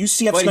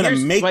 UCF's going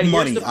to make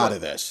money out of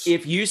this. Do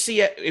you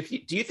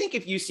think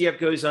if UCF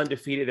goes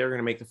undefeated, they're going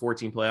to make the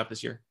 14 playoff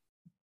this year?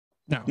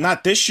 No,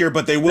 not this year,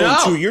 but they will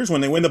in 2 years when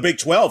they win the Big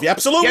 12. Yeah,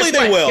 absolutely,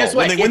 they will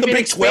when they win the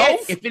Big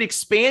 12. If it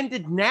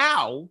expanded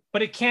now,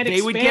 but it can't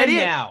expand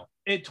now.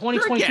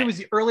 2022 was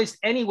the earliest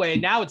anyway.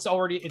 Now it's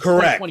correct.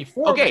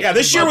 2024. Okay, yeah,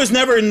 this year was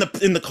never in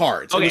the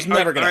cards. Okay, it was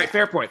never going to.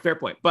 All right, fair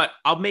point. But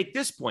I'll make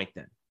this point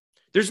then.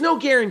 There's no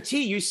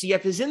guarantee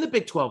UCF is in the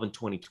Big 12 in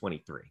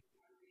 2023.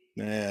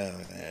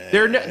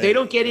 They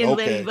don't get in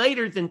any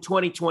later than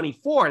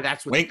 2024.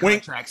 That's what the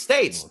contract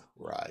states.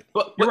 Right.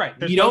 But you're right.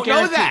 You don't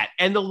know that.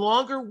 And the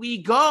longer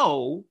we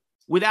go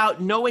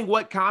without knowing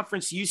what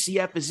conference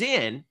UCF is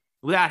in,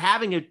 without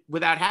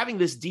having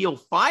this deal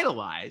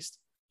finalized,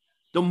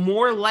 the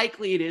more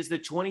likely it is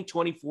that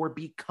 2024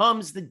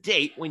 becomes the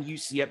date when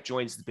UCF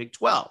joins the Big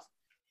 12.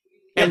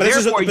 And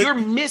therefore, you're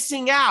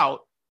missing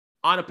out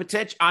on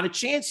a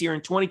chance here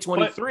in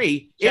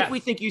 2023 if we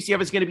think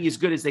UCF is going to be as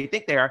good as they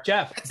think they are.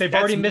 Jeff, they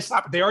already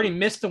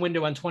missed the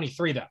window on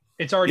 23 though.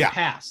 It's already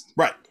passed.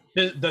 Right.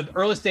 The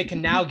earliest they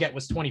can now get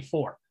was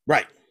 24.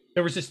 Right.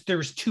 There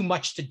was too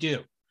much to do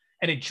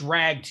and it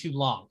dragged too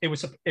long.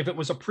 If it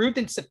was approved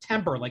in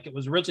September like it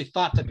was originally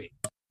thought to be,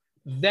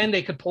 then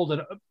they could pulled it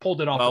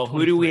off. Well,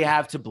 who do we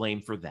have to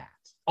blame for that?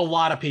 A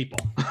lot of people.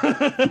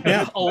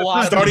 Yeah. A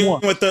lot. Starting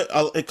with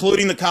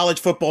including the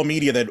college football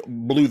media that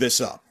blew this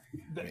up.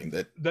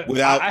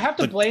 I have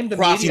to blame the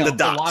media a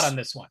lot on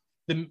this one.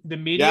 The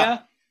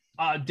media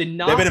did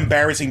not. They've been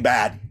embarrassing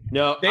bad.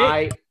 No,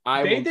 I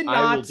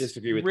will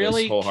disagree with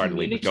really this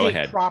wholeheartedly. But go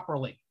ahead.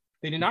 Properly.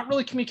 They did not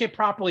really communicate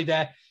properly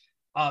that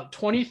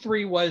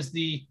 23 was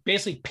the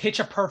basically pitch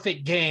a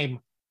perfect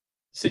game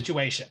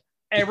situation.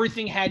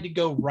 Everything had to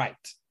go right,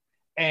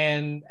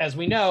 and as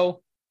we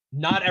know,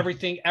 not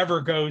everything ever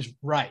goes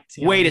right.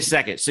 Wait a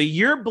second. So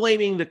you're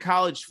blaming the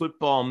college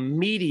football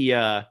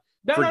media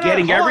for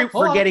getting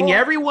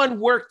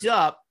everyone worked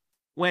up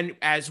when,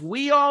 as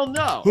we all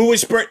know,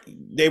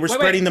 they were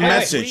spreading the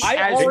message.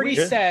 I already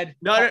said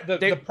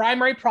the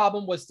primary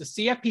problem was the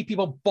CFP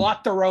people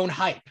bought their own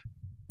hype.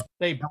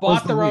 They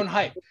bought their own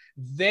hype.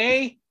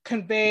 They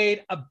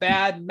conveyed a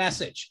bad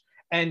message.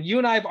 And you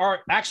and I have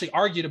actually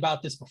argued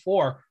about this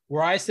before,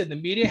 where I said the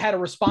media had a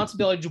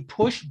responsibility to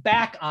push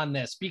back on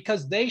this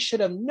because they should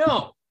have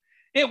known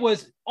it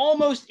was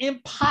almost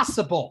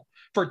impossible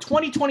for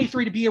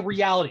 2023 to be a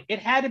reality. It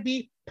had to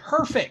be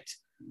perfect.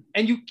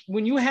 And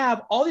when you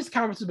have all these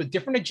conferences with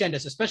different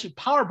agendas, especially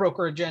power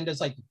broker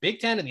agendas like the Big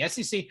Ten and the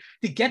SEC,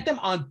 to get them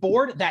on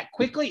board that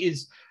quickly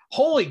is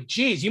holy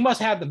geez. You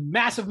must have the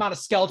massive amount of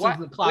skeletons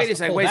in the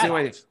closet. Wait a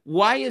second.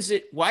 Why is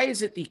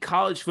it the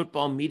college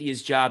football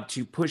media's job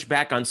to push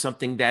back on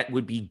something that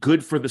would be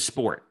good for the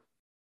sport?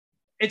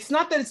 It's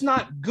not that it's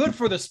not good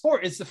for the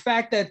sport. It's the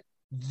fact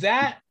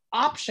that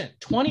option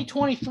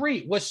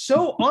 2023 was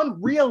so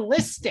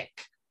unrealistic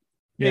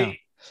Yeah.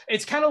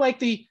 It's kind of like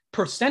the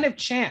percentage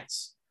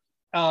chance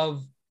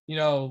of,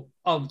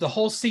 of the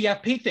whole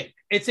CFP thing.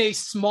 It's a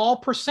small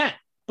percent,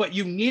 but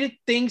you needed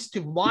things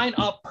to line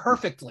up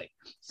perfectly.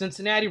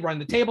 Cincinnati run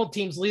the table,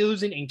 teams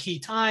losing in key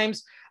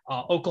times.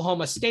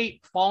 Oklahoma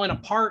State falling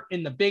apart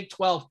in the Big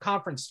 12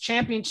 Conference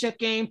Championship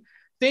game.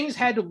 Things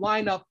had to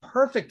line up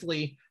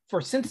perfectly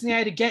for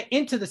Cincinnati to get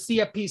into the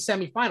CFP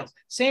semifinals.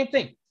 Same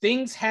thing.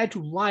 Things had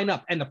to line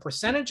up, and the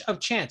percentage of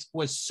chance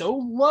was so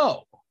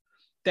low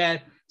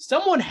that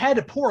someone had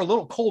to pour a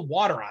little cold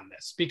water on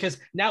this, because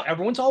now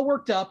everyone's all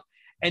worked up,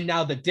 and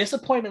now the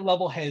disappointment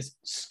level has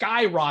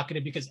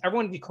skyrocketed because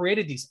everyone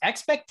created these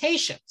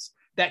expectations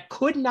that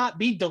could not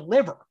be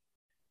delivered,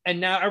 and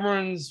now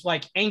everyone's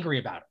like angry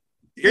about it.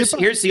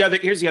 Here's the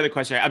other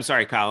question. I'm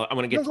sorry, Kyle. I'm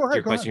going to get to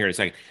your question here in a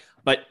second.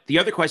 But the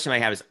other question I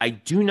have is, I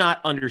do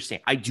not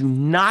understand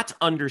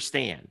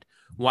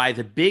why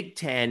the Big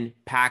Ten,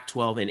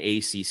 Pac-12, and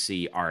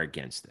ACC are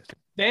against this.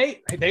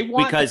 They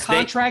want the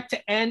contract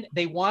to end.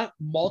 They want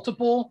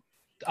multiple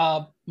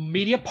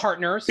media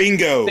partners.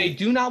 Bingo. They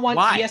do not want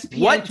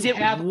ESPN to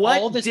have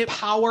all this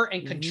power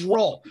and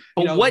control.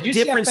 What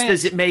difference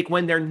does it make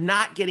when they're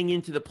not getting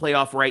into the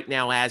playoff right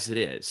now as it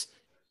is?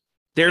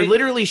 They're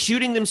literally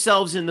shooting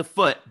themselves in the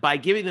foot by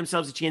giving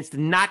themselves a chance to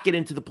not get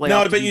into the playoff.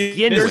 No, but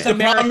there's the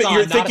problem.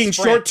 You're thinking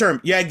short term.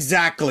 Yeah,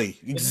 exactly.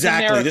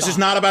 This is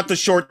not about the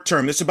short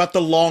term. This is about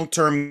the long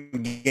term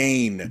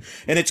gain.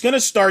 And it's going to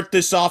start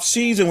this off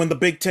season when the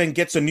Big Ten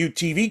gets a new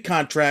TV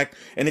contract,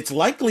 and it's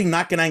likely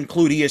not going to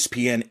include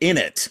ESPN in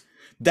it.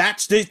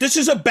 This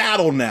is a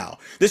battle now.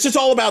 This is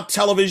all about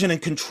television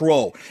and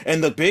control.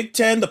 And the Big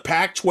Ten, the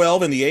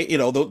Pac-12, and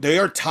they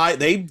are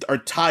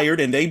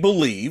tired, and they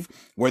believe,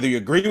 whether you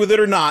agree with it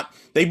or not,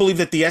 they believe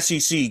that the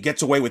SEC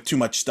gets away with too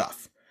much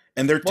stuff,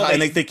 and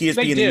and they think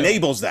ESPN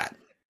enables that.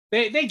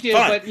 They do,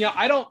 but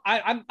I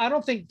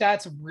don't think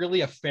that's really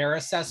a fair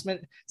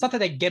assessment. It's not that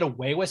they get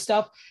away with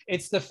stuff.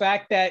 It's the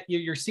fact that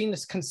you're seeing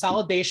this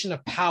consolidation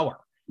of power.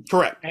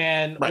 Correct.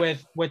 And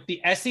with the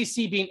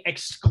SEC being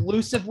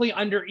exclusively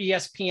under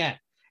ESPN,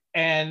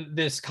 and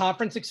this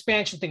conference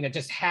expansion thing that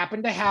just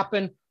happened to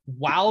happen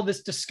while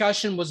this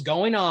discussion was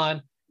going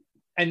on,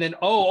 and then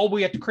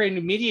we have to create a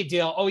new media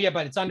deal. Oh yeah,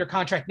 but it's under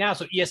contract now,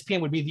 so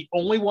ESPN would be the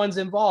only ones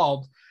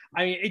involved.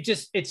 I mean,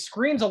 it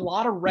screams a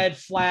lot of red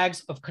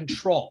flags of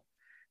control.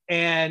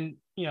 And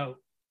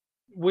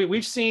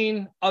we've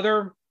seen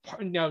other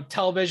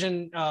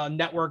television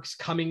networks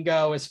come and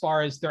go as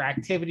far as their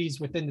activities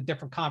within the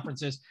different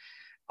conferences.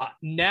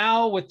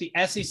 Now with the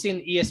SEC and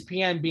the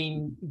ESPN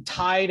being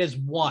tied as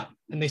one,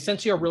 and they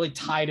essentially are really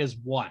tied as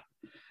one,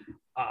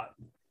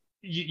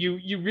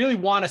 you really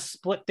want to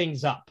split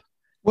things up.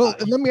 Well,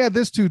 let me add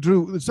this too,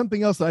 Drew.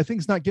 Something else that I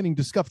think is not getting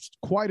discussed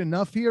quite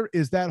enough here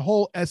is that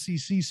whole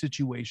SEC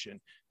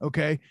situation.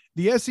 Okay,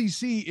 the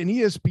SEC and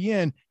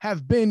ESPN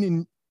have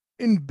been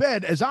in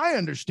bed, as I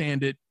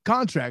understand it,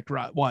 contract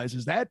wise.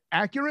 Is that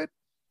accurate?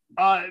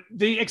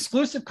 The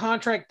exclusive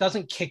contract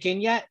doesn't kick in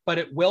yet, but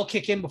it will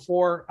kick in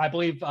before, I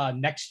believe,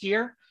 next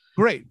year.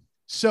 Great.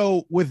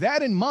 So with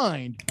that in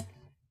mind,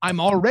 I'm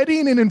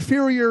already in an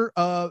inferior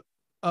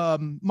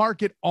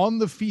market on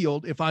the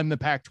field. If I'm the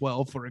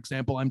Pac-12, for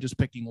example, I'm just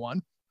picking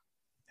one.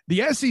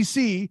 The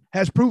SEC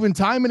has proven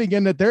time and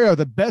again that they are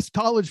the best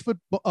college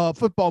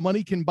football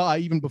money can buy,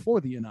 even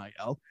before the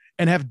NIL,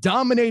 and have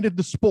dominated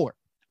the sport.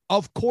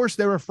 Of course,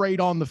 they're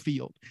afraid on the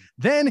field.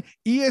 Then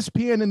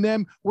ESPN and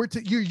them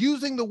you're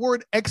using the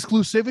word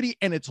exclusivity,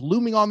 and it's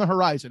looming on the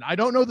horizon. I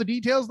don't know the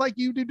details like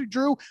you do,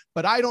 Drew,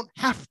 but I don't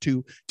have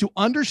to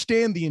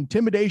understand the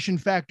intimidation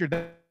factor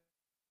that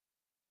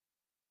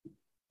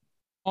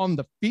on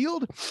the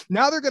field.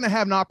 Now they're going to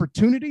have an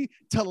opportunity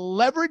to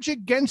leverage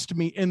against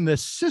me in the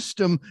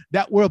system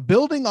that we're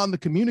building on the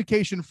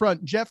communication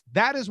front. Jeff,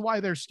 that is why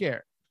they're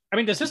scared. I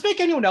mean, does this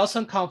make anyone else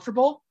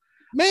uncomfortable?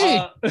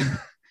 Me.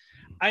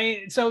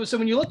 So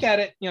when you look at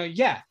it,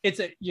 it's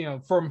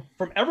from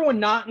everyone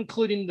not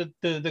including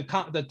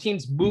the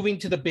teams moving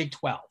to the Big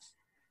 12.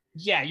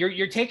 Yeah,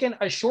 you're taking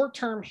a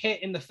short-term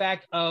hit in the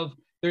fact of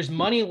there's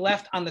money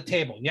left on the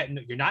table. Yet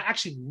you're not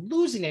actually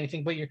losing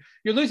anything, but you're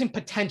losing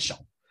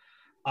potential.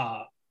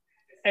 Okay,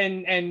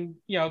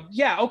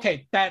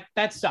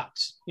 that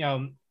sucks.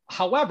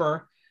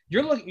 However,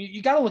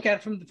 you got to look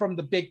at it from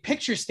the big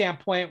picture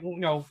standpoint.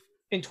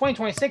 In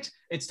 2026,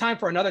 it's time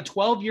for another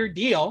 12-year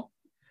deal.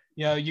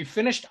 You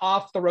finished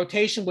off the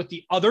rotation with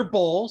the other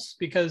bowls,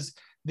 because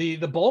the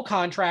bowl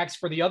contracts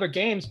for the other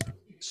games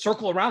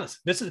circle around this.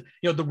 This is,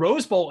 the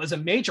Rose Bowl is a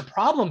major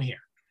problem here.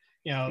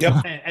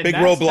 Big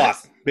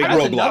roadblock.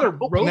 Another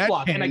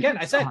roadblock. And again,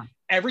 I said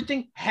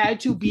everything had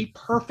to be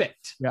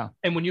perfect. Yeah.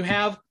 And when you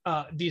have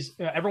these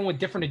everyone with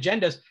different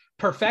agendas,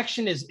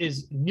 perfection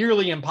is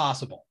nearly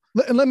impossible.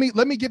 And let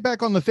me get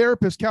back on the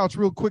therapist couch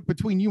real quick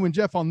between you and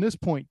Jeff on this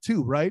point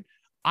too, right?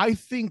 I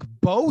think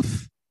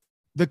both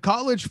the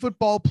college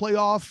football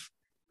playoff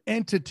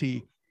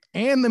entity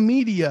and the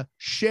media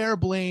share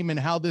blame in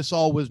how this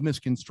all was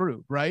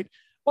misconstrued, right?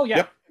 Oh, yeah.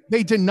 Yep.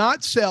 They did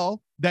not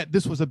sell that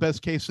this was a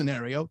best case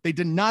scenario. They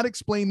did not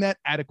explain that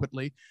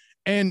adequately.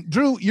 And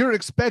Drew, you're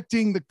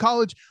expecting the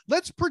college.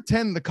 Let's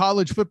pretend the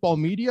college football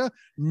media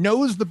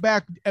knows the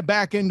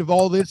back end of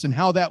all this and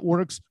how that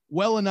works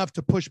well enough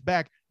to push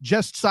back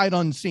just sight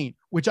unseen,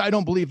 which I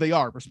don't believe they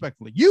are,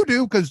 respectfully. You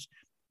do, because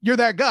you're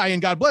that guy,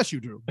 and God bless you,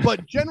 Drew.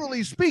 But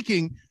generally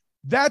speaking,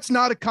 that's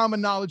not a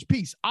common knowledge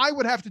piece. I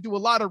would have to do a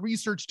lot of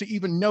research to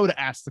even know to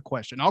ask the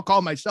question. I'll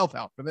call myself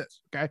out for this,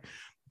 okay?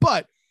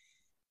 But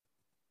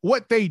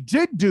what they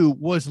did do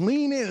was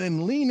lean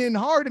in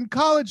hard, and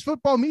college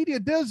football media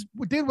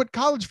did what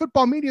college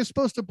football media is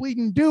supposed to bleed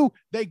and do.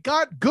 They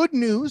got good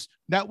news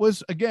that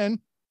was, again,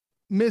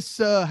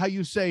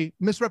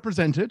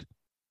 misrepresented,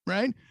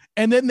 right?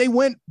 And then they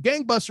went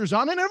gangbusters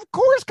on it. And of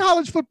course,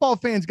 college football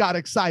fans got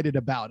excited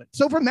about it.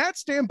 So from that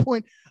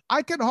standpoint,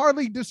 I can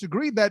hardly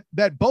disagree that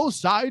both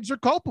sides are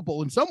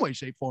culpable in some way,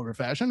 shape, form, or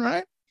fashion,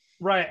 right?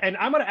 Right. And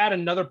I'm going to add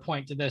another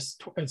point to this,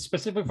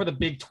 specifically for the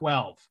Big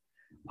 12.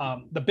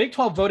 The Big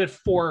 12 voted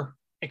for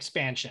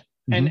expansion.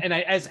 And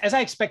as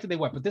I expected they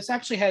would, but this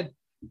actually had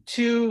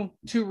two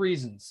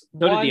reasons.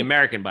 So did the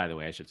American, by the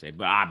way, I should say,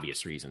 but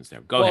obvious reasons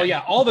there. Go ahead.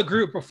 Yeah, all the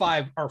group of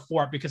 5 are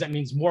for it because that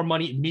means more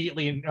money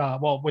immediately and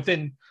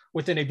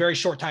within a very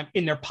short time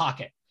in their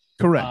pocket.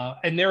 Correct.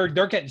 And they're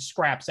getting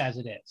scraps as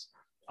it is,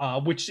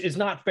 which is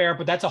not fair,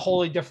 but that's a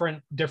wholly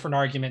different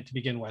argument to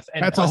begin with.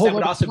 And that's a whole that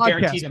would also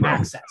guarantee them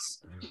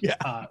access.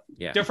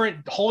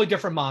 Wholly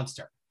different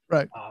monster.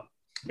 Right.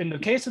 In the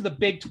case of the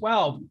Big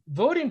 12,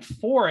 voting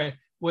for it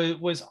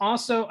was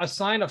also a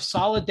sign of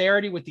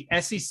solidarity with the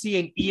SEC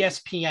and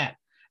ESPN.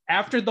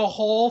 After the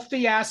whole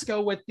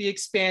fiasco with the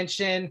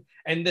expansion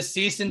and the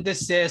cease and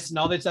desist and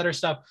all this other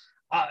stuff,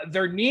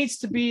 there needs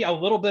to be a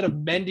little bit of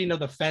mending of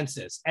the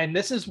fences. And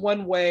this is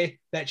one way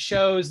that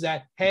shows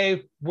that,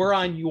 hey, we're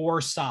on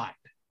your side.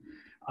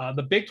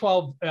 The Big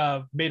 12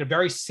 made a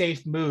very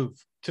safe move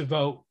to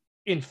vote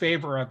in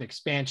favor of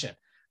expansion.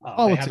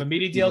 They have a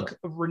media deal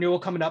renewal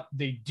coming up.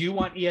 They do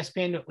want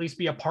ESPN to at least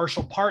be a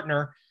partial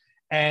partner,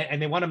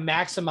 and they want to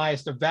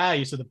maximize their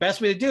value. So the best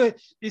way to do it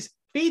is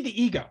feed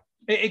the ego.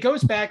 It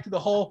goes back to the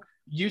whole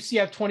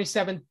UCF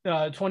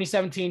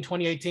 2017,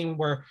 2018,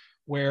 where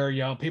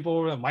people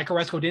were, Mike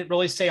Aresco didn't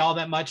really say all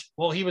that much.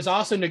 Well, he was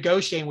also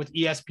negotiating with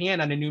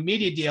ESPN on a new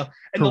media deal.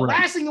 And Correct.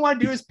 The last thing you want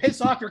to do is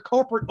piss off your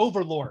corporate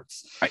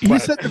overlords. You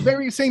said the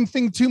very same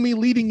thing to me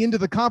leading into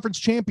the conference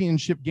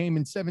championship game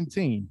in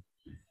 2017.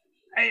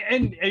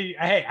 And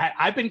hey,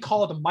 I've been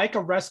called a Mike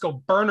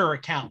Aresco burner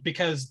account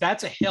because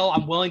that's a hill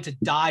I'm willing to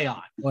die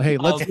on. Well, hey,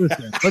 let's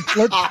listen. Let's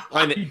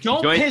join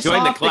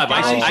the club.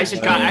 I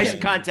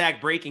should contact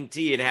Breaking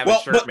Tea and have a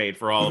shirt made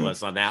for all of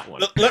us on that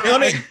one.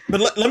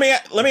 Let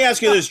me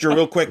ask you this, Drew,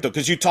 real quick though,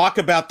 because you talk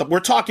about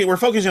we're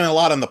focusing a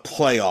lot on the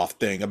playoff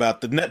thing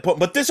about the net,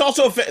 but this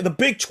also the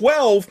Big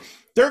 12,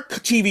 their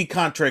TV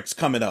contracts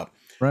coming up.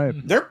 Right.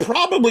 They're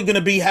probably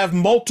going to have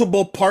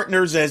multiple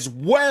partners as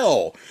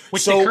well,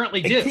 which they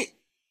currently do.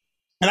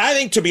 And I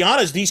think, to be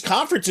honest, these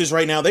conferences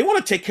right now, they want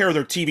to take care of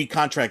their TV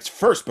contracts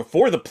first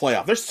before the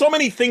playoff. There's so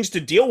many things to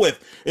deal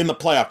with in the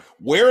playoff.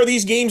 Where are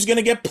these games going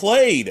to get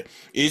played?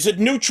 Is it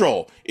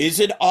neutral? Is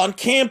it on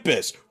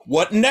campus?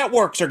 What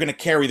networks are going to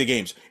carry the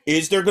games?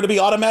 Is there going to be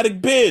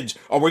automatic bids?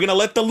 Are we going to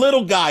let the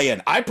little guy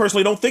in? I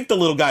personally don't think the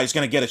little guy is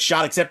going to get a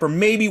shot except for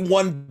maybe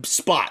one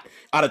spot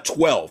out of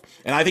 12.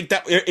 And I think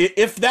that,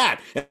 if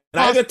that, and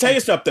I'm going to tell you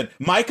something,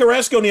 Mike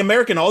Aresco and the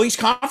American, all these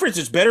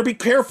conferences better be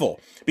careful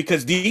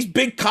because these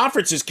big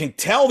conferences can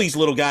tell these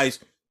little guys,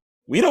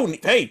 you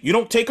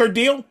don't take our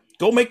deal?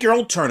 Go make your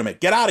own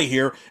tournament. Get out of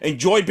here.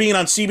 Enjoy being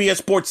on CBS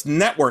Sports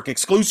Network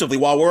exclusively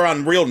while we're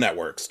on real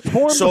networks.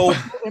 So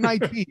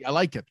NIT, I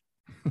like it.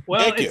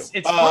 Well, thank you.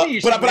 It's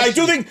funny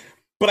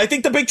but I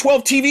think the Big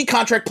 12 TV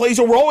contract plays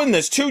a role in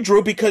this too,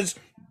 Drew, because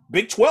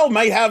Big 12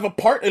 might have a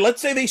part.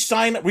 Let's say they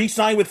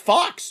re-sign with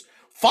Fox.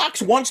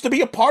 Fox wants to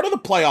be a part of the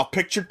playoff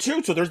picture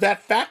too, so there's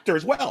that factor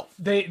as well.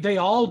 They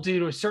all do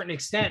to a certain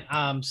extent.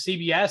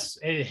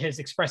 CBS has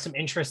expressed some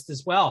interest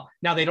as well.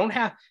 Now they don't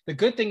have. The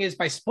good thing is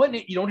by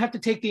splitting it, you don't have to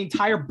take the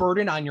entire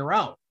burden on your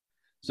own.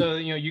 So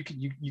you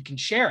can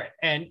share it,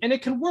 and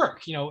it can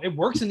work. It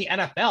works in the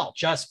NFL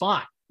just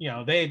fine.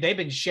 They've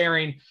been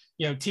sharing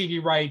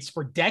TV rights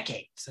for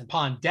decades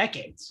upon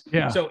decades.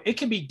 Yeah. So it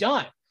can be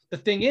done. The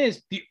thing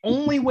is, the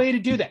only way to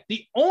do that,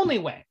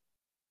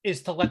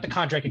 is to let the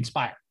contract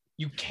expire.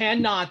 You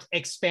cannot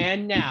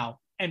expand now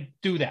and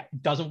do that.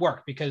 It doesn't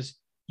work because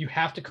you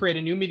have to create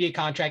a new media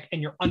contract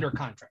and you're under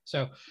contract.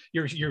 So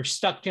you're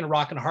stuck in a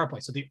rock and a hard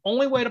place. So the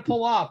only way to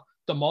pull off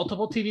the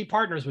multiple TV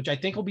partners, which I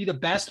think will be the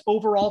best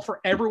overall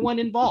for everyone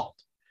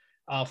involved,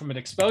 from an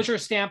exposure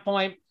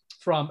standpoint,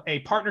 from a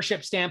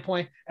partnership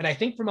standpoint, and I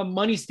think from a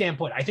money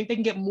standpoint, I think they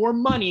can get more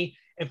money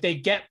if they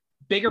get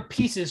bigger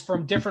pieces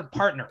from different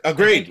partners.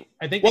 Agreed.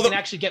 I think they can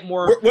actually get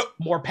more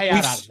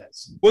payout out of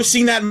this. We've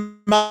seen that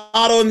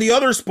model in the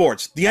other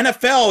sports. The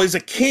NFL is a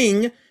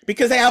king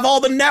because they have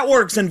all the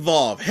networks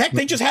involved. Heck,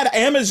 they just had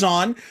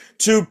Amazon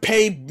to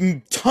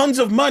pay tons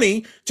of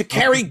money to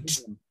carry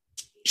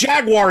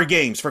Jaguar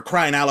games, for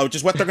crying out loud, which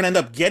is what they're going to end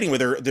up getting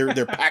with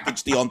their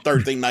package deal on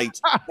Thursday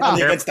nights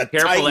against the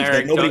Titans Eric.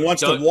 that nobody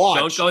wants to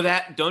watch.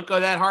 Don't go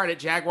that hard at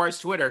Jaguars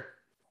Twitter.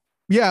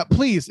 Yeah,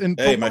 please. And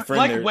hey, my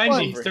friend, like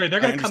Wendy's, they're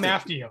going to come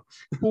after you.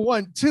 For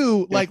one,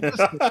 two, like,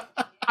 listen,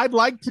 I'd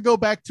like to go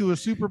back to a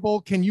Super Bowl.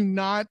 Can you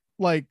not,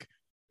 like,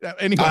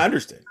 anyway? I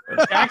understand.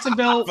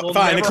 Jacksonville will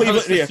never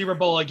host the Super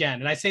Bowl again,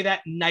 and I say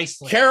that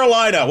nicely.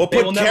 Carolina, we'll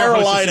put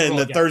Carolina in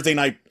the again. Thursday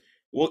night.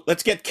 Well,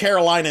 let's get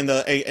Carolina in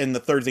the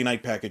Thursday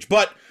night package.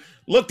 But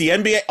look, the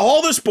NBA,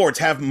 all the sports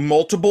have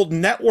multiple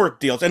network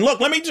deals. And look,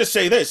 let me just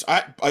say this: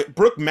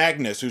 Brooke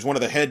Magnus, who's one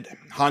of the head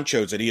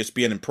honchos at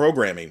ESPN in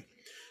programming,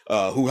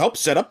 who helped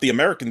set up the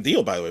American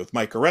deal, by the way, with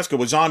Mike Oreska,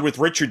 was on with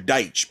Richard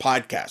Deitch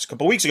podcast a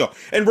couple weeks ago,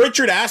 and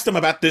Richard asked him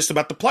about the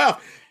playoff.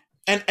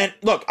 And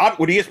look,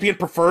 would ESPN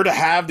prefer to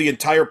have the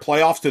entire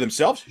playoffs to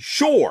themselves?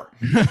 Sure,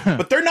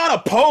 but they're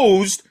not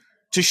opposed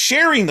to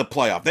sharing the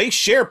playoff. They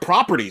share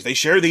properties. They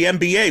share the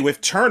NBA with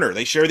Turner.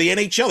 They share the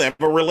NHL. They have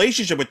a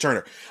relationship with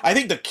Turner. I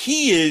think the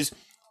key is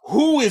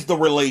who is the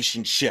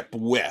relationship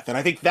with? And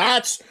I think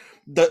that's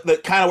the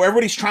kind of where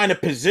everybody's trying to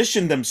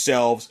position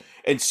themselves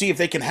and see if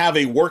they can have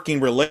a working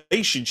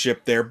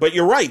relationship there. But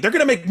you're right. They're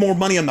going to make more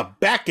money on the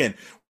back end.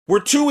 We're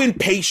too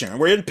impatient.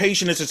 We're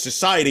impatient as a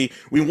society.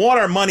 We want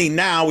our money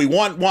now. We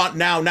want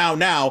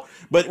now.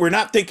 But we're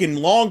not thinking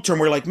long term.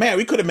 We're like, man,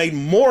 we could have made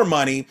more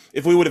money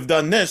if we would have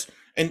done this.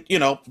 And,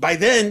 by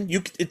then,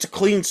 it's a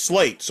clean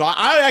slate. So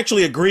I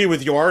actually agree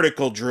with your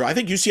article, Drew. I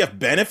think UCF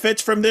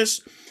benefits from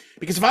this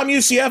because if I'm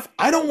UCF,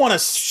 I don't want to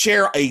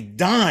share a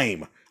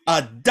dime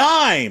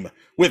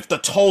with the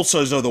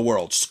Tulsas of the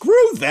world.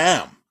 Screw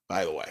them,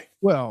 by the way.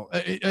 Well,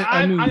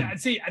 I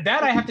see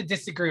that I have to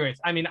disagree with.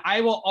 I mean,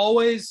 I will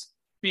always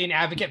be an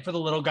advocate for the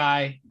little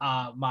guy.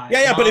 But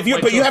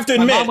you have to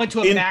admit, my mom went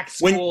to a MAC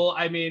school.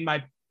 I mean,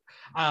 my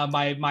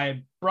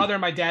brother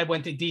and my dad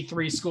went to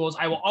D3 schools.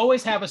 I will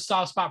always have a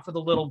soft spot for the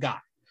little guy.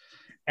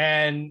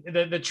 And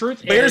the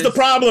truth is... Here's the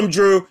problem,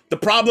 Drew. The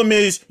problem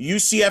is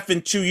UCF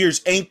in 2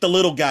 years ain't the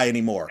little guy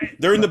anymore.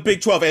 They're in the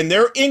Big 12, and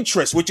their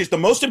interest, which is the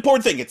most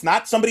important thing, it's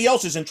not somebody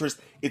else's interest,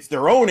 it's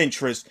their own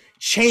interest,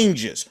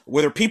 changes.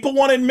 Whether people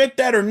want to admit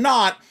that or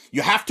not,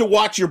 you have to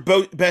watch your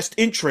best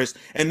interest,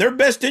 and their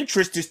best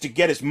interest is to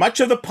get as much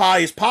of the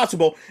pie as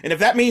possible, and if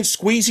that means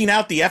squeezing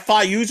out the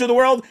FIUs of the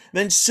world,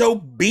 then so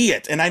be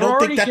it. And I don't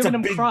think that's a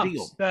big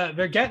deal.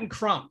 They're getting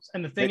crumbs,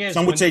 and the thing is...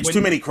 Some would say it's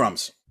too many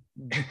crumbs.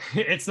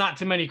 It's not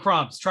too many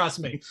crumbs, trust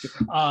me.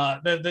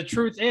 The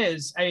truth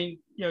is,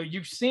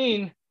 you've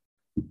seen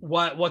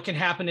what can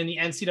happen in the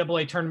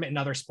NCAA tournament in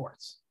other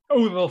sports.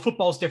 Oh, well,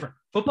 football's different.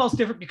 Football's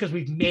different because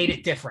we've made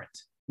it different.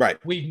 Right.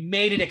 We've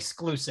made it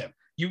exclusive.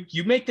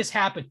 You make this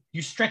happen.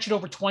 You stretch it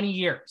over 20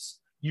 years.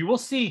 You will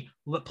see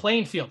the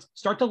playing fields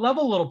start to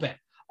level a little bit.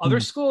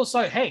 Other schools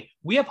say, hey,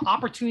 we have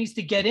opportunities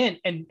to get in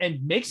and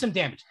make some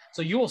damage.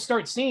 So you will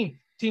start seeing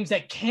teams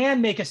that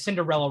can make a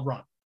Cinderella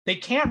run. They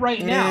can't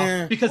right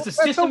now because the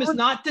system is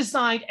not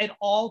designed at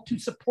all to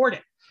support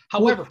it.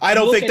 However, I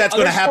don't think that's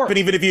going to happen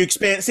even if you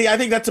expand. See, I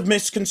think that's a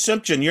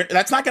misconception.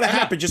 That's not going to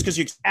happen just because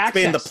you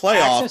expand the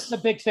playoffs. Access is a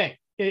big thing.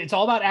 It's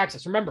all about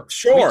access. Remember,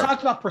 we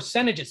talked about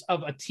percentages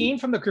of a team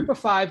from the group of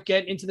five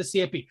get into the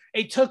CFP.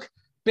 It took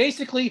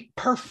basically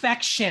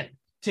perfection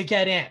to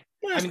get in.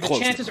 The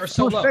chances are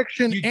so low.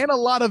 Perfection and a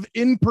lot of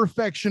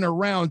imperfection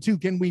around too.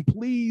 Can we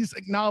please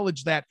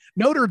acknowledge that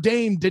Notre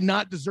Dame did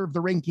not deserve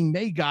the ranking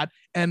they got,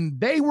 and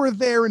they were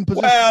there in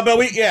position. Well, but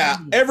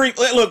every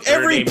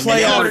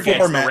playoff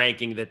format the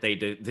ranking that they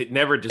do, they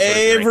never deserve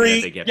the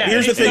ranking that they get.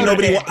 Here's the thing: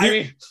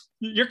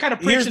 you're kind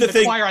of preaching to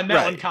the choir on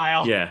that one,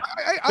 Kyle. Yeah.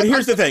 But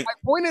here's the thing: I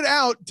pointed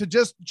out to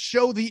just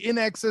show the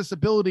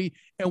inaccessibility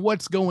and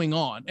what's going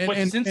on.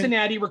 And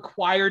Cincinnati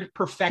required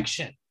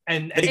perfection.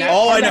 And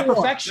that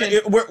perfection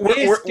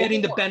is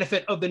getting the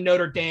benefit of the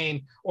Notre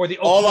Dame or the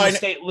Oklahoma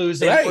State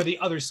losing or the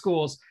other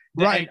schools,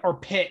 or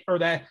Pitt, or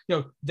that.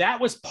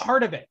 That was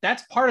part of it.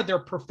 That's part of their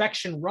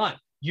perfection run.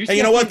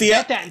 You know what?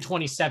 That in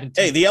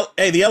 2017.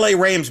 Hey, the LA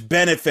Rams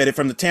benefited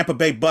from the Tampa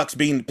Bay Bucks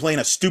playing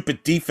a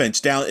stupid defense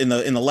down in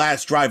the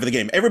last drive of the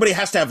game. Everybody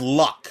has to have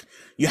luck.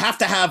 You have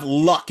to have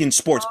luck in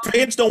sports.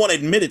 Fans don't want to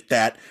admit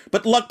that,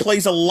 but luck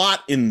plays a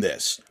lot in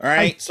this. All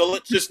right. So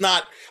let's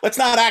not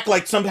act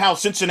like somehow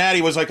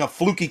Cincinnati was like a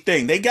fluky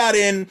thing. They got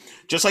in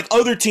just like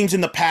other teams in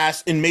the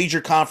past in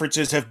major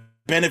conferences have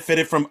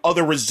benefited from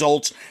other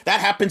results.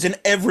 That happens in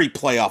every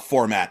playoff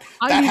format.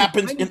 That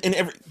happens in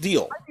every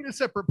deal. I need a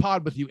separate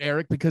pod with you,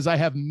 Eric, because I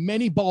have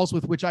many balls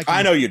with which I can.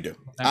 I know you do.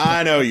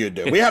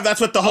 That's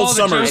what the whole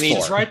summer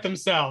is for. Write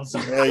themselves.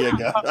 There you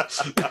go.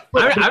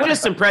 I'm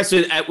just impressed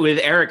with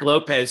Eric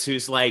Lopez,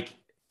 who's like,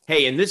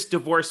 hey, in this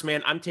divorce,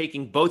 man, I'm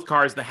taking both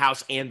cars, the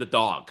house, and the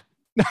dog.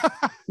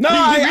 No,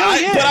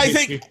 I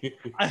think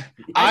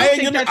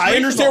I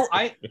understand.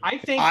 I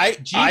think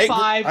G5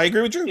 I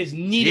agree with you. is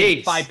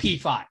needed by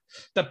P5.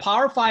 The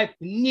Power 5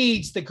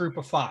 needs the group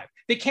of five.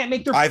 They can't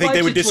make their. I think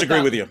they would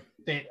disagree with you.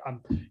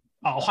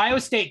 Ohio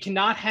State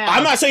cannot have.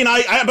 I'm not saying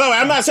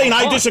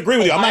I disagree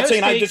with you. I'm not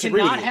saying I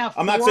disagree with you.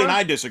 I'm not saying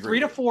I disagree. 3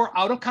 to 4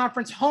 out of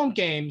conference home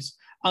games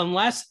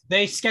unless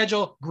they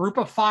schedule group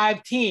of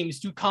 5 teams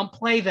to come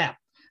play them.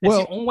 It's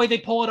the only way they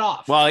pull it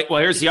off. Well,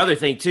 here's the other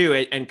thing too,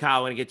 and Kyle,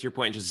 I want to get to your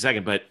point in just a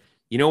second, but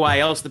you know why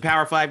else the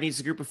Power 5 needs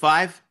a group of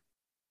 5?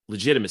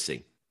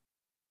 Legitimacy.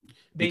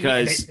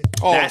 Because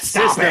that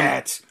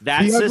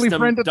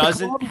system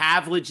doesn't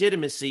have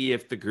legitimacy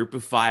if the group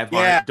of 5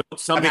 don't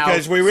somehow.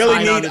 Because we really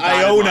need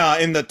Iona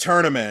in the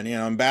tournament,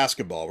 in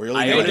basketball. We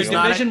really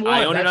need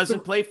Iona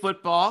doesn't play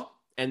football,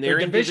 and they're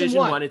in Division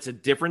 1. It's a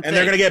different thing. And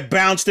they're going to get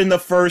bounced in the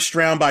first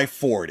round by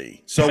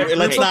 40. So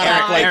let's not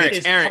act like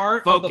it's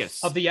part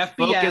focus of the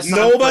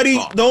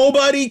FBS.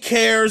 Nobody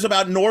cares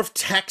about North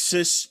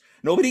Texas.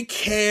 Nobody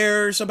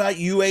cares about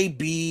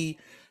UAB.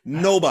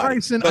 Nobody.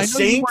 Bryson, the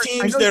same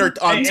teams that are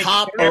on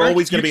top are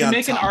always going to be on top.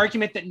 You can make an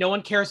argument that no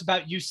one cares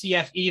about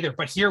UCF either,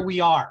 but here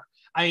we are.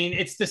 I mean,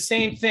 it's the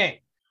same thing.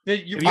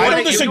 I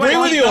don't disagree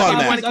with you on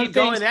that. You want to keep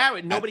going that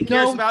way. Nobody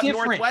cares about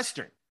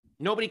Northwestern.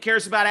 Nobody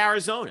cares about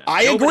Arizona.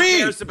 I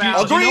agree.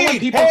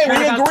 Agreed.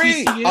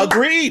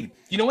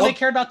 You know when they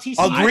cared about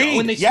TCU? Agreed.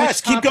 When they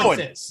yes, keep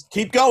going.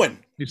 Keep going.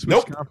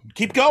 Nope.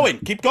 Keep going.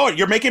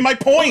 You're making my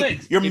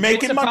point. You're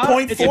making my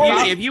point for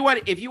me. If you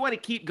want to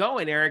keep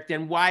going, Eric,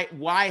 then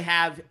why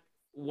have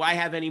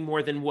any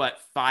more than 4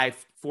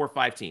 or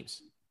 5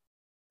 teams?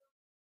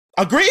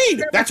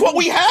 Agreed. That's what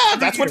we have.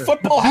 That's what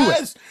football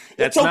has.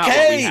 That's it's okay. Not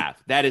what we have.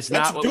 That is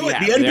not what we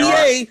have. The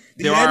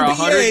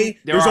NBA,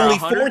 there's only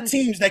 4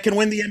 teams that can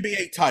win the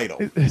NBA title.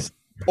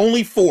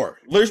 Only 4.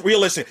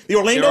 Realistic. The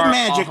Orlando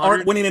Magic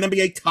aren't winning an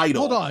NBA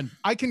title. Hold on.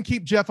 I can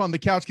keep Jeff on the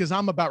couch because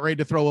I'm about ready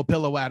to throw a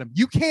pillow at him.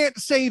 You can't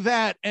say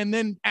that and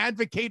then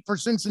advocate for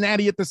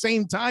Cincinnati at the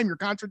same time. You're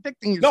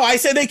contradicting yourself. No, I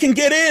said they can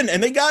get in,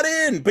 and they got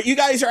in. But you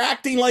guys are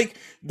acting like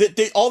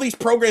all these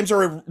programs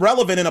are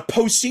irrelevant in a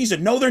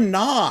postseason. No, they're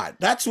not.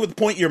 That's what the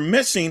point you're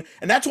missing.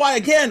 And that's why,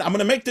 again, I'm going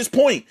to make this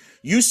point.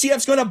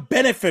 UCF's going to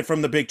benefit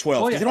from the Big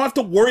 12 because they don't have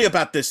to worry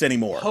about this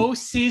anymore.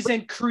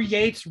 Postseason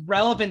creates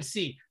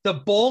relevancy. The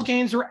bowl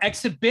games are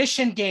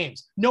exhibition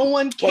games. No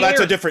one cares. Well,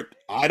 that's a different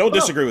 – I don't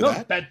disagree with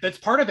that. That's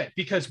part of it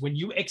because when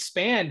you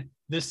expand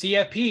the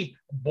CFP,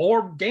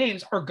 bowl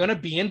games are going to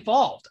be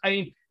involved.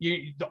 I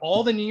mean,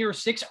 all the New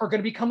Year's Six are going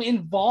to become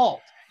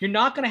involved. You're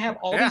not going to have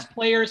all these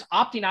players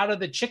opting out of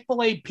the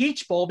Chick-fil-A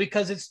Peach Bowl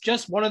because it's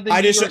just one of the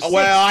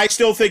I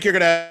still think you're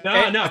going to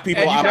have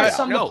people opt out. You got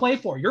something to play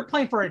for. You're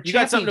playing for a championship. You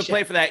got something to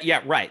play for that.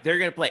 Yeah, right. They're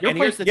going to play.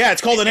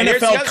 It's called an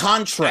NFL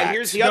contract. And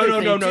here's the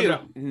other thing, too.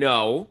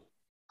 No.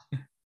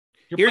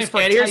 You're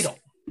playing for a title.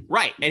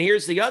 Right. And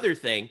here's the other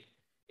thing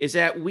is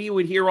that we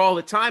would hear all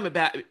the time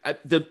about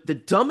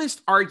the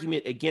dumbest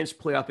argument against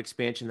playoff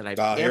expansion that I've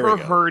ever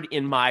heard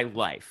in my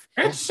life.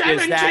 It's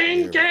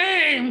 17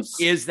 games.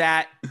 Is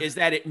that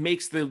it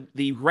makes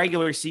the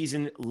regular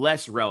season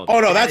less relevant.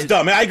 Oh, no, that's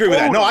dumb. I agree with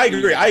that. No, I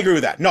agree. I agree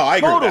with that. No, I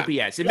agree with that. Total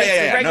BS. It makes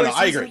the regular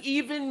season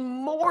even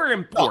more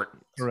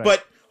important. No,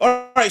 but,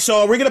 all right,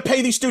 so are we going to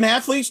pay these student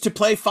athletes to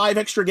play 5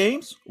 extra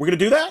games? We're going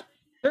to do that?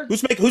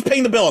 Who's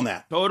paying the bill on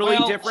that? Totally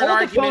different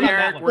argument,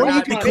 Eric. We're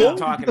not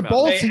talking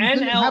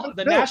about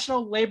the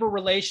National Labor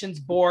Relations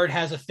Board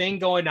has a thing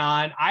going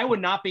on. I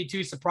would not be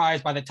too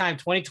surprised by the time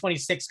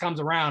 2026 comes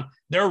around,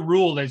 they're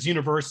ruled as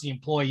university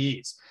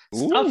employees.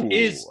 Stuff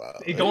is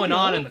going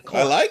on in the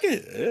court. I like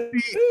it.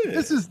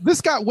 This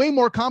got way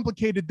more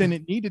complicated than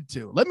it needed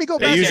to. Let me go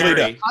back.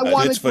 I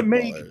wanted to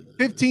make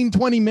 15,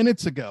 20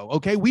 minutes ago.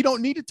 Okay. We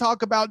don't need to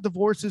talk about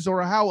divorces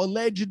or how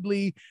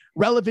allegedly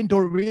relevant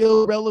or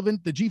real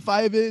relevant the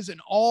G5 is and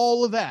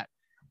all of that.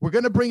 We're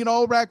going to bring it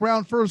all back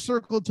around first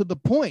circle to the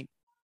point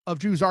of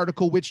Drew's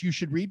article, which you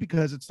should read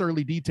because it's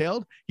thoroughly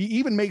detailed. He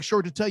even makes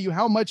sure to tell you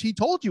how much he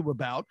told you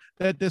about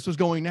that this was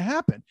going to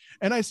happen.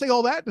 And I say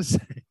all that to say,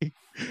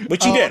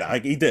 which he did.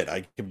 He did.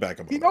 I can back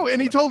him up.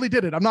 And he totally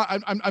did it. I'm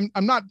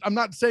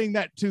not saying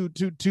that to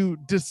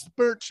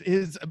disperse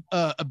his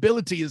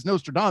ability as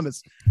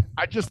Nostradamus.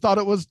 I just thought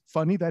it was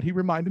funny that he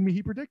reminded me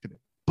he predicted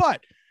it.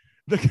 But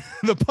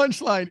the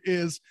punchline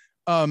is,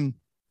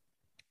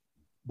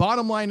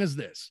 bottom line is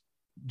this.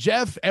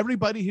 Jeff,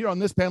 everybody here on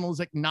this panel has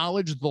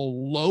acknowledged the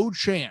low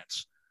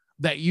chance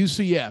that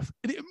UCF,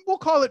 we'll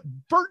call it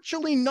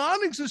virtually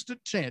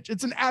non-existent chance.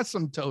 It's an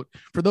asymptote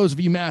for those of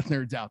you math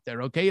nerds out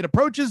there. Okay. It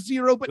approaches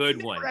 0, but it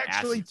never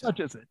actually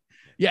touches it.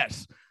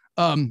 Yes.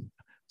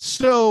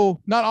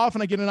 So not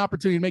often I get an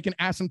opportunity to make an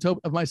asymptote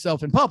of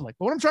myself in public,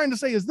 but what I'm trying to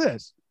say is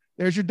this.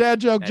 There's your dad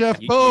joke, Jeff.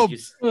 Boom.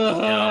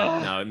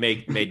 No,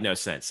 it made no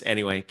sense.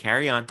 Anyway,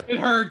 carry on. It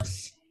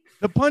hurts.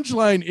 The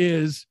punchline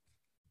is,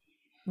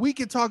 we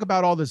could talk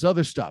about all this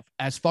other stuff.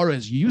 As far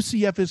as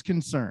UCF is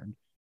concerned,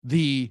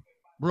 the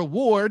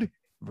reward,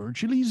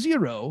 virtually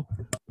 0,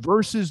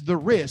 versus the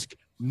risk,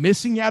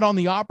 missing out on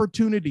the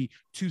opportunity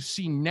to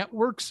see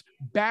networks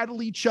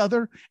battle each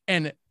other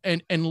and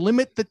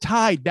limit the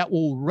tide that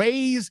will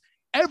raise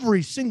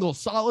every single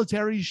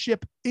solitary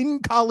ship in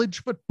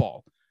college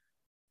football,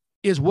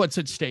 is what's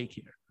at stake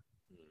here.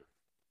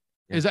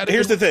 Is that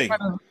here's the thing?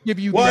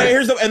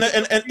 Here's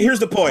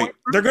the point.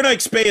 They're going to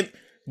expand.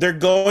 They're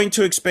going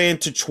to expand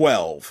to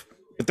 12,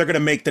 but they're going to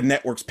make the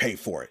networks pay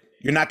for it.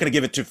 You're not going to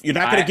give it to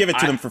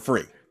them for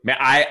free. Man,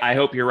 I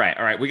hope you're right.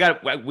 All right, we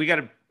got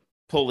to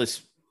pull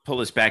this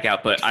back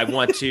out, but I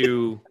want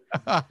to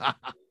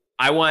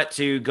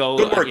go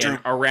again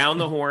around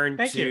the horn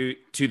to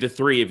the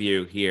three of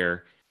you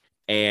here,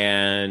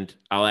 and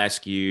I'll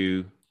ask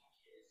you.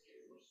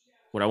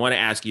 What I want to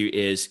ask you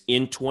is,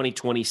 in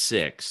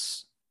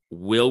 2026,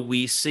 will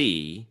we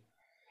see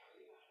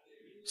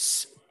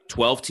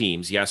 12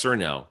 teams, yes or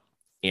no,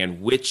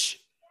 and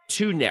which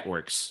two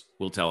networks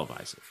will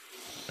televise it?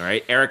 All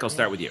right, Eric, I'll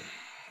start with you.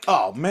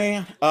 Oh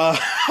man, yeah,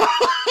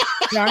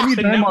 I need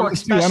the network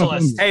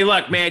specialist. Hey,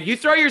 look, man, you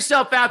throw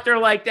yourself out there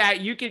like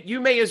that, you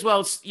may as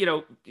well,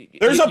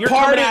 There's a you're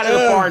part coming out of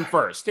the barn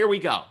first. Here we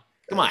go.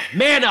 Come on,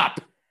 man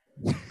up.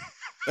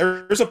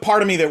 There's a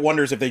part of me that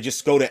wonders if they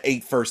just go to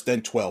 8 first,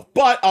 then 12.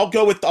 But I'll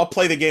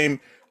play the game.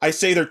 I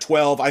say they're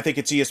 12. I think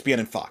it's ESPN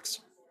and Fox.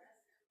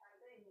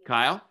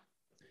 Kyle?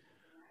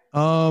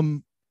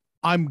 I'm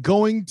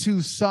going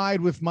to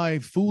side with my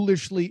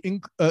foolishly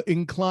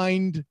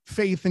inclined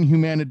faith in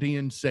humanity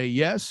and say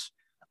yes.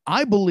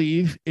 I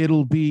believe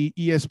it'll be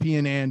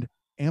ESPN and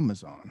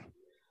Amazon.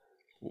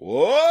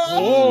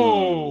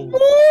 Whoa!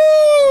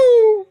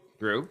 Whoa.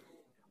 Drew?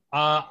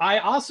 I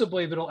also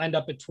believe it'll end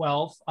up at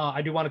 12.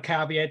 I do want to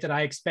caveat that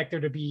I expect there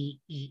to be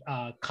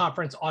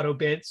conference auto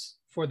bids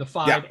for the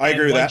 5. Yeah, I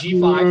agree with that.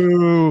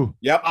 G5.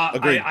 Yep,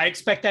 agreed. I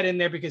expect that in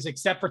there because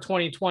except for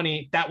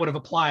 2020, that would have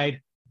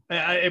applied.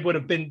 It would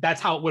have been, that's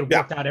how it would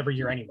have worked out every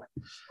year anyway.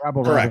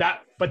 Correct.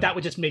 But that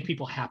would just make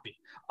people happy.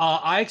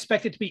 I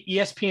expect it to be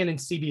ESPN and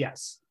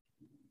CBS.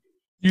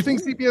 You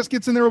think CBS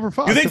gets in there over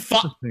Fox? You think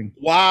Fox?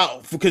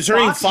 Wow,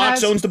 considering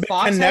Fox owns the Big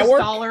Ten network,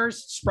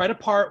 dollars spread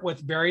apart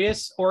with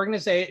various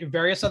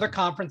other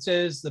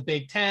conferences, the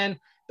Big Ten,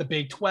 the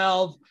Big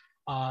 12,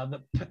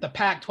 the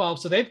Pac-12.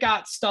 So they've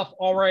got stuff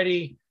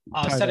already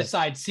set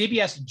aside.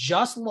 CBS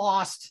just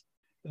lost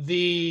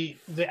the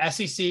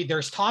SEC.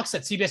 There's talks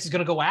that CBS is going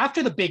to go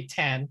after the Big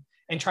Ten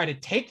and try to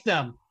take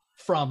them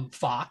from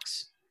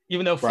Fox,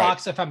 even though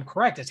Fox, if I'm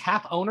correct, is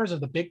half owners of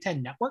the Big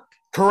Ten network.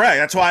 Correct.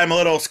 That's why I'm a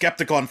little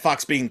skeptical on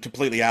Fox being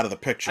completely out of the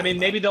picture. I mean,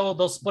 maybe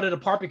they'll split it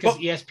apart because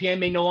ESPN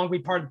may no longer be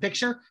part of the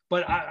picture.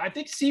 But I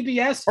think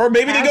CBS, or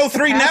maybe they go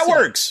 3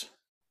 networks.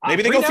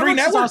 Maybe they go 3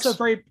 networks. Is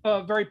also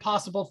a very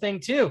possible thing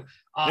too.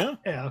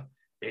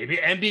 Maybe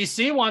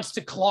NBC wants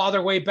to claw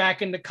their way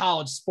back into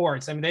college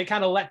sports. I mean, they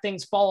kind of let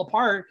things fall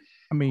apart.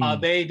 I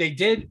mean, they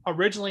did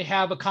originally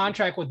have a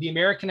contract with the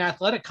American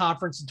Athletic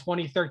Conference in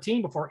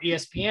 2013 before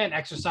ESPN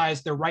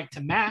exercised their right to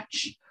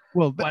match.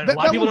 Well, but a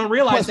lot of people don't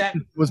realize that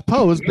was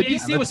posed. But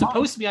NBC was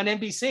supposed to be on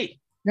NBC.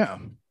 Yeah.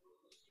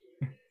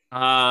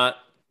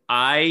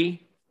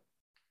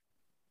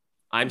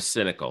 I'm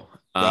cynical.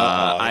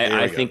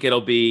 I think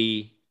it'll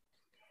be.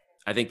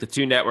 I think the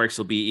 2 networks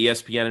will be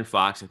ESPN and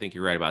Fox. I think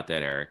you're right about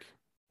that, Eric.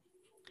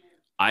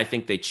 I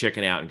think they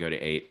chicken out and go to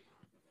 8.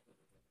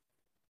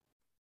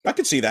 I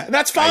could see that.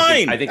 That's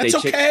fine. I think that's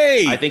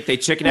okay. I think they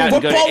chicken out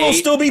and go to 8. Football will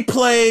still be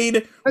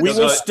played. We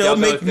will still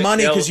make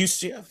money because you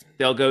see.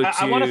 They'll go to.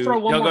 I want to throw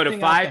one more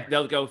thing 5. Out there.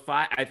 They'll go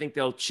 5. I think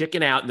they'll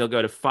chicken out and they'll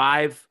go to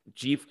 5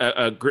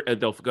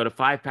 they'll go to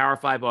 5 Power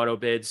 5 auto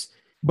bids,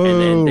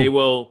 and then they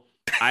will.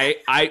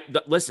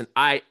 Listen.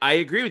 I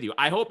agree with you.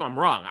 I hope I'm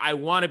wrong. I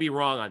want to be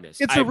wrong on this.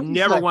 I've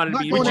never wanted to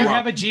be wrong. Would you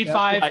have a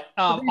G5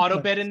 auto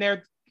bid in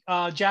there,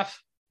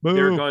 Jeff?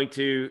 They're going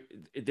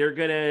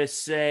to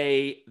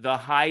say the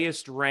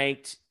highest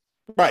ranked.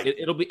 Right.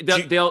 It'll be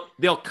they'll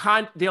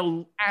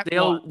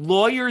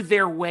lawyer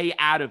their way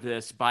out of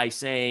this by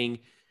saying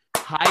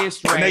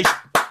highest ranked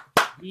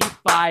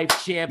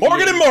G5 champion.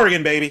 Morgan and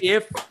Morgan, baby.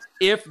 If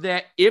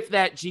that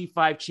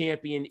G5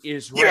 champion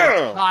is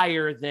ranked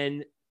higher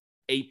than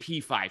a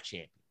P5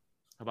 champion.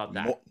 How about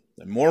that?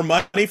 More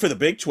money for the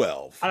Big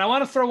 12. And I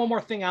want to throw one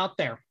more thing out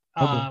there.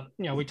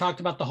 We talked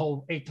about the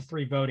whole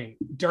 8-3 voting.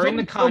 During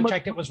the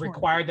contract, it was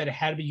required that it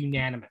had to be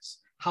unanimous.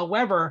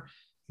 However,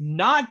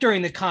 not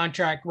during the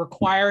contract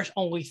requires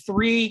only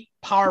 3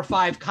 Power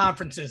 5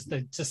 conferences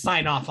to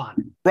sign off on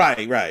it. Right.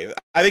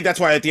 I think that's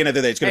why at the end of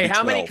the day, it's going to be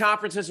 12. How many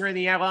conferences are in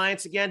the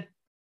Alliance again?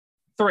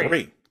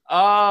 3.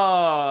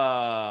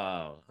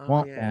 Oh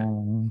yeah.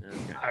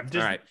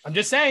 Okay. I'm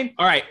just saying.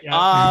 All right.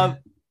 Yeah.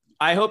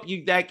 I hope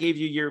that gave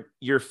you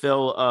your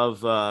fill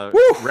of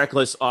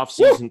reckless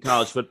offseason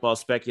college football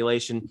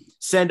speculation.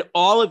 Send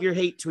all of your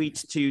hate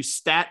tweets to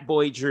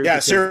Statboy Drew. Yeah,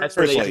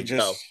 seriously.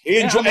 He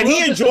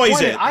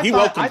enjoys it. I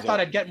thought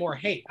I'd get more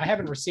hate. I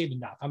haven't received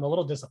enough. I'm a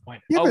little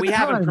disappointed. Yeah, we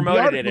haven't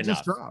promoted it enough.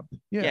 Just dropped.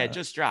 Yeah, it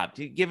just dropped.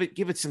 Give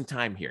it some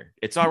time here.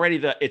 It's already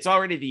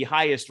the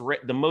highest,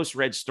 the most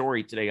read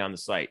story today on the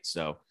site.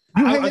 So.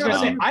 I was going to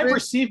say, I've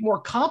received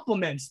more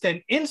compliments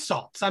than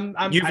insults. I'm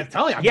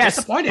telling you, I'm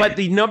disappointed. But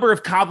the number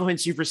of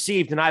compliments you've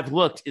received, and I've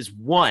looked, is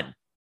 1.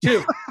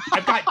 2.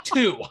 I've got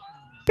 2.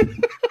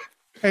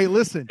 Hey,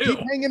 listen, keep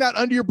hanging out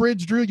under your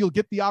bridge, Drew. You'll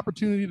get the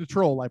opportunity to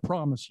troll. I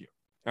promise you.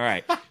 All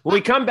right. When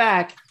we come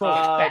back,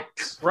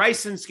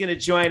 Bryson's going to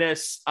join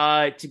us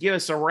to give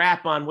us a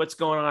wrap on what's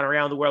going on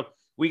around the world.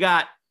 We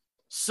got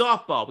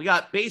softball. We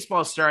got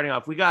baseball starting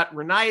off. We got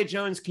Renaya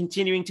Jones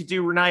continuing to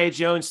do Renaya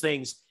Jones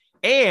things.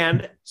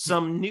 and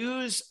some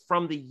news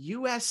from the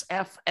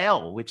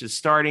USFL, which is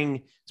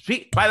starting.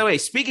 By the way,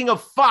 speaking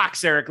of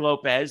Fox, Eric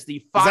Lopez,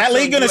 the Fox is that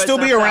league going to still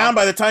be around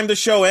by the time the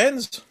show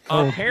ends?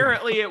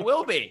 Apparently, it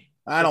will be.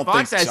 I don't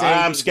think so.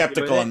 I'm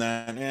skeptical on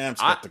that. Yeah, I'm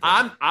skeptical.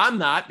 I'm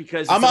not,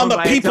 because I'm on the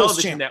People's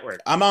Television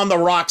Network. I'm on the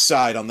Rock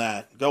side on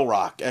that. Go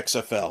Rock,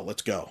 XFL.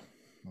 Let's go.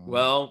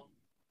 Well,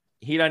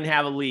 he doesn't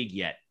have a league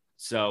yet.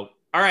 So,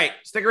 all right,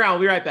 stick around.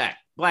 We'll be right back.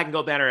 Black and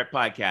Gold Banneret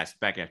podcast.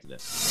 Back after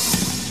this.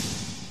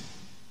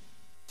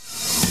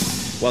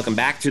 Welcome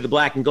back to the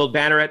Black and Gold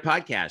Banneret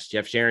podcast.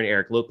 Jeff Sharon,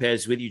 Eric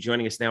Lopez with you.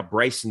 Joining us now,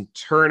 Bryson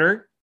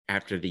Turner.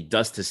 After the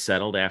dust has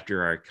settled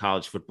after our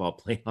college football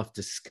playoff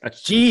discussion.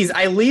 Jeez,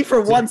 I leave for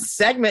one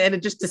segment and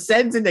it just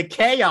descends into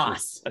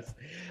chaos.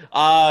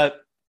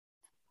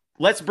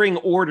 Let's bring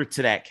order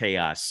to that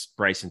chaos,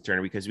 Bryson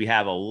Turner, because we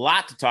have a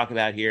lot to talk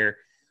about here.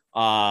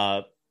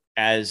 As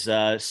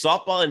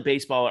softball and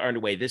baseball are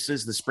underway, this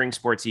is the spring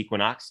sports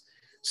equinox.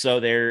 So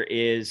there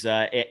is,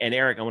 and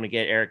Eric, I want to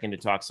get Eric in to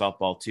talk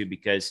softball too,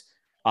 because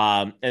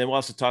and then we'll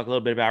also talk a little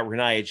bit about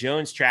Renaya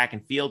Jones track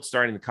and field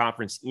starting the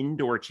conference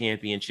indoor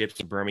championships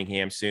in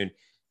Birmingham soon.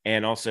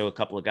 And also a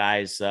couple of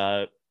guys,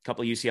 a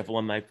couple of UCF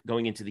alumni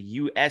going into the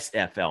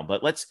USFL.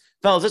 But let's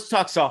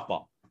talk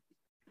softball.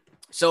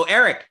 So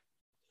Eric,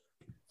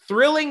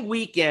 thrilling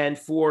weekend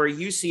for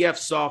UCF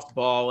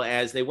softball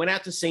as they went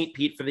out to St.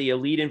 Pete for the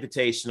Elite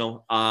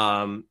Invitational.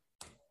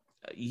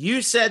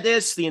 You said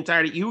this the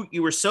entirety.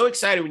 You were so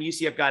excited when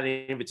UCF got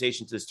an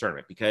invitation to this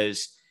tournament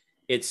because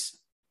it's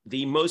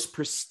the most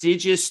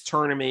prestigious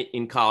tournament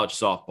in college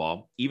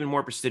softball, even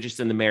more prestigious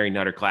than the Mary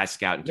Nutter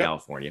Classic out in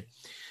California.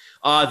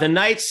 The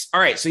Knights, all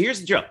right, so here's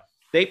the drill.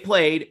 They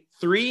played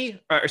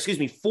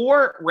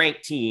 4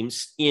 ranked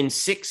teams in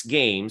 6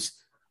 games.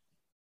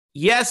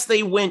 Yes,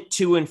 they went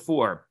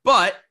 2-4,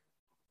 but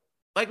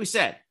like we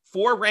said,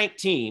 4 ranked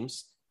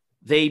teams.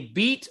 They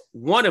beat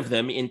one of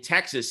them in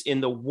Texas in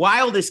the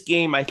wildest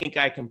game I think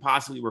I can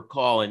possibly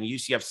recall in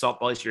UCF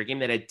softball this year, a game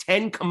that had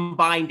 10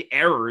 combined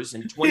errors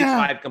and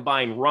 25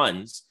 combined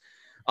runs.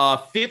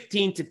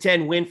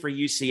 15-10 win for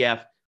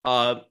UCF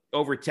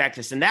over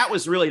Texas. And that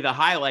was really the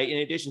highlight, in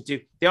addition to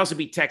they also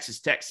beat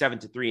Texas Tech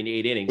 7-3 in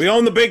 8 innings. We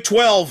own the Big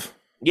 12.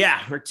 Yeah,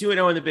 we're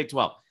 2-0 in the Big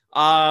 12.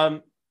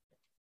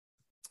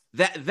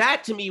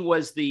 That to me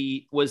was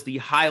the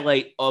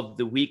highlight of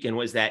the weekend,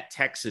 was that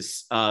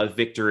Texas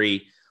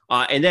victory.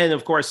 And then,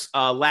 of course,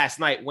 last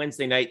night,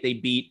 Wednesday night, they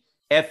beat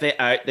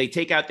they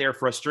take out their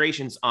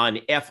frustrations on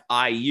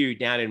FIU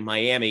down in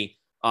Miami,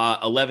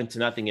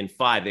 11-0 in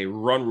 5. They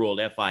run ruled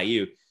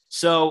FIU.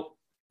 So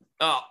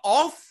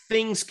all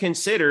things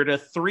considered, a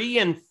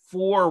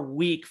 3-4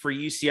 week for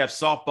UCF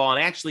softball,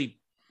 and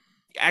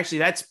actually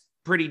that's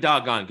pretty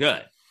doggone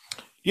good.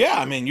 Yeah,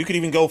 I mean, you could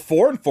even go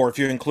 4-4 if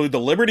you include the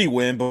Liberty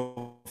win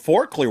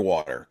before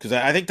Clearwater, because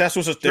I think that's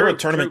they're a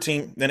tournament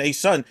team than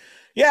ASUN.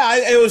 Yeah,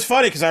 it was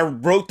funny because I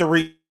wrote the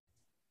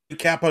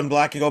recap on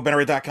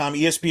blackandgoldbanneret.com.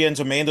 ESPN's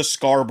Amanda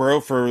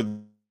Scarborough, for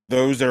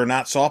those that are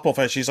not softball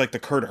fans, she's like the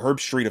Kurt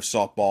Herbstreit of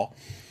softball.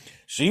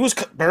 She was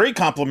very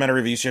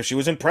complimentary of UCF. She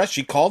was impressed.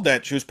 She called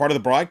that. She was part of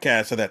the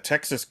broadcast of that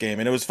Texas game.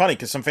 And it was funny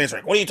because some fans were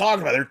like, what are you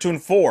talking about? They're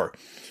 2-4.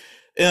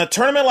 In a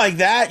tournament like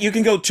that, you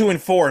can go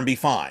 2-4 and be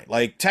fine.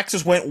 Like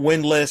Texas went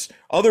winless.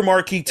 Other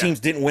marquee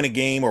teams didn't win a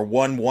game or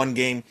won one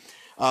game.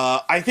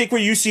 I think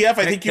with UCF,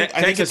 I think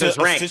it's a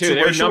ranked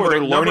situation too. where they're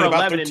learning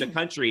about 11 in the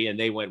country, and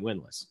they went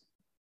winless.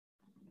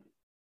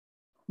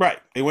 Right,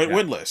 they went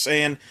winless.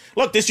 And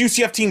look, this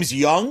UCF team's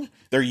young.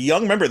 They're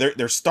young. Remember,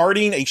 they're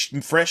starting a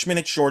freshman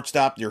at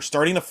shortstop. They're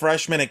starting a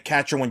freshman at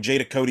catcher when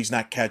Jada Cody's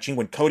not catching.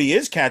 When Cody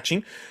is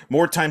catching,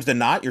 more times than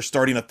not, you're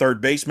starting a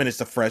third baseman as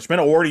the freshman,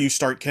 or you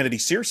start Kennedy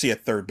Searcy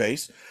at third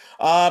base.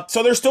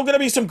 So there's still going to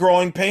be some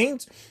growing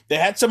pains. They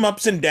had some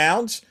ups and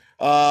downs.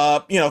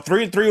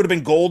 3-3 would have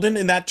been golden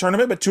in that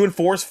tournament, but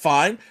 2-4 is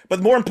fine.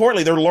 But more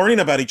importantly, they're learning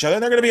about each other,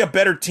 and they're going to be a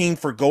better team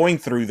for going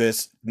through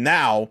this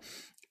now.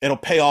 It'll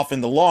pay off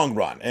in the long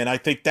run. And I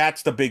think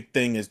that's the big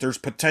thing, is there's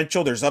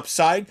potential, there's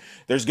upside,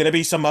 there's going to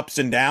be some ups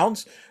and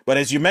downs. But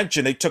as you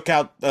mentioned, they took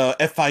out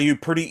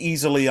FIU pretty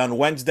easily on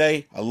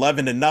Wednesday,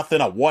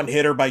 11-0, a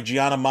one-hitter by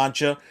Gianna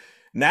Mancha.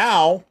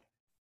 Now,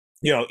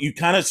 you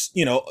kind of,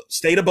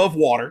 stayed above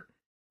water.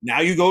 Now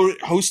you go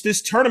host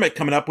this tournament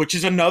coming up, which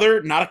is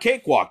another, not a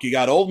cakewalk. You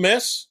got Ole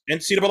Miss,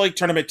 NCAA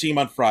tournament team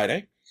on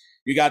Friday.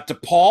 You got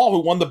DePaul, who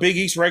won the Big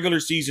East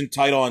regular season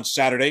title on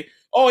Saturday.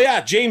 Oh,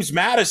 yeah, James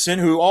Madison,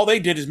 who all they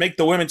did is make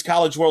the Women's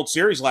College World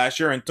Series last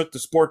year and took the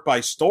sport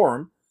by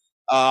storm.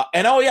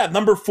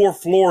 Number 4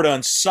 Florida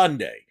on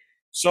Sunday.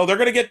 So they're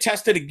going to get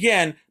tested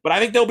again, but I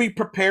think they'll be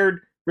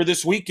prepared for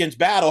this weekend's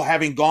battle,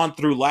 having gone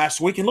through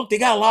last week. And look, they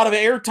got a lot of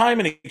airtime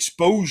and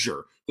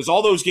exposure because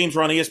all those games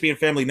were on ESPN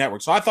Family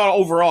Network. So I thought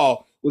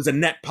overall it was a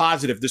net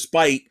positive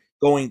despite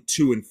going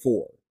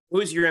 2-4.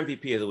 Who's your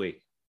MVP of the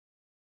week?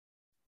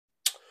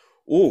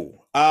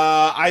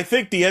 I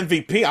think the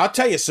MVP, I'll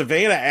tell you,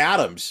 Savannah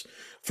Adams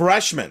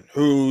freshman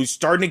who's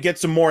starting to get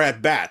some more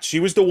at bats. She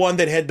was the one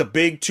that had the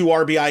big 2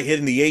 RBI hit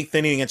in the 8th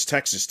inning against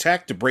Texas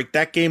Tech to break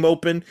that game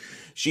open.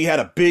 She had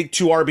a big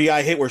 2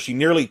 RBI hit where she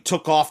nearly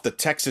took off the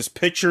Texas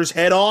pitcher's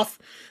head off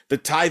to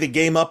tie the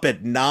game up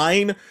at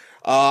 9.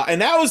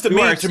 And that was to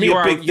me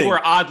a big thing. You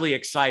were oddly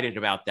excited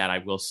about that, I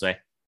will say.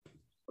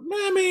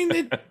 I mean,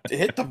 it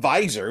hit the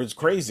visor. It was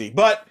crazy.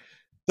 But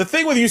the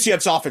thing with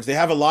UCF's offense, they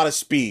have a lot of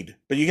speed,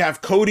 but you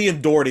have Cody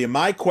and Doherty. And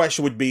my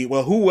question would be,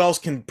 well, who else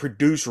can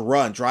produce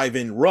runs, drive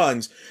in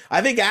runs?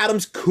 I think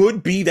Adams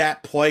could be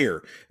that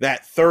player,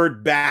 that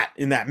third bat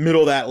in that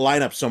middle of that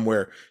lineup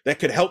somewhere that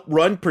could help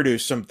run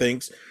produce some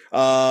things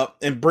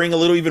and bring a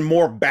little even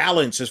more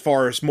balance as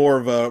far as more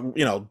of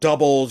a,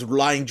 doubles,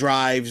 line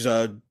drives,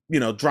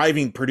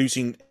 driving,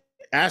 producing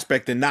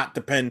aspect and not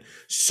depend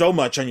so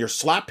much on your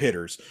slap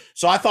hitters.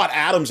 So I thought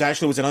Adams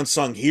actually was an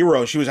unsung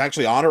hero. She was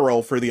actually on a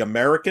roll for the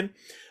American.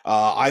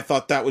 I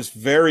thought that was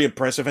very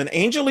impressive. And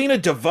Angelina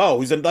DeVoe,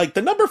 who's like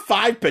the number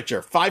 5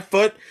 pitcher, 5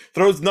 foot,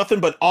 throws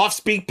nothing but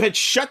off-speed pitch,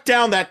 shut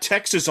down that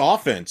Texas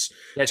offense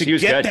to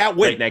get that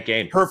win. In that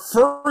game. Her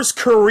first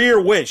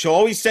career win. She'll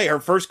always say her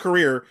first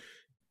career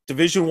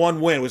Division I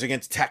win was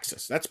against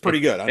Texas. That's pretty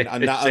good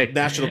on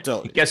national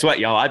television. Guess what,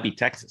 y'all? I'd be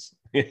Texas.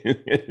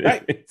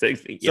 Right. So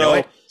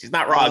she's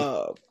not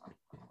wrong.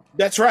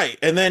 That's right.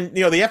 And then,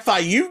 the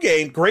FIU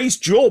game, Grace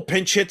Jewell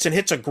pinch hits and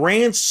hits a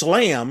grand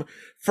slam.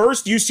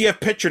 First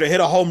UCF pitcher to hit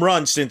a home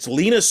run since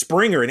Lena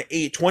Springer in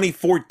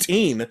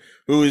 2014,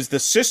 who is the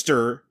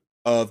sister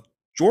of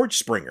George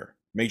Springer,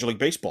 Major League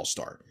Baseball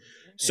star.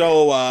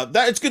 So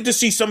it's good to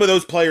see some of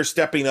those players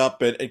stepping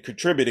up and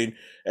contributing.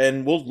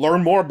 And we'll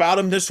learn more about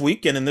them this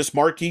weekend in this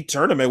marquee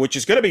tournament, which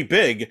is going to be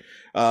big.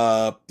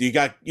 You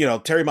got,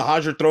 Terry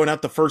Mahajer throwing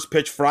out the first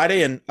pitch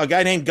Friday, and a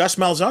guy named Gus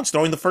Malzahn's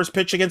throwing the first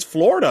pitch against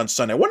Florida on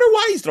Sunday. I wonder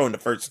why he's throwing the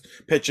first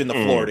pitch in the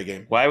Florida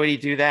game. Why would he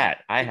do that?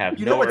 I have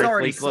no it's earthly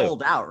already clue.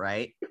 sold out,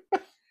 right?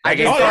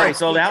 It's already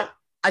sold out?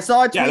 I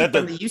saw a tweet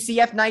from the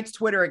UCF Knights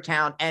Twitter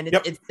account, and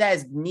it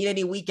says, need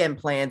any weekend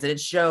plans, and it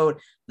showed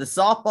the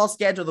softball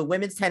schedule, the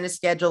women's tennis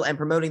schedule, and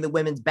promoting the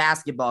women's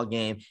basketball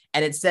game.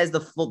 And it says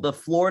the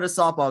Florida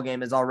softball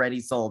game is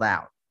already sold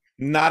out.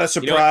 Not a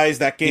surprise.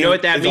 That game. You know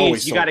what that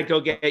means? You got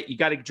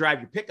to drive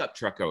your pickup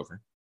truck over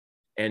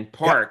and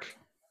park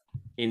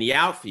in the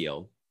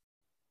outfield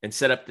and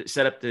set up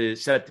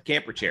the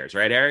camper chairs,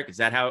 right, Eric? Is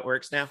that how it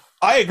works now?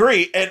 I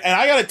agree. And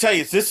I got to tell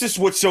you, this is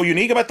what's so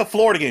unique about the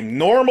Florida game.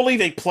 Normally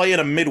they play in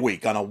a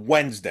midweek on a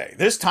Wednesday.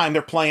 This time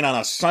they're playing on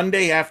a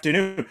Sunday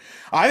afternoon.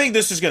 I think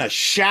this is going to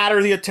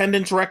shatter the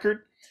attendance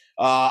record.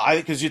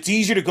 Because it's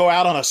easier to go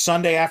out on a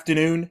Sunday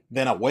afternoon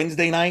than a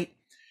Wednesday night.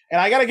 And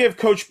I got to give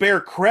Coach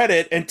Bear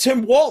credit and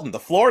Tim Walton, the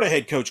Florida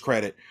head coach,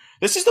 credit.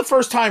 This is the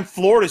first time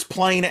Florida's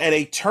playing at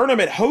a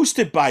tournament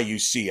hosted by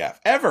UCF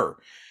ever.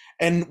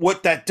 And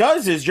what that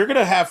does is you're going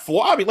to have,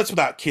 let's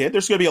without kid,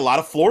 there's going to be a lot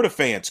of Florida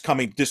fans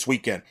coming this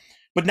weekend.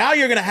 But now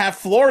you're going to have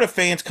Florida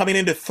fans coming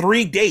into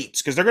 3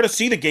 dates because they're going to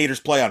see the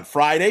Gators play on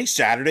Friday,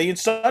 Saturday, and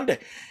Sunday.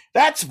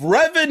 That's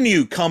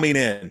revenue coming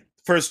in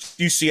for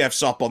UCF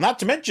softball. Not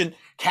to mention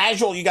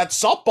casual, you got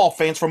softball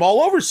fans from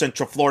all over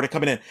Central Florida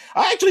coming in.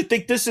 I actually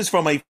think this is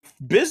from a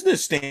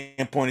business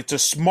standpoint. It's a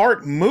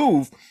smart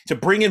move to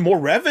bring in more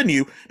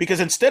revenue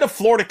because instead of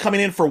Florida coming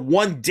in for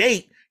 1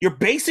 date, you're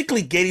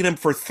basically getting them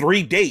for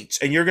 3 dates,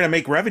 and you're going to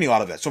make revenue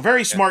out of that. So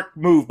very smart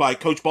move by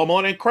Coach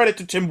Ballmullen, and credit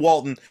to Tim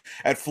Walton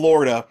at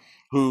Florida,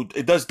 who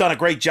done a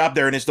great job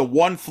there and is the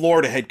one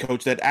Florida head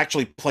coach that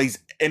actually plays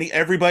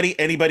anybody,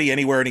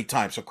 anywhere,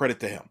 anytime. So credit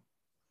to him.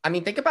 I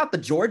mean, think about the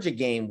Georgia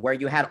game where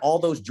you had all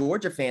those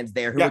Georgia fans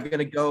there who were going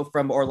to go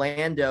from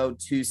Orlando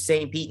to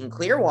St. Pete and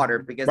Clearwater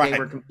because they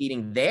were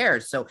competing there.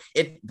 So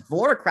if the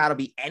Florida crowd will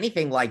be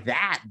anything like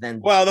that,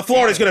 then the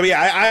Florida's going to be.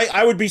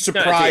 I would be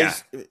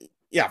surprised.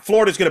 Yeah,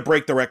 Florida's going to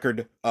break the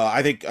record.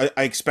 I think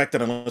I expect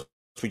it unless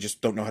we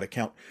just don't know how to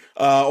count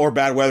or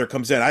bad weather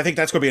comes in. I think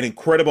that's going to be an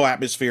incredible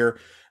atmosphere.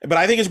 But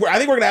I think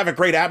we're going to have a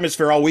great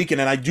atmosphere all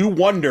weekend. And I do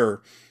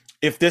wonder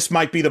if this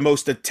might be the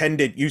most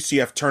attended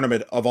UCF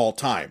tournament of all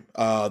time.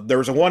 There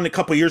was one a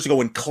couple of years ago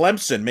when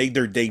Clemson made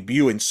their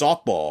debut in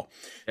softball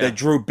that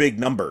drew big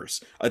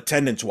numbers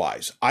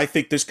attendance-wise. I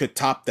think this could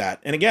top that.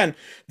 And again,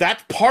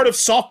 that's part of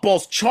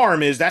softball's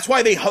charm is that's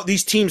why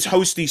these teams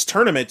host these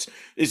tournaments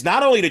is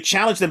not only to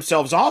challenge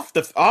themselves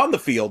on the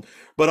field,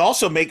 but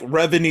also make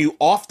revenue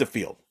off the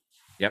field.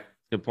 Yep,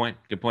 good point.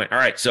 All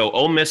right, so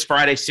Ole Miss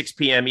Friday, 6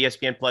 p.m.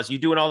 ESPN Plus. You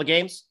doing all the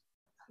games?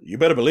 You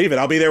better believe it.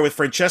 I'll be there with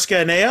Francesca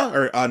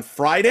Anea on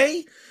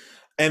Friday.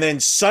 And then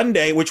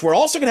Sunday, which we're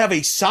also going to have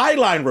a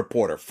sideline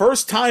reporter.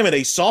 First time at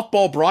a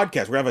softball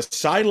broadcast. We have a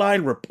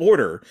sideline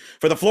reporter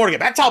for the Florida game.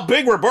 That's how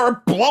big we're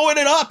blowing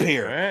it up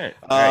here.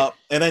 All right.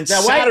 And then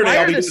now, Saturday,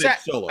 I'll be doing it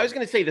solo. I was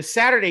going to say the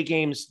Saturday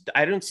games,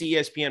 I don't see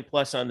ESPN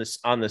Plus on the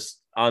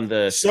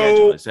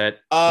schedule. Is that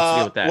what's the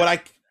deal with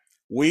that?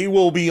 We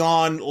will be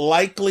on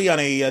likely on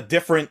a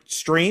different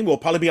stream. We'll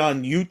probably be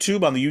on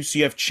YouTube on the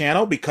UCF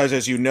channel because,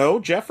 as you know,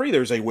 Jeffrey,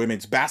 there's a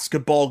women's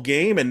basketball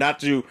game, and not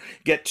to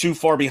get too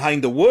far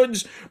behind the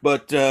woods,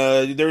 but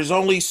there's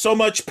only so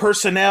much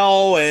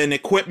personnel and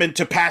equipment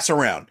to pass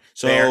around.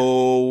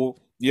 So,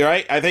 you're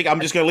right. I think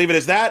I'm just going to leave it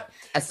as that.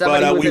 As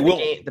somebody who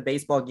was at the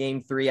baseball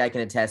game 3, I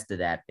can attest to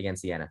that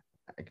against Siena.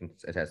 I can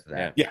attest to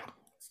that. Yeah.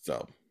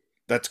 So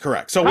that's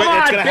correct. So it's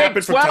going to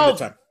happen from time to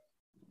time.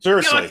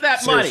 Seriously. Give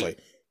us that money.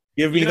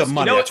 Give me the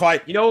money. That's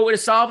why. You know what would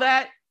have solved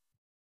that?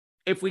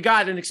 If we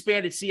got an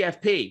expanded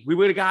CFP, we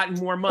would have gotten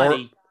more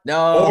money.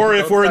 Or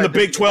if we're in the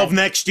Big 12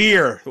 next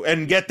year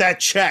and get that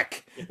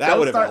check, that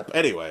would have helped.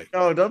 Anyway.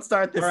 No, don't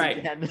start this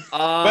again.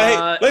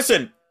 But hey,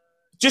 listen.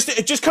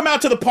 Just come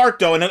out to the park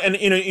though, and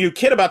you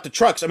kid about the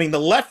trucks. I mean, the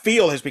left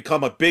field has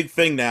become a big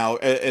thing now,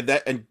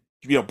 and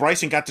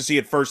Bryson got to see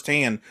it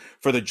firsthand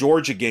for the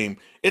Georgia game.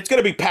 It's going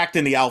to be packed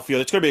in the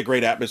outfield. It's going to be a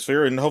great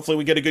atmosphere, and hopefully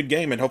we get a good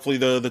game, and hopefully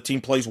the team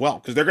plays well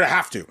because they're going to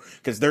have to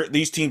because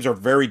these teams are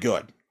very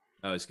good.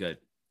 That was good.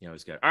 Yeah, it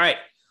was good. All right.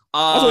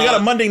 Also, we got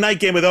a Monday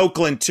night game with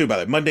Oakland too, by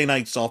the way. Monday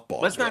night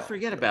softball. Let's not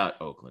forget about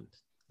Oakland.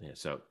 Yeah.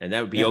 So, and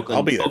that would be Oakland.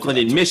 I'll be there Oakland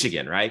in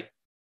Michigan, right?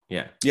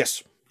 Yeah.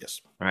 Yes.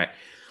 All right.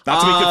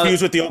 Not to be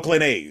confused with the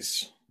Oakland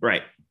A's.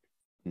 Right.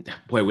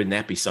 Boy, wouldn't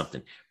that be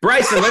something?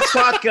 Bryson,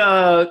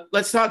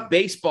 let's talk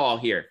baseball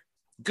here.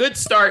 Good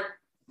start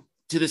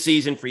to the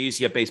season for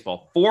UCF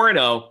baseball.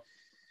 4-0.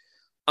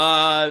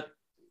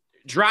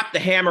 Dropped the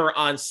hammer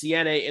on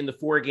Siena in the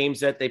 4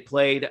 games that they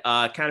played.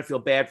 Kind of feel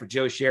bad for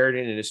Joe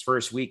Sheridan in his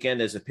first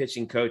weekend as a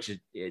pitching coach.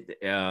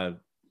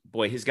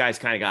 Boy, his guys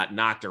kind of got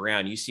knocked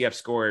around. UCF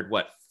scored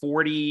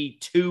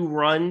 42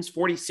 runs,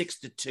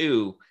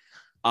 46-2.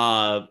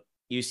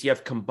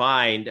 UCF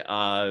combined,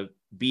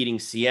 beating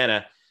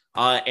Siena.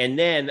 And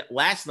then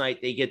last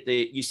night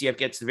UCF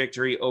gets the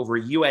victory over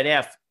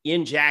UNF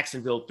in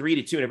Jacksonville,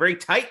 3-2 in a very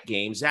tight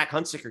game. Zach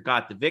Hunsaker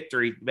got the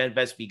victory. Ben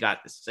Vespi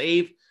got the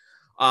save.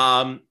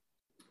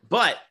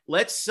 But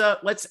let's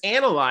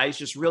analyze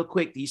just real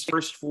quick these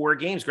first 4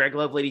 games. Greg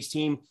Lovelady's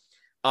team,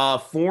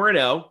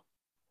 4-0.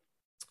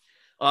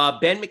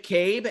 Ben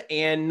McCabe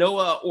and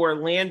Noah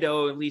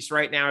Orlando, at least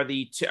right now, are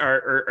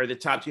the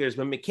top 2 hitters.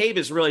 But McCabe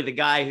is really the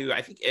guy who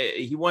I think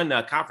he won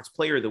Conference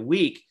Player of the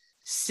Week.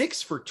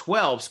 6 for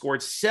 12,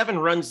 scored 7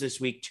 runs this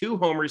week, 2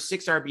 homers,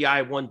 6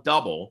 RBI, 1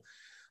 double.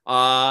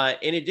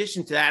 In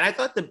addition to that, I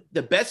thought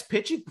the best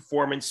pitching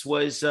performance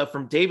was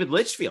from David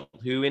Litchfield,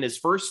 who in his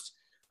first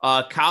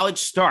college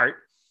start,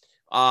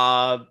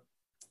 remember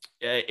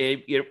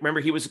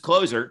he was a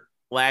closer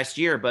last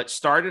year, but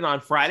started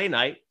on Friday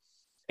night.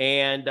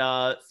 And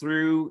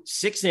through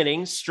 6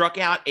 innings, struck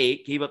out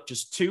 8, gave up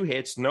just 2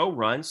 hits, no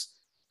runs.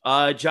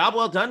 Job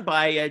well done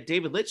by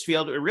David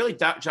Litchfield. Really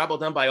job well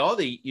done by all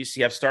the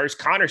UCF starters.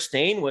 Connor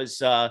Stain was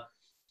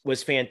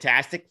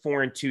fantastic,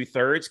 4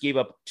 2/3, gave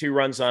up 2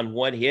 runs on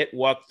 1 hit,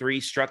 walked 3,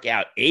 struck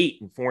out 8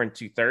 in 4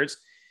 2/3.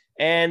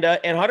 And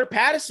Hunter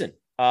Pattison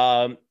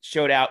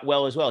showed out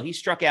well as well. He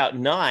struck out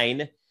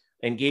 9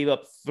 and gave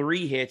up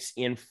 3 hits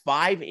in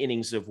 5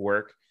 innings of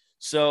work.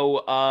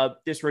 So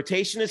this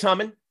rotation is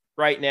humming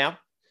right now.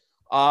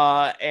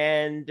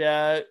 And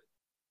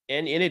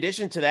in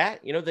addition to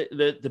that,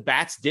 the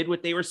bats did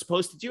what they were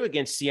supposed to do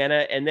against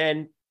Siena. And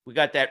then we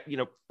got that,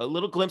 a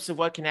little glimpse of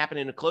what can happen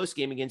in a close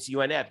game against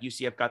UNF.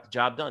 UCF got the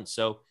job done.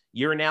 So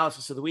your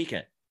analysis of the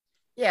weekend.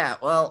 Yeah,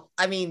 well,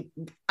 I mean,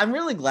 I'm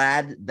really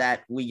glad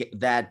that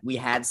we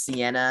had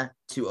Siena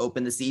to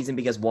open the season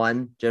because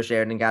 1, Joe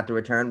Sheridan got the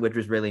return, which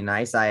was really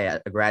nice. I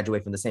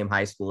graduated from the same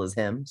high school as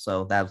him,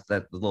 so that's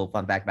a little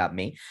fun fact about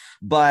me.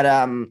 But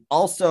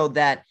also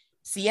that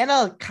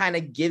Siena kind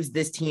of gives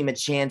this team a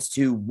chance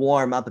to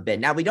warm up a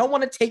bit. Now, we don't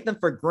want to take them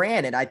for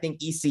granted. I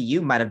think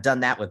ECU might have done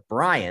that with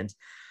Bryant,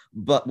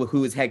 but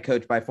who is head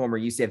coach by former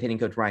UCF hitting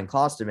coach Ryan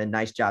Klosterman.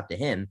 Nice job to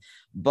him.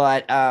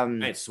 But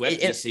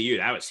swept ECU.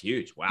 That was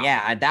huge. Wow.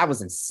 Yeah, that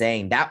was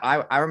insane. That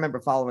I remember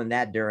following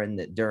that during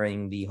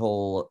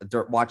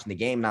watching the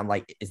game, and I'm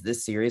like, is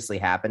this seriously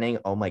happening?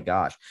 Oh my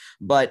gosh.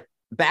 But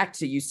back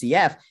to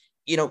UCF.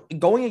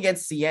 Going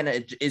against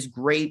Siena is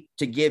great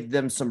to give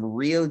them some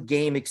real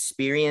game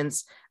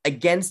experience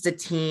against a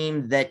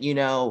team that,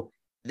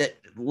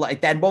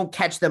 that won't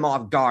catch them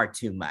off guard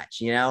too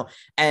much,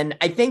 And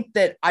I think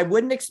that I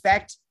wouldn't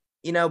expect,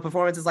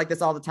 performances like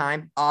this all the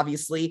time,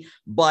 obviously,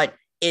 but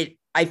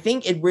I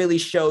think it really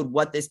showed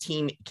what this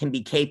team can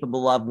be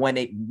capable of when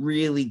it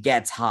really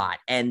gets hot.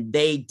 And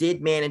they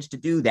did manage to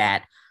do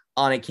that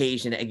on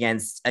occasion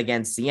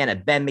against Siena.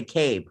 Ben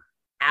McCabe,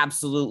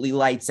 absolutely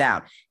lights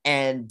out.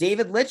 And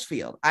David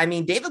Litchfield.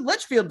 David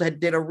Litchfield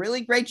did a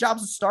really great job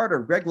as a starter.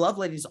 Greg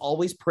Lovelady's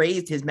always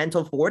praised his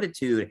mental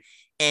fortitude,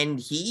 and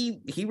he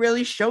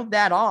really showed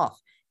that off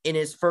in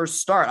his first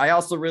start. I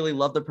also really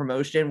love the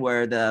promotion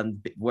where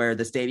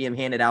the stadium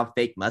handed out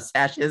fake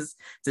mustaches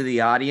to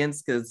the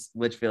audience because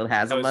Litchfield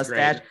has a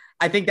mustache. Great.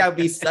 I think that would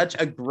be such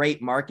a great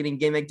marketing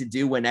gimmick to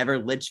do whenever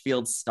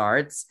Litchfield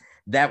starts.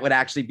 that would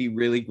actually be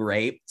really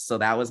great. So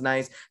that was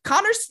nice.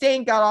 Connor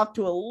Stain got off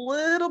to a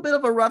little bit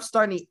of a rough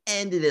start, and he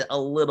ended it a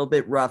little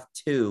bit rough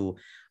too.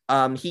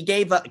 He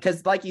gave up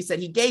because, like you said,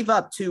 he gave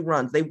up 2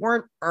 runs. They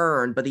weren't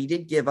earned, but he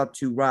did give up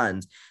 2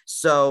 runs.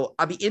 So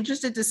I'll be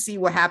interested to see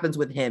what happens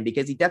with him,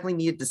 because he definitely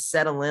needed to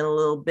settle in a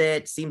little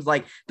bit. Seems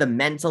like the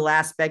mental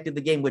aspect of the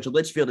game, which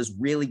Litchfield is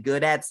really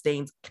good at,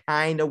 Stain's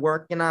kind of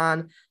working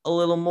on a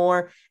little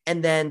more.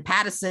 And then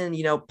Pattison,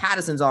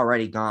 Pattison's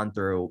already gone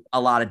through a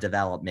lot of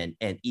development,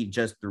 and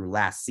just through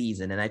last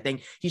season. And I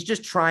think he's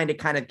just trying to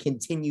kind of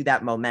continue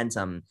that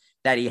momentum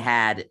that he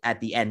had at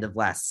the end of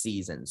last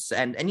season. So,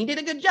 and he did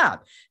a good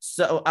job.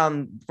 So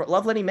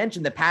Lovelady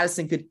mentioned that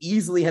Pattison could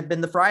easily have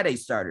been the Friday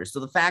starter. So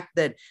the fact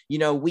that,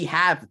 we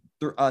have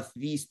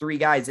these 3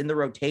 guys in the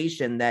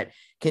rotation that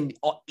can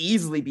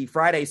easily be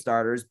Friday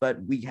starters, but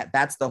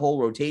that's the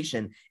whole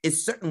rotation,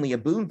 is certainly a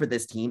boon for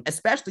this team,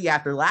 especially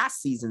after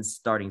last season's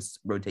starting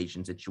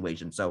rotation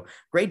situation. So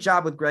great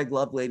job with Greg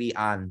Lovelady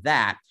on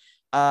that.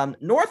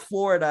 North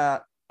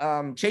Florida,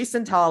 Chase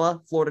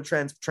Santala, Florida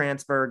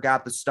transfer,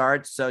 got the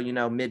start. So,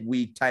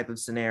 midweek type of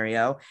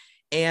scenario.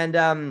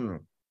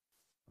 And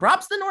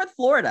props to North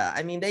Florida.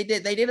 I mean, they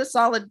did a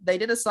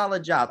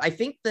solid job. I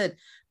think that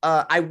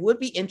I would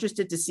be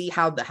interested to see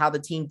how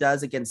the team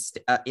does against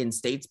in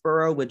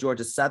Statesboro with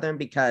Georgia Southern,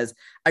 because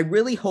I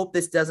really hope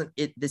this doesn't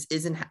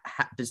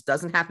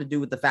have to do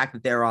with the fact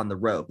that they're on the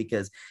road,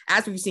 because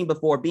as we've seen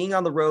before, being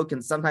on the road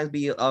can sometimes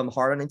be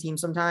hard on a team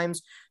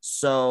sometimes.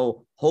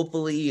 So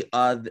hopefully,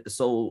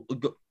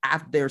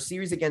 after their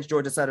series against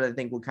Georgia Southern, I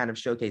think will kind of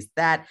showcase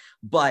that.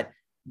 But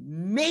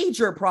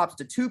major props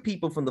to 2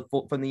 people from the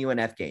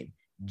UNF game: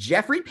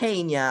 Jeffrey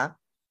Pena,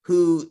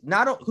 who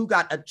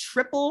got a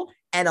triple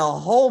and a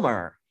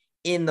homer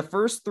in the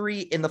first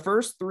 3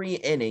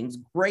 innings.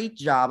 Great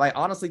job. I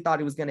honestly thought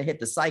he was going to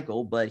hit the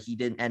cycle, but he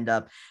didn't end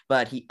up.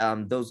 But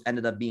those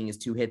ended up being his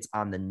 2 hits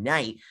on the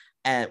night,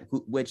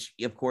 which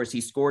of course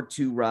he scored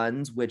 2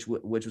 runs, which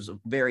was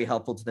very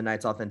helpful to the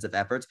Knights' offensive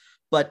efforts.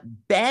 But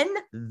Ben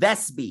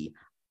Vespi,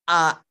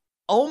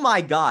 oh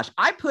my gosh,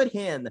 I put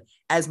him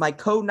as my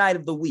co-Knight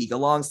of the week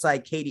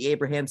alongside Katie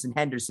Abrahamson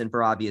Henderson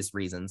for obvious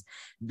reasons.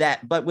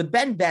 But with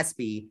Ben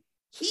Vespi,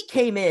 he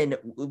came in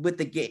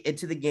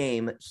into the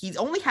game. He's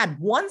only had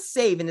 1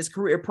 save in his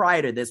career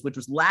prior to this, which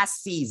was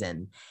last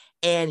season.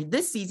 And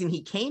this season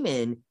he came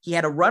in, he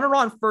had a runner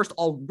on first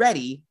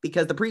already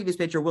because the previous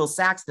pitcher, Will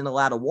Saxton,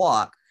 allowed a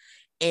walk.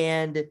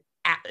 And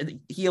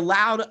he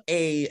allowed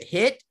a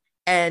hit.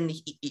 And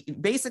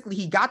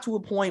he got to a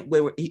point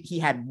where he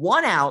had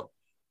 1 out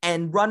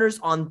and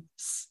runners on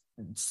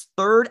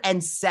third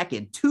and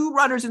second, 2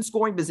 runners in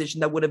scoring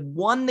position that would have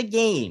won the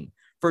game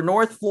for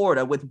North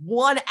Florida with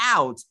 1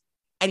 out.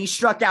 And he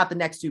struck out the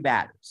next 2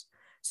 batters.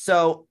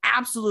 So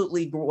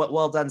absolutely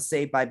well done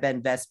save by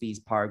Ben Vespi's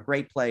part.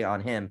 Great play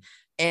on him.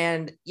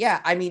 And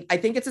yeah, I mean, I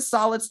think it's a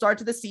solid start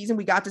to the season.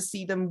 We got to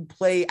see them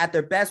play at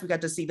their best. We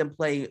got to see them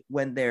play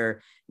when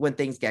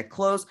things get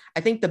close. I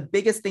think the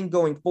biggest thing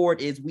going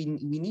forward is we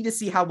need to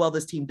see how well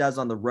this team does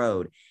on the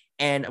road.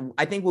 And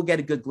I think we'll get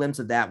a good glimpse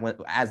of that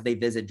as they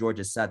visit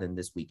Georgia Southern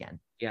this weekend.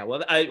 Yeah,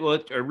 well,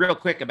 real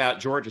quick about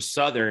Georgia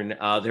Southern, they're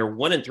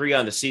 1-3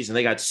 on the season.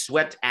 They got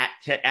swept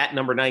at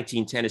number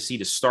 19 Tennessee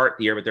to start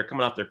the year, but they're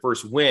coming off their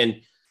first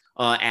win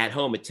at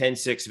home, a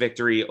 10-6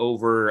 victory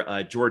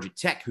over Georgia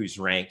Tech, who's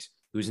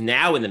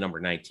now in the number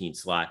 19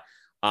 slot.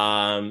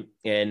 And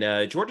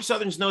Georgia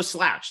Southern's no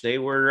slouch. They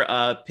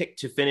were picked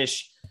to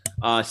finish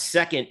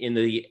second in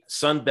the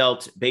Sun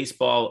Belt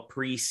baseball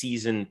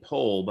preseason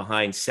poll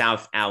behind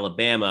South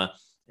Alabama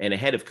and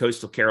ahead of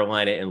Coastal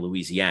Carolina and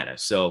Louisiana.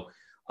 So,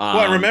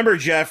 well, remember,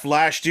 Jeff,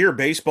 last year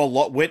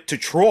baseball went to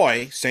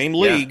Troy, same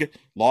league,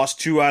 lost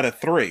 2 out of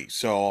 3.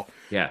 So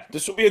yeah,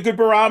 this will be a good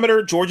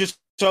barometer. Georgia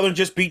Southern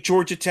just beat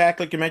Georgia Tech,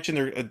 like you mentioned.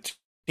 They're a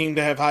team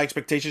to have high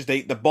expectations.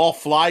 The ball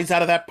flies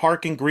out of that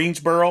park in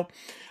Greensboro.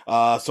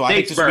 So I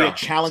think this will be a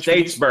challenge.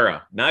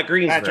 Statesboro, not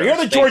Greensboro. You're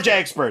the Georgia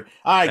expert.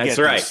 I That's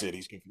get right. these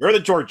cities. You're the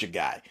Georgia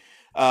guy.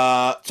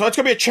 So it's going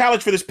to be a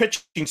challenge for this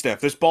pitching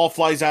staff. This ball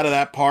flies out of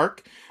that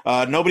park.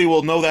 Nobody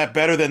will know that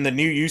better than the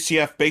new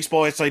UCF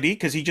baseball SID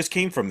because he just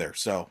came from there.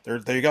 So there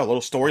you go. A little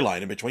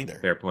storyline in between there.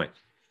 Fair point.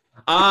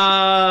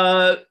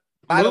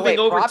 By the way,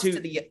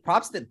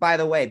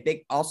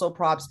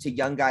 props to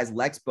young guys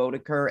Lex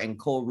Bodeker and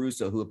Cole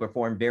Russo, who have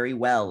performed very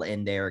well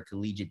in their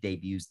collegiate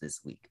debuts this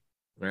week.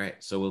 All right,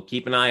 so we'll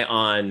keep an eye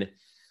on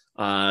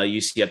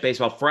UCF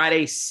baseball.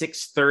 Friday,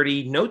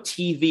 6:30. No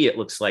TV, it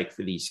looks like,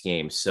 for these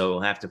games. So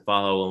we'll have to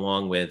follow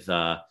along with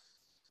on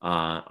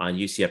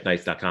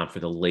UCFKnights.com for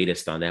the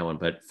latest on that one.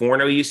 But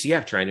 4-0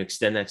 UCF trying to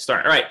extend that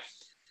start. All right,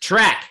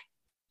 track.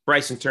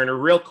 Bryson Turner,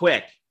 real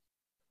quick.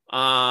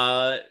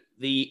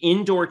 The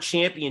indoor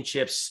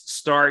championships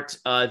start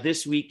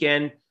this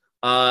weekend.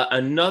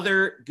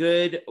 Another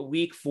good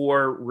week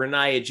for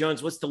Renaya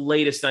Jones. What's the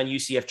latest on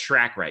UCF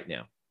track right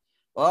now?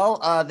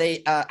 Well,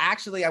 they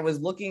actually, I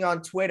was looking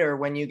on Twitter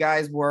when you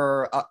guys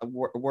were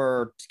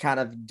kind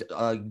of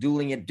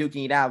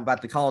duking it out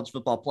about the college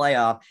football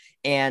playoff,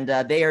 and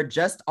they are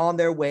just on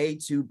their way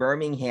to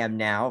Birmingham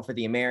now for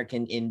the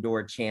American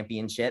Indoor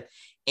Championship.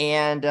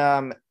 And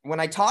when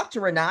I talked to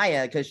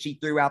Renaya, because she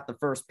threw out the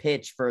first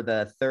pitch for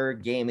the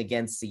third game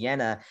against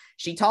Siena,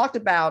 she talked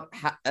about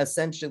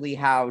essentially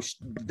how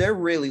they're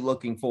really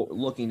looking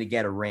to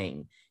get a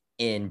ring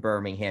in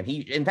Birmingham.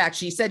 In fact,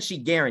 she said she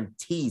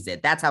guarantees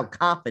it. That's how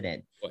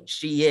confident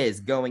she is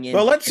going in.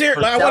 Well, let's hear.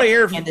 I want to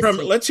hear from.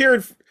 Let's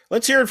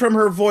hear it from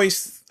her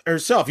voice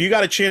herself. You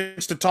got a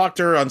chance to talk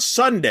to her on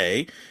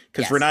Sunday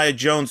because Renaya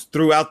Jones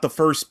threw out the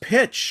first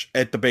pitch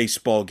at the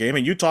baseball game,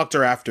 and you talked to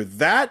her after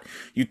that.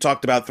 You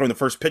talked about throwing the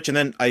first pitch, and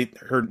then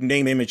her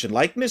name, image, and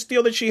likeness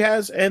deal that she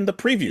has, and the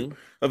preview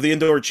of the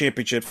Indoor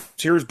Championship.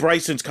 Here's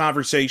Bryson's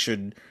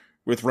conversation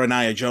with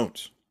Renaya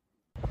Jones.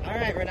 All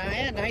right,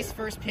 Renaya, nice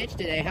first pitch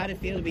today. How did it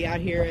feel to be out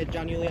here at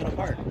John Juliano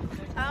Park?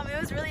 It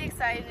was really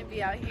exciting to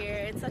be out here.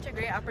 It's such a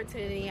great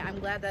opportunity. I'm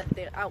glad that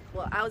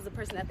I was the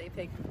person that they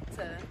picked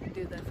to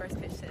do the first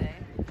pitch today.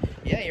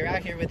 Yeah, you're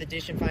out here with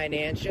Addition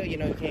Financial.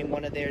 Became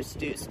one of their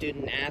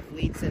student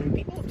athletes, and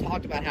people have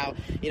talked about how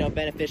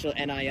beneficial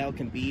NIL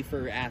can be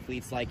for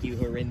athletes like you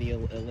who are in the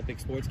Olympic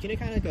sports. Can you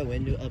kind of go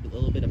into a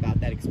little bit about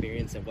that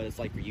experience and what it's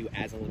like for you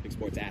as an Olympic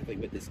sports athlete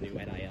with this new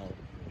NIL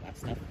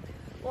stuff?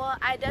 Well,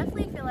 I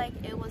definitely feel like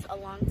it was a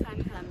long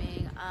time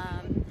coming.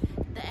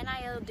 The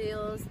NIL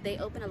deals, they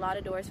open a lot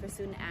of doors for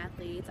student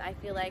athletes. I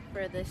feel like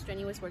for the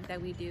strenuous work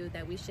that we do,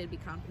 that we should be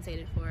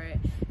compensated for it.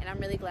 And I'm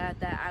really glad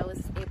that I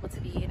was able to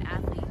be an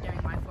athlete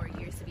during my 4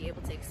 years to be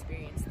able to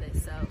experience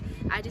this. So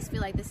I just feel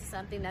like this is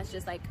something that's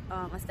just like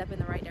a step in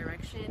the right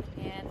direction.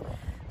 And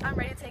I'm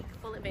ready to take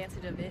full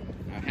advantage of it.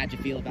 How'd you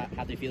feel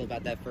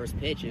about that first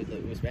pitch? It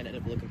ended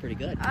up looking pretty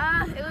good.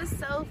 It was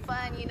so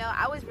fun.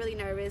 I was really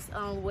nervous,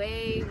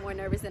 way more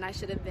nervous than I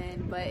should have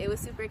been, but it was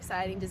super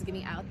exciting just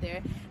getting out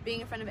there,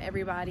 being in front of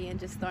everybody and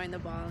just throwing the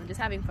ball and just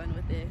having fun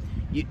with it.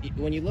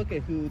 When you look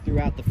at who threw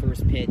out the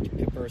first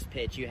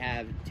pitch, you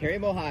have Terry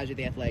Mohajir,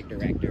 the athletic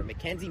director,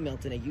 Mackenzie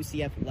Milton, a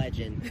UCF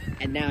legend,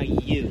 and now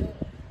you.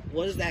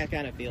 What does that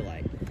kind of feel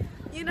like?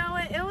 You know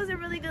what? It was a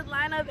really good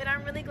lineup, and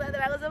I'm really glad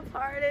that I was a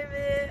part of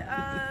it.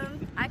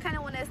 I kind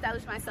of want to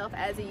establish myself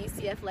as a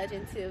UCF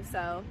legend, too,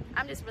 so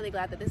I'm just really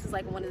glad that this is,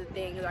 like, one of the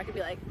things where I could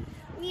be like,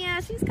 yeah,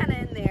 she's kind of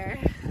in there.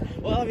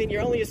 Well, I mean,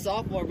 you're only a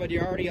sophomore, but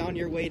you're already on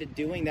your way to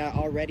doing that.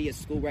 Already a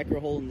school record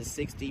holding the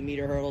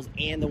 60-meter hurdles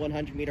and the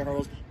 100-meter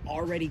hurdles,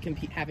 already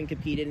having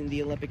competed in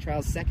the Olympic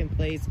trials, second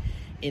place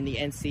in the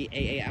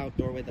NCAA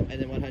outdoor with the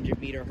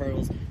 100-meter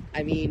hurdles.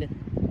 I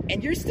mean,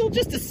 and you're still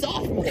just a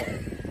sophomore.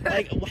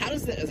 Like, how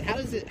does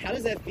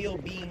that feel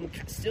being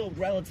still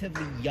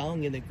relatively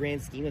young in the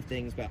grand scheme of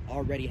things, but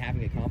already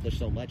having accomplished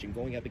so much and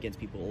going up against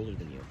people older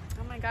than you?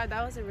 Oh my God,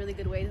 that was a really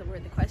good way to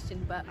word the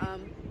question, but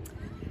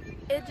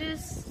it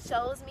just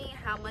shows me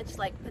how much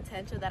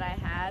potential that I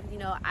have.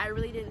 I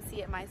really didn't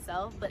see it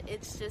myself, but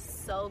it's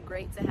just so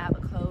great to have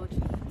a coach,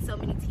 so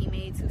many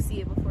teammates who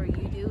see it before you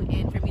do,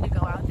 and for me to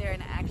go out there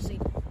and actually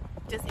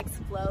just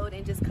explode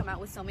and just come out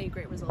with so many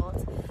great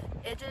results.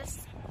 It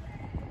just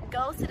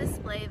goes to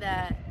display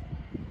that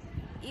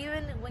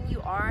even when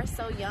you are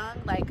so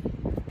young,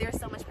 there's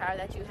so much power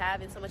that you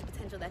have and so much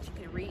potential that you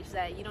can reach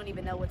that you don't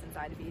even know what's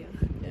inside of you.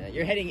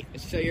 You're heading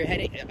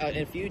in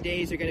a few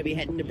days. You're going to be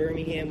heading to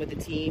Birmingham with the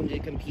team to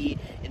compete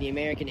in the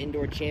American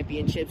Indoor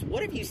Championships.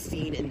 What have you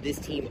seen in this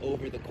team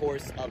over the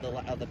course of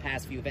the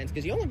past few events?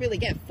 Because you only really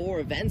get 4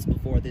 events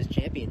before this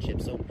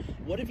championship. So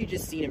what have you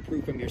just seen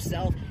improve from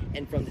yourself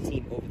and from the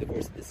team over the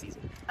course of this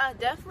season?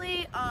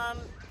 Definitely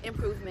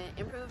improvement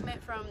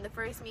from the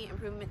first meet,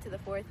 improvement to the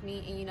 4th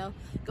meet, and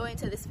going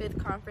to this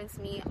 5th conference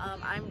meet.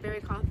 I'm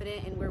very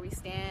confident in where we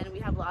stand. We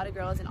have a lot of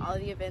girls in all of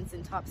the events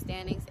in top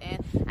standings,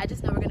 and I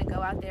just know we're going to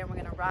go out there and we're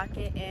going to rock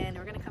it, and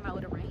we're going to come out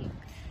with a ring.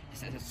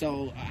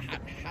 So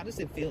how does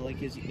it feel like?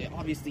 Because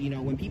obviously,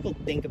 when people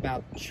think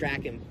about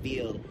track and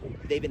field,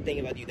 they've been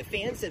thinking about you. The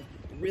fans have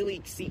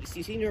really seem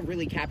to have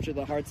really captured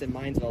the hearts and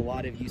minds of a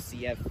lot of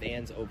UCF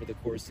fans over the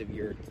course of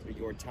your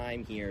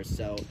time here.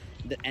 So,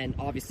 and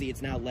obviously,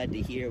 it's now led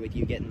to here with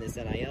you getting this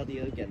NIL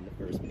deal, getting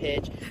the first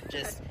pitch.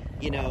 Just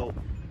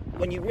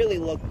when you really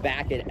look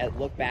back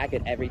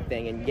at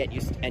everything,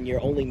 and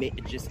you're only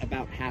just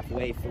about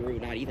halfway through,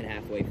 not even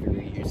halfway through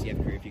your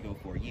UCF career if you go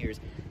 4 years.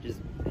 Just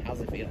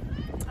how's it feel?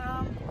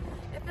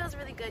 It feels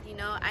really good.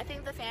 I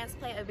think the fans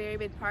play a very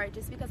big part,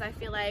 just because I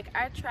feel like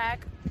our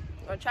track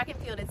and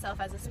field itself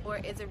as a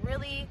sport is a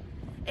really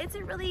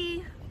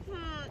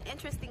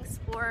interesting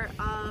sport.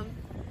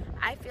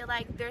 I feel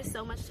like there's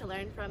so much to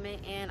learn from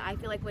it, and I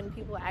feel like when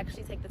people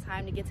actually take the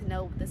time to get to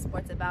know what the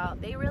sport's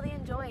about, they really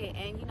enjoy it.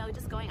 And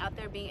just going out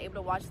there, being able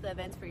to watch the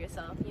events for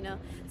yourself,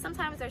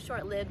 sometimes they're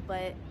short-lived,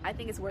 but I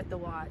think it's worth the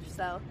watch.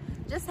 So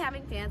just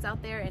having fans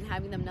out there and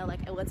having them know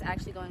what's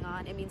actually going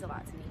on, it means a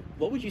lot to me.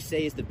 what would you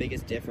say is the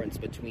biggest difference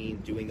between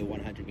doing the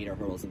 100-meter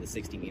hurdles and the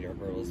 60-meter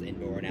hurdles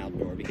indoor and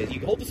outdoor? Because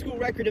you hold the school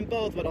record in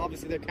both, but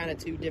obviously they're kind of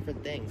two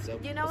different things. So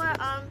you know what?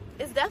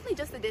 It's definitely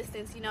just the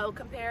distance. You know,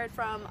 compared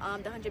from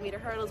the 100-meter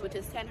hurdles, which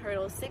is 10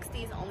 hurdles, 60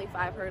 is only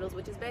 5 hurdles,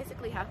 which is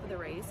basically half of the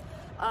race.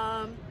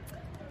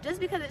 Just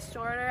because it's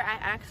shorter, I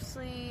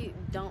actually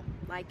don't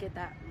like it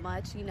that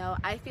much. You know,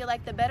 I feel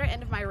like the better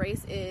end of my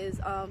race is,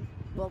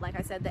 well, like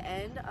I said, the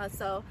end.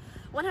 So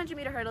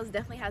 100-meter hurdles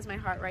definitely has my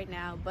heart right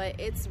now, but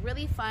it's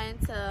really fun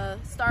to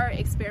start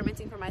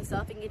experimenting for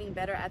myself and getting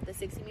better at the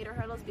 60-meter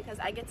hurdles because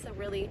I get to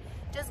really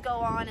just go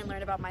on and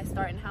learn about my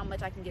start and how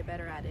much I can get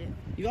better at it.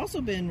 You've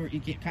also been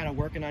kind of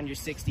working on your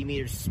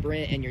 60-meter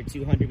sprint and your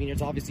 200 meters.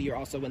 Obviously, you're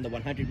also in the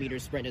 100-meter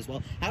sprint as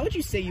well. How would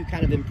you say you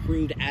kind of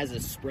improved as a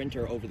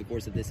sprinter over the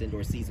course of this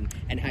indoor season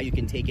and how you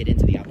can take it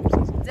into the outdoor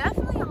season?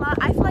 Definitely a lot.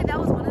 I feel like that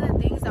was one of the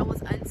things that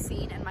was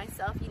unseen in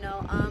myself. You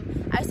know,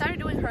 I started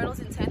doing hurdles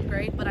in 10th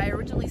grade, but I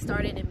originally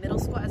started in middle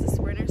school as a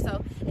sprinter,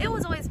 so it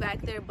was always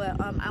back there. But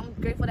I'm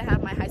grateful to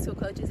have my high school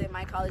coaches and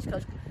my college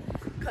coach,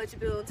 Coach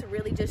Boone, to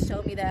really just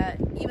show me that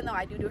even though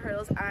I do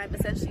hurdles, I'm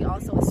essentially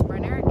also a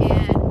sprinter,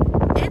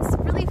 and it's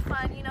really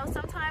fun. You know,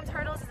 sometimes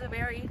hurdles is a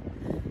very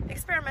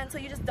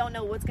experimental. You just don't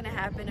know what's going to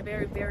happen, a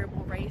very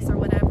variable race or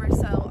whatever.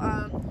 So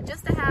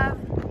just to have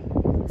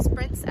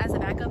sprints as a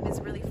backup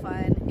is really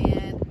fun,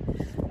 and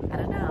I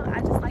don't know, I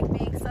just like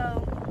being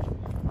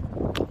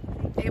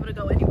able to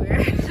go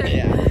anywhere.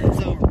 Yeah.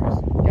 So,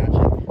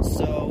 gotcha.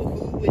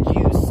 So, who would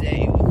you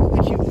say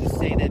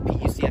that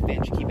UCF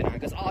fans should keep an eye on?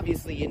 Because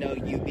obviously, you know,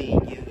 you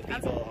being you,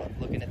 people are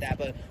looking at that.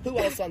 But who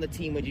else on the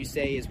team would you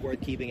say is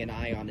worth keeping an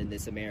eye on in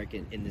this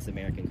American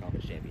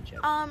Conference Championship?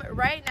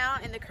 Right now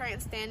in the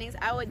current standings,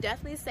 I would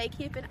definitely say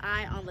keep an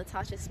eye on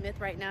Latasha Smith.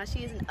 Right now, she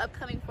is an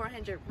upcoming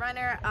 400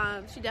 runner.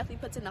 She definitely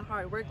puts in the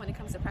hard work when it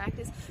comes to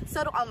practice.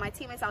 So do all my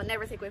teammates. I'll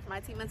never take away from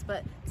my teammates,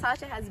 but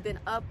Tasha has been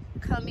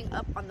coming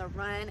up on the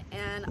run,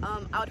 and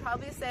I would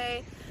probably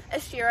say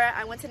Ashira.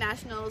 I went to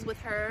nationals with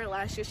her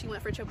last year. She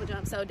went for triple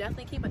jump, so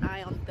definitely keep an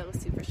eye on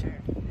those two for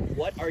sure.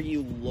 What are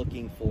you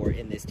looking for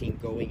in this team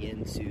going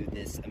into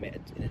this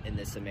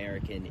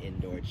American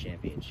Indoor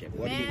Championship?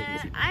 What are you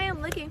looking for? I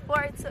am looking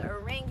forward to a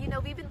ring. You know,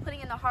 we've been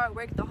putting in the hard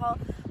work the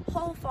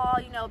whole fall,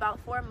 you know, about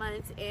 4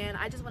 months, and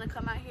I just want to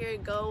come out here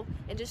and go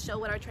and just show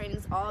what our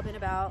training's all been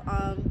about.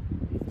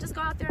 Just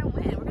go out there and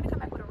win. We're going to come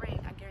back with a ring.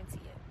 I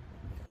guarantee it.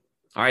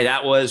 All right,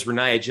 that was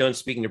Renaya Jones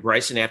speaking to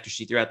Bryson after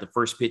she threw out the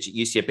first pitch at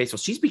UCF baseball.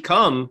 She's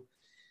become,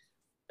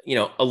 you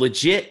know, a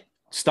legit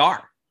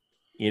star,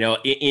 you know,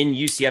 in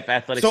UCF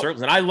athletic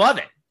circles, and I love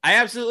it. I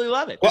absolutely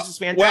love it. This is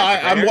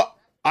fantastic. Well,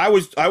 I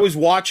was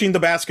watching the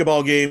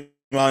basketball game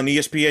on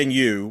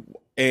ESPNU,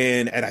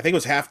 and I think it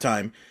was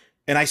halftime,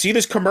 and I see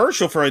this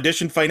commercial for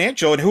Addition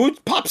Financial, and who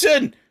pops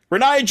in?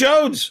 Renaya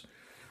Jones.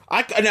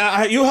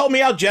 You help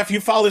me out, Jeff. You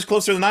follow this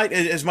closer than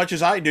as much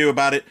as I do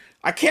about it.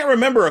 I can't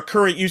remember a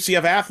current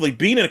UCF athlete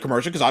being in a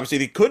commercial because obviously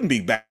they couldn't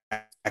be back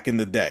in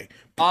the day,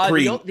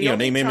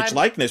 name, image,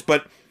 likeness.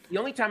 But the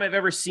only time I've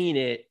ever seen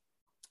it,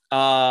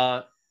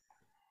 KK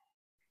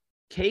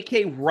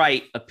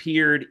Wright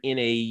appeared in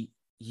a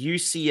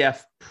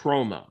UCF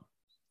promo,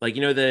 like,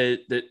 you know, the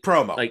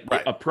promo, like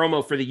right. A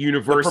promo for the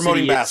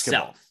university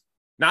itself,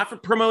 not for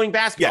promoting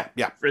basketball.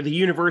 Yeah, for the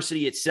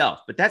university itself.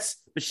 But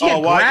she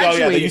had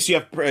graduated. The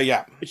UCF,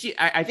 yeah. But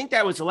I think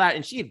that was allowed,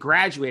 and she had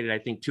graduated, I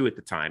think, too, at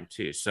the time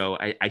too. So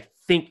I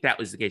think that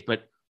was the case,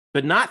 but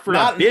not for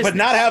a business. But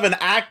not have an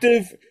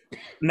active,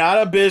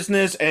 not a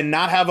business, and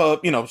not have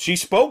she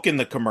spoke in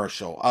the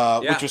commercial,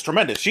 which was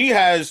tremendous.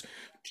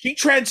 She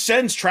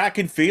transcends track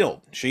and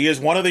field. She is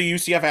one of the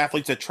UCF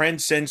athletes that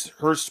transcends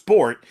her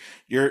sport.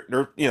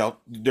 There's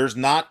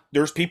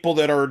people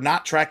that are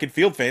not track and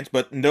field fans,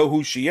 but know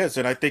who she is.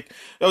 And I think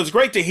it was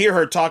great to hear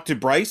her talk to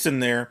Bryson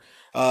there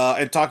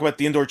and talk about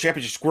the indoor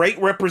championships. Great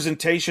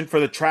representation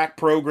for the track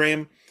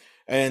program.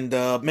 And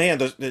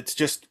it's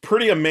just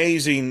pretty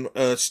amazing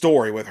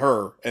story with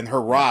her and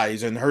her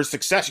rise and her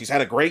success. She's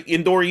had a great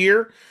indoor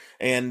year.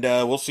 And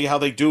we'll see how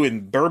they do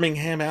in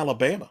Birmingham,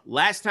 Alabama.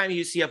 Last time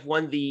UCF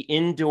won the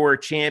indoor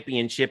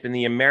championship in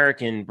the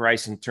American,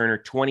 Bryson Turner,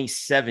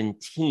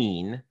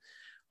 2017.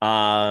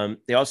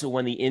 They also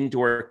won the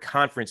Indoor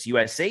Conference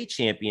USA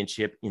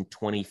Championship in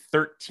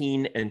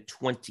 2013 and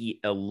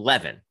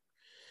 2011.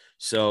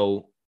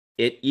 So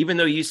even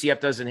though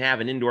UCF doesn't have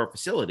an indoor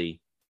facility,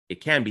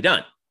 it can be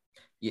done.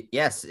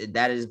 Yes,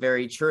 that is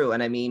very true.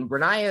 And I mean,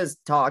 Renaya's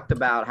talked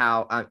about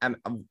how I'm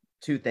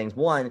two things.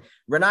 One,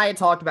 Renaya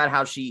talked about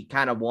how she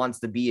kind of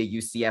wants to be a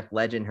UCF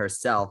legend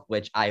herself,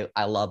 which I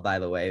love, by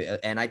the way.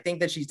 And I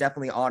think that she's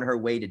definitely on her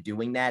way to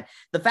doing that.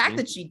 The fact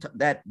that she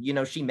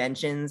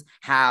mentions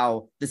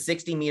how the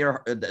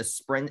 60-meter, the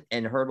sprint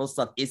and hurdle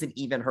stuff isn't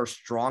even her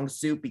strong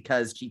suit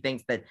because she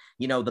thinks that,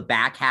 the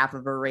back half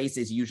of her race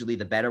is usually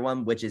the better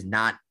one, which is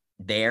not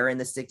there in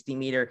the 60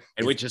 meter.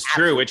 And which is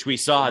true, which we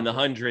saw in the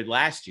 100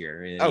 last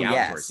year in the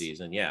outdoor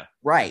season. Yeah.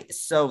 Right.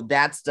 So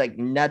that's like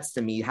nuts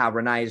to me how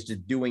Renaya is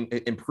just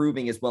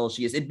improving as well as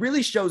she is. It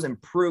really shows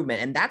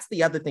improvement. And that's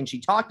the other thing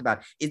she talked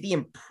about is the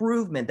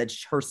improvement that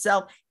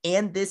herself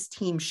and this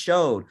team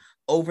showed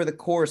over the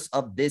course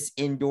of this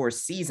indoor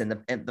season.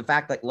 The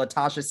fact that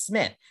Latasha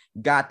Smith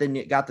got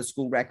the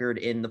school record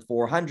in the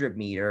 400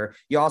 meter.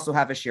 You also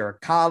have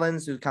Ashira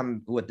Collins, who's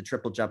come with the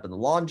triple jump and the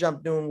long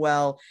jump doing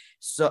well.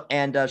 So,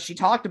 and she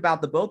talked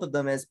about the both of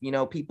them as,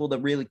 people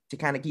to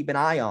kind of keep an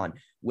eye on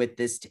with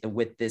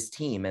this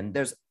team. And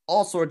there's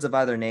all sorts of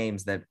other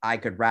names that I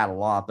could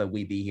rattle off, but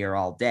we'd be here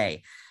all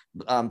day.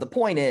 The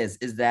point is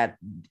that,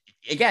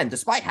 again,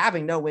 despite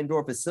having no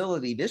indoor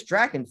facility, this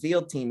track and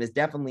field team is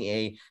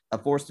definitely a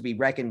force to be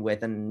reckoned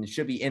with, and it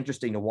should be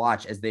interesting to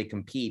watch as they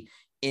compete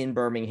in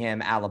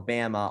Birmingham,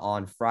 Alabama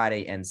on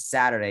Friday and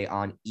Saturday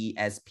on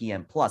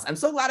ESPN+. I'm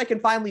so glad I can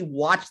finally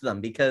watch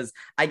them because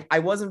I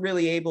wasn't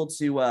really able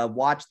to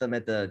watch them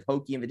at the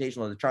Hokie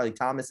Invitational or the Charlie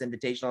Thomas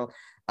Invitational.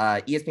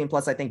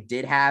 ESPN+, I think,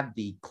 did have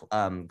the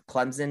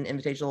Clemson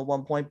Invitational at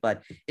one point,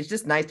 but it's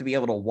just nice to be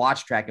able to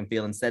watch track and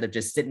field instead of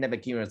just sitting at the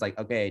computer. It's like,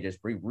 okay, just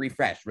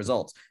refresh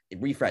results.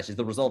 Refresh. Is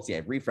the results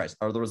yet? Refresh.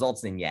 Are the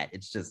results in yet?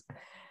 It's just,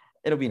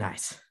 it'll be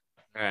nice.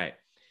 All right.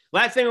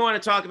 Last thing I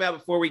want to talk about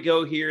before we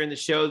go here in the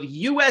show,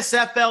 the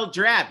USFL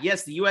draft.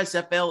 Yes, the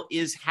USFL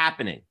is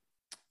happening.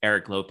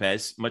 Eric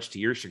Lopez, much to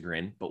your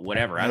chagrin, but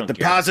whatever. I don't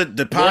care.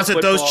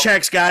 Deposit those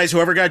checks, guys.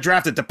 Whoever got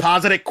drafted,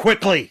 deposit it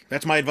quickly.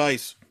 That's my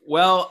advice.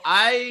 Well,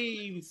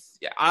 I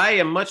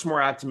am much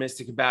more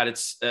optimistic about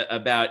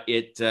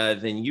it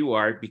than you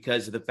are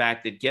because of the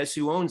fact that guess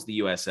who owns the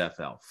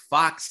USFL?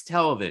 Fox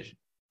Television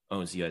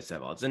owns the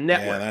USFL. It's a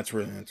network. Yeah, that's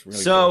really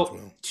so. Cool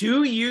well.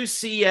 2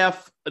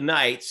 UCF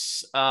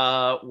Knights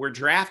were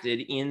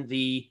drafted in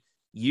the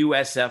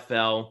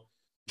USFL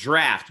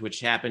draft, which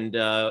happened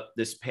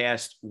this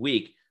past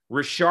week.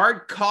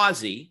 Rashard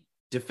Causey,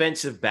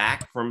 defensive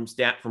back from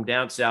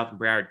down south in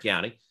Broward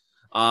County,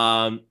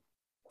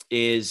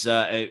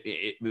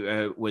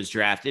 was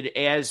drafted,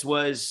 as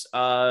was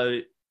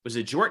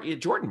it Jordan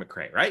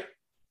McRae, right?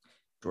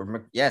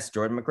 Jordan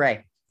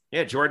McRae.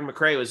 Yeah, Jordan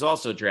McRae was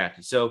also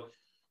drafted. So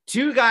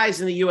 2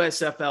 guys in the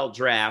USFL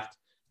draft,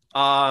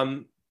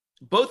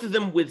 both of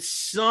them with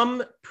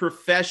some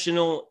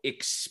professional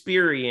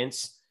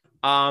experience.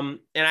 And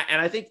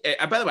I think,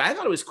 by the way, I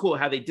thought it was cool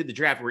how they did the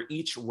draft where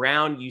each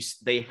round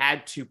they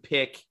had to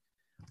pick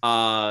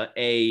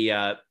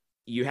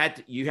you had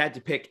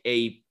to pick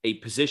a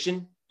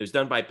position. It was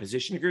done by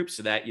position groups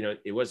so that,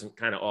 it wasn't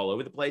kind of all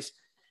over the place.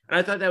 And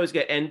I thought that was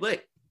good. And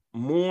look,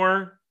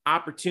 more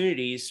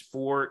opportunities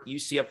for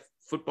UCF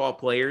football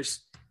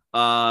players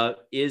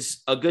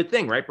is a good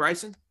thing, right,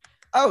 Bryson?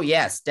 Oh,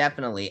 yes,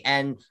 definitely.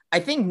 And I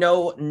think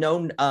no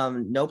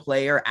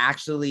player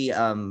actually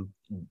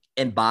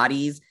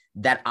embodies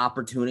that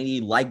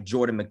opportunity like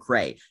Jordan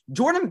McRae.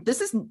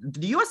 This is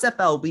the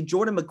USFL will be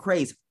Jordan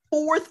McRae's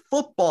 4th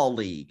football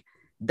league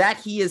that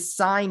he is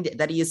signed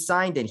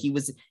in. He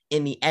was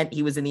in the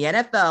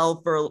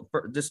NFL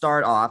for to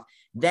start off.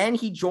 Then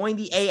he joined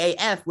the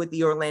AAF with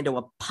the Orlando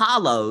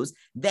Apollos.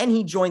 Then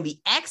he joined the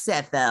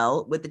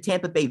XFL with the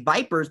Tampa Bay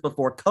Vipers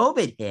before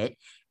COVID hit.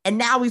 And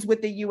now he's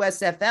with the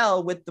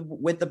USFL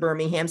with the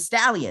Birmingham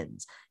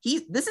Stallions.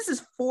 This is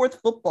his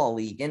 4th football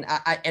league, and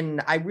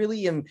I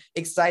really am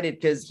excited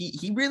because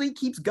he really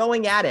keeps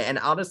going at it. And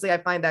honestly, I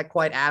find that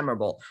quite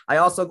admirable. I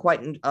also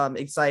quite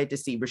excited to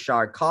see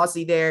Rashard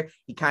Causey there.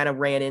 He kind of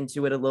ran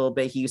into it a little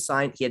bit. He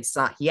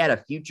had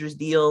a futures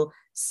deal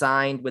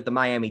signed with the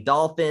Miami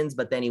Dolphins,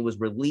 but then he was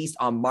released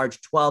on March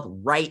 12th,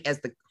 right as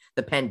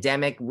the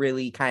pandemic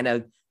really kind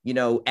of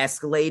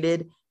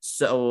escalated.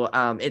 So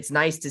it's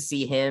nice to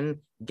see him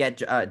get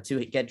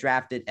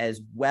drafted as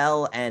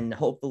well, and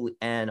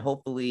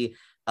hopefully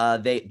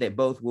they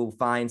both will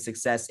find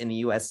success in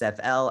the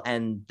USFL.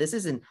 And this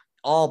isn't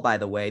all, by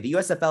the way. The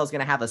USFL is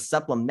going to have a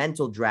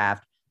supplemental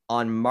draft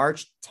on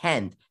March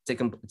 10th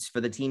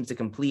for the teams to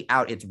complete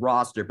out its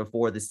roster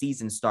before the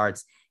season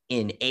starts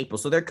in April.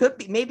 So there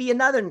might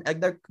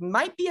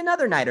be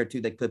another night or two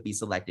that could be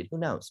selected. Who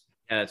knows?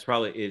 Yeah, it's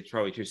probably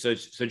true. So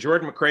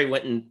Jordan McRae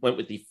went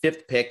with the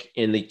 5th pick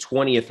in the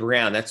 20th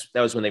round. That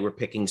was when they were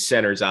picking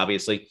centers,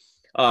 obviously.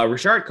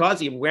 Rashard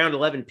Causey, round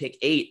 11, pick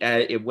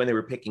 8 when they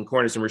were picking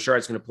corners, and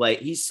Rashard's going to play.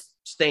 He's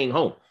staying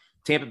home.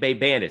 Tampa Bay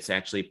Bandits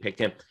actually picked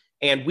him.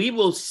 And we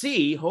will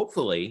see,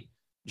 hopefully,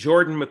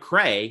 Jordan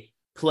McRae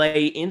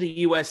play in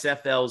the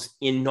USFL's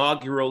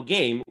inaugural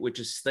game, which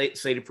is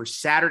slated for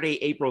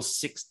Saturday, April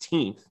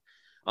 16th.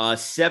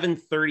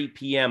 7:30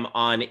 p.m.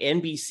 on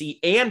NBC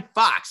and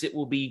Fox. It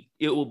will be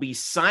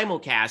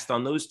simulcast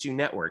on those 2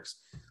 networks.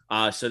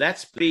 So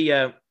that's pretty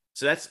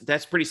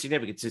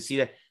significant to see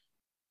that.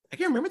 I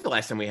can't remember the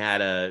last time we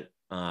had a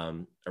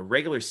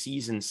regular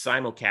season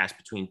simulcast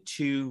between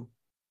 2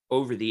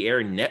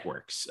 over-the-air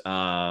networks.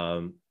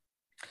 By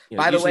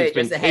the way,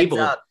 just a heads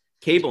up,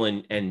 cable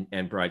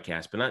and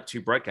broadcast, but not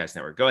to broadcast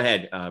network. Go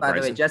ahead. By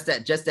the way,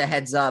 just a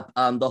heads up,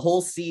 the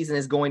whole season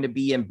is going to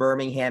be in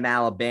Birmingham,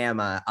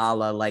 Alabama, a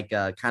la like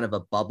a kind of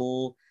a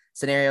bubble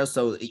scenario.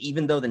 So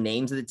even though the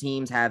names of the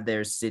teams have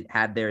their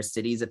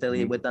cities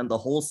affiliated with them, the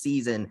whole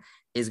season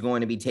is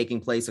going to be taking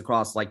place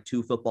across like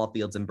 2 football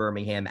fields in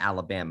Birmingham,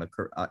 Alabama.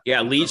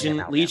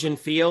 Legion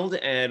Field,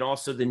 and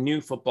also the new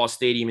football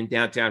stadium in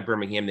downtown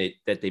Birmingham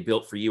that they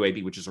built for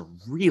UAB, which is a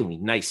really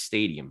nice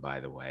stadium,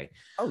 by the way.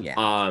 Oh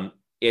yeah.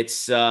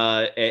 It's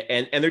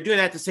and they're doing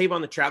that to save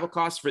on the travel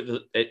costs for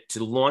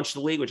to launch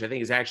the league, which I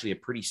think is actually a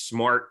pretty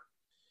smart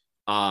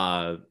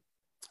move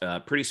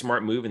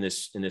in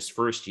this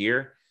first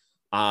year.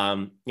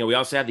 We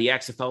also have the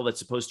XFL that's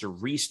supposed to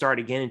restart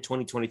again in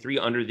 2023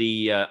 under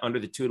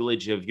the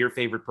tutelage of your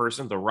favorite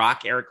person, The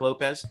Rock, Eric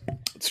Lopez.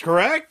 That's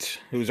correct.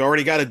 Who's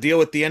already got a deal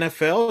with the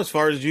NFL as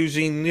far as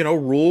using,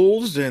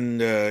 rules and,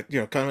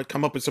 kind of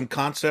come up with some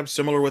concepts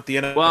similar what the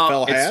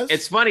NFL has.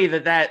 It's funny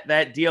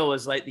that deal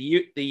is like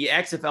the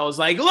XFL is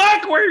like,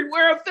 look,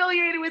 we're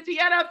affiliated with the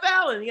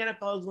NFL. And the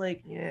NFL is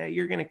like, yeah,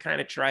 you're going to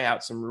kind of try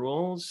out some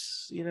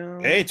rules,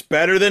 Hey, it's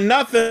better than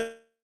nothing.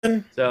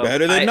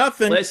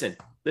 Nothing. Listen,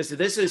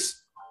 this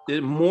is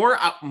more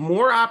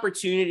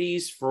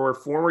opportunities for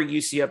former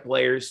UCF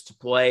players to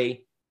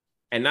play,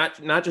 and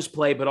not just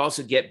play, but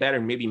also get better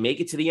and maybe make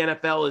it to the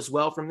NFL as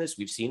well from this.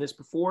 We've seen this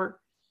before.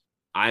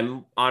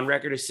 I'm on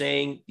record as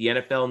saying the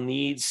NFL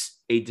needs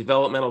a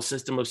developmental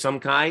system of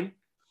some kind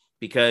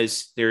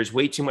because there's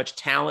way too much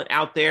talent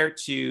out there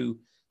to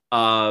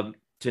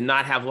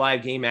not have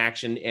live game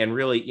action. And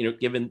really,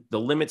 given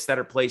the limits that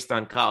are placed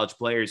on college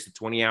players, the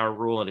 20-hour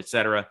rule and et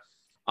cetera,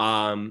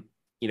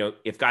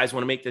 if guys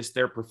want to make this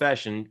their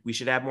profession, we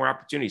should have more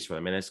opportunities for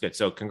them. And that's good.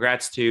 So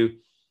congrats to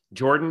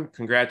Jordan.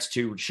 Congrats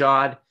to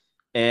Rashad.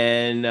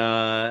 And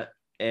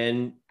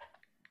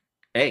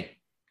hey,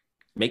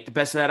 make the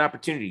best of that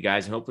opportunity,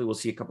 guys. And hopefully we'll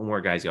see a couple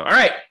more guys go. All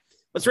right,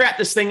 let's wrap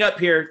this thing up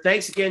here.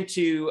 Thanks again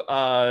to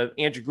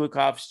Andrew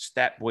Glukov,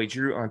 Stat Boy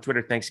Drew on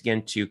Twitter. Thanks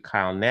again to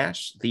Kyle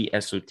Nash, the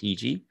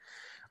SOTG.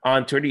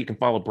 On Twitter, you can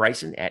follow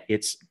Bryson at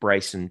It's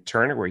Bryson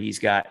Turner, where he's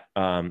got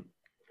all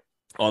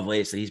the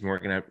latest that he's been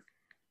working on.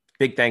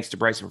 Big thanks to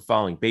Bryson for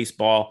following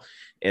baseball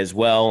as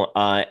well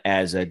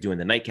as doing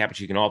the nightcap, which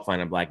you can all find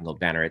on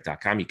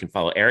blackandgoldbanneret.com. You can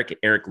follow Eric at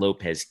Eric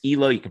Lopez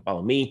Elo. You can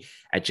follow me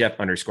at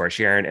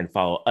Jeff_Sharon and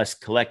follow us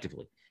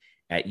collectively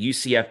at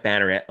UCF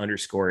Banneret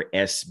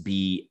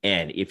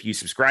 _SBN. If you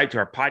subscribe to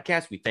our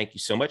podcast, we thank you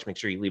so much. Make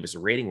sure you leave us a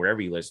rating wherever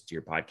you listen to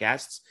your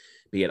podcasts,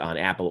 be it on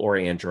Apple or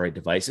Android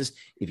devices.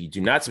 If you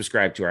do not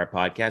subscribe to our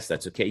podcast,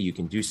 that's okay. You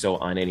can do so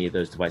on any of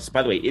those devices.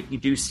 By the way, if you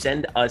do,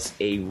 send us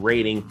a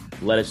rating.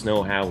 Let us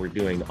know how we're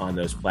doing on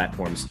those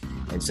platforms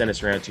and send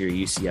us around to your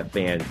UCF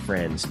fan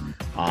friends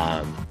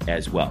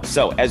as well.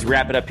 So as we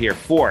wrap it up here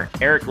for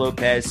Eric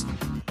Lopez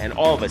and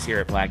all of us here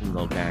at Black and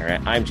Gold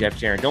Banneret, I'm Jeff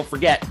Sharon. Don't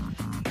forget,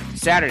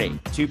 Saturday,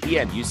 2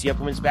 p.m., UCF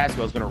women's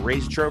basketball is going to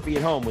raise a trophy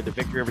at home with the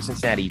victory over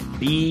Cincinnati.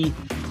 Be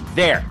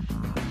there.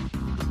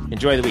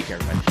 Enjoy the week,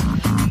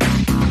 everybody.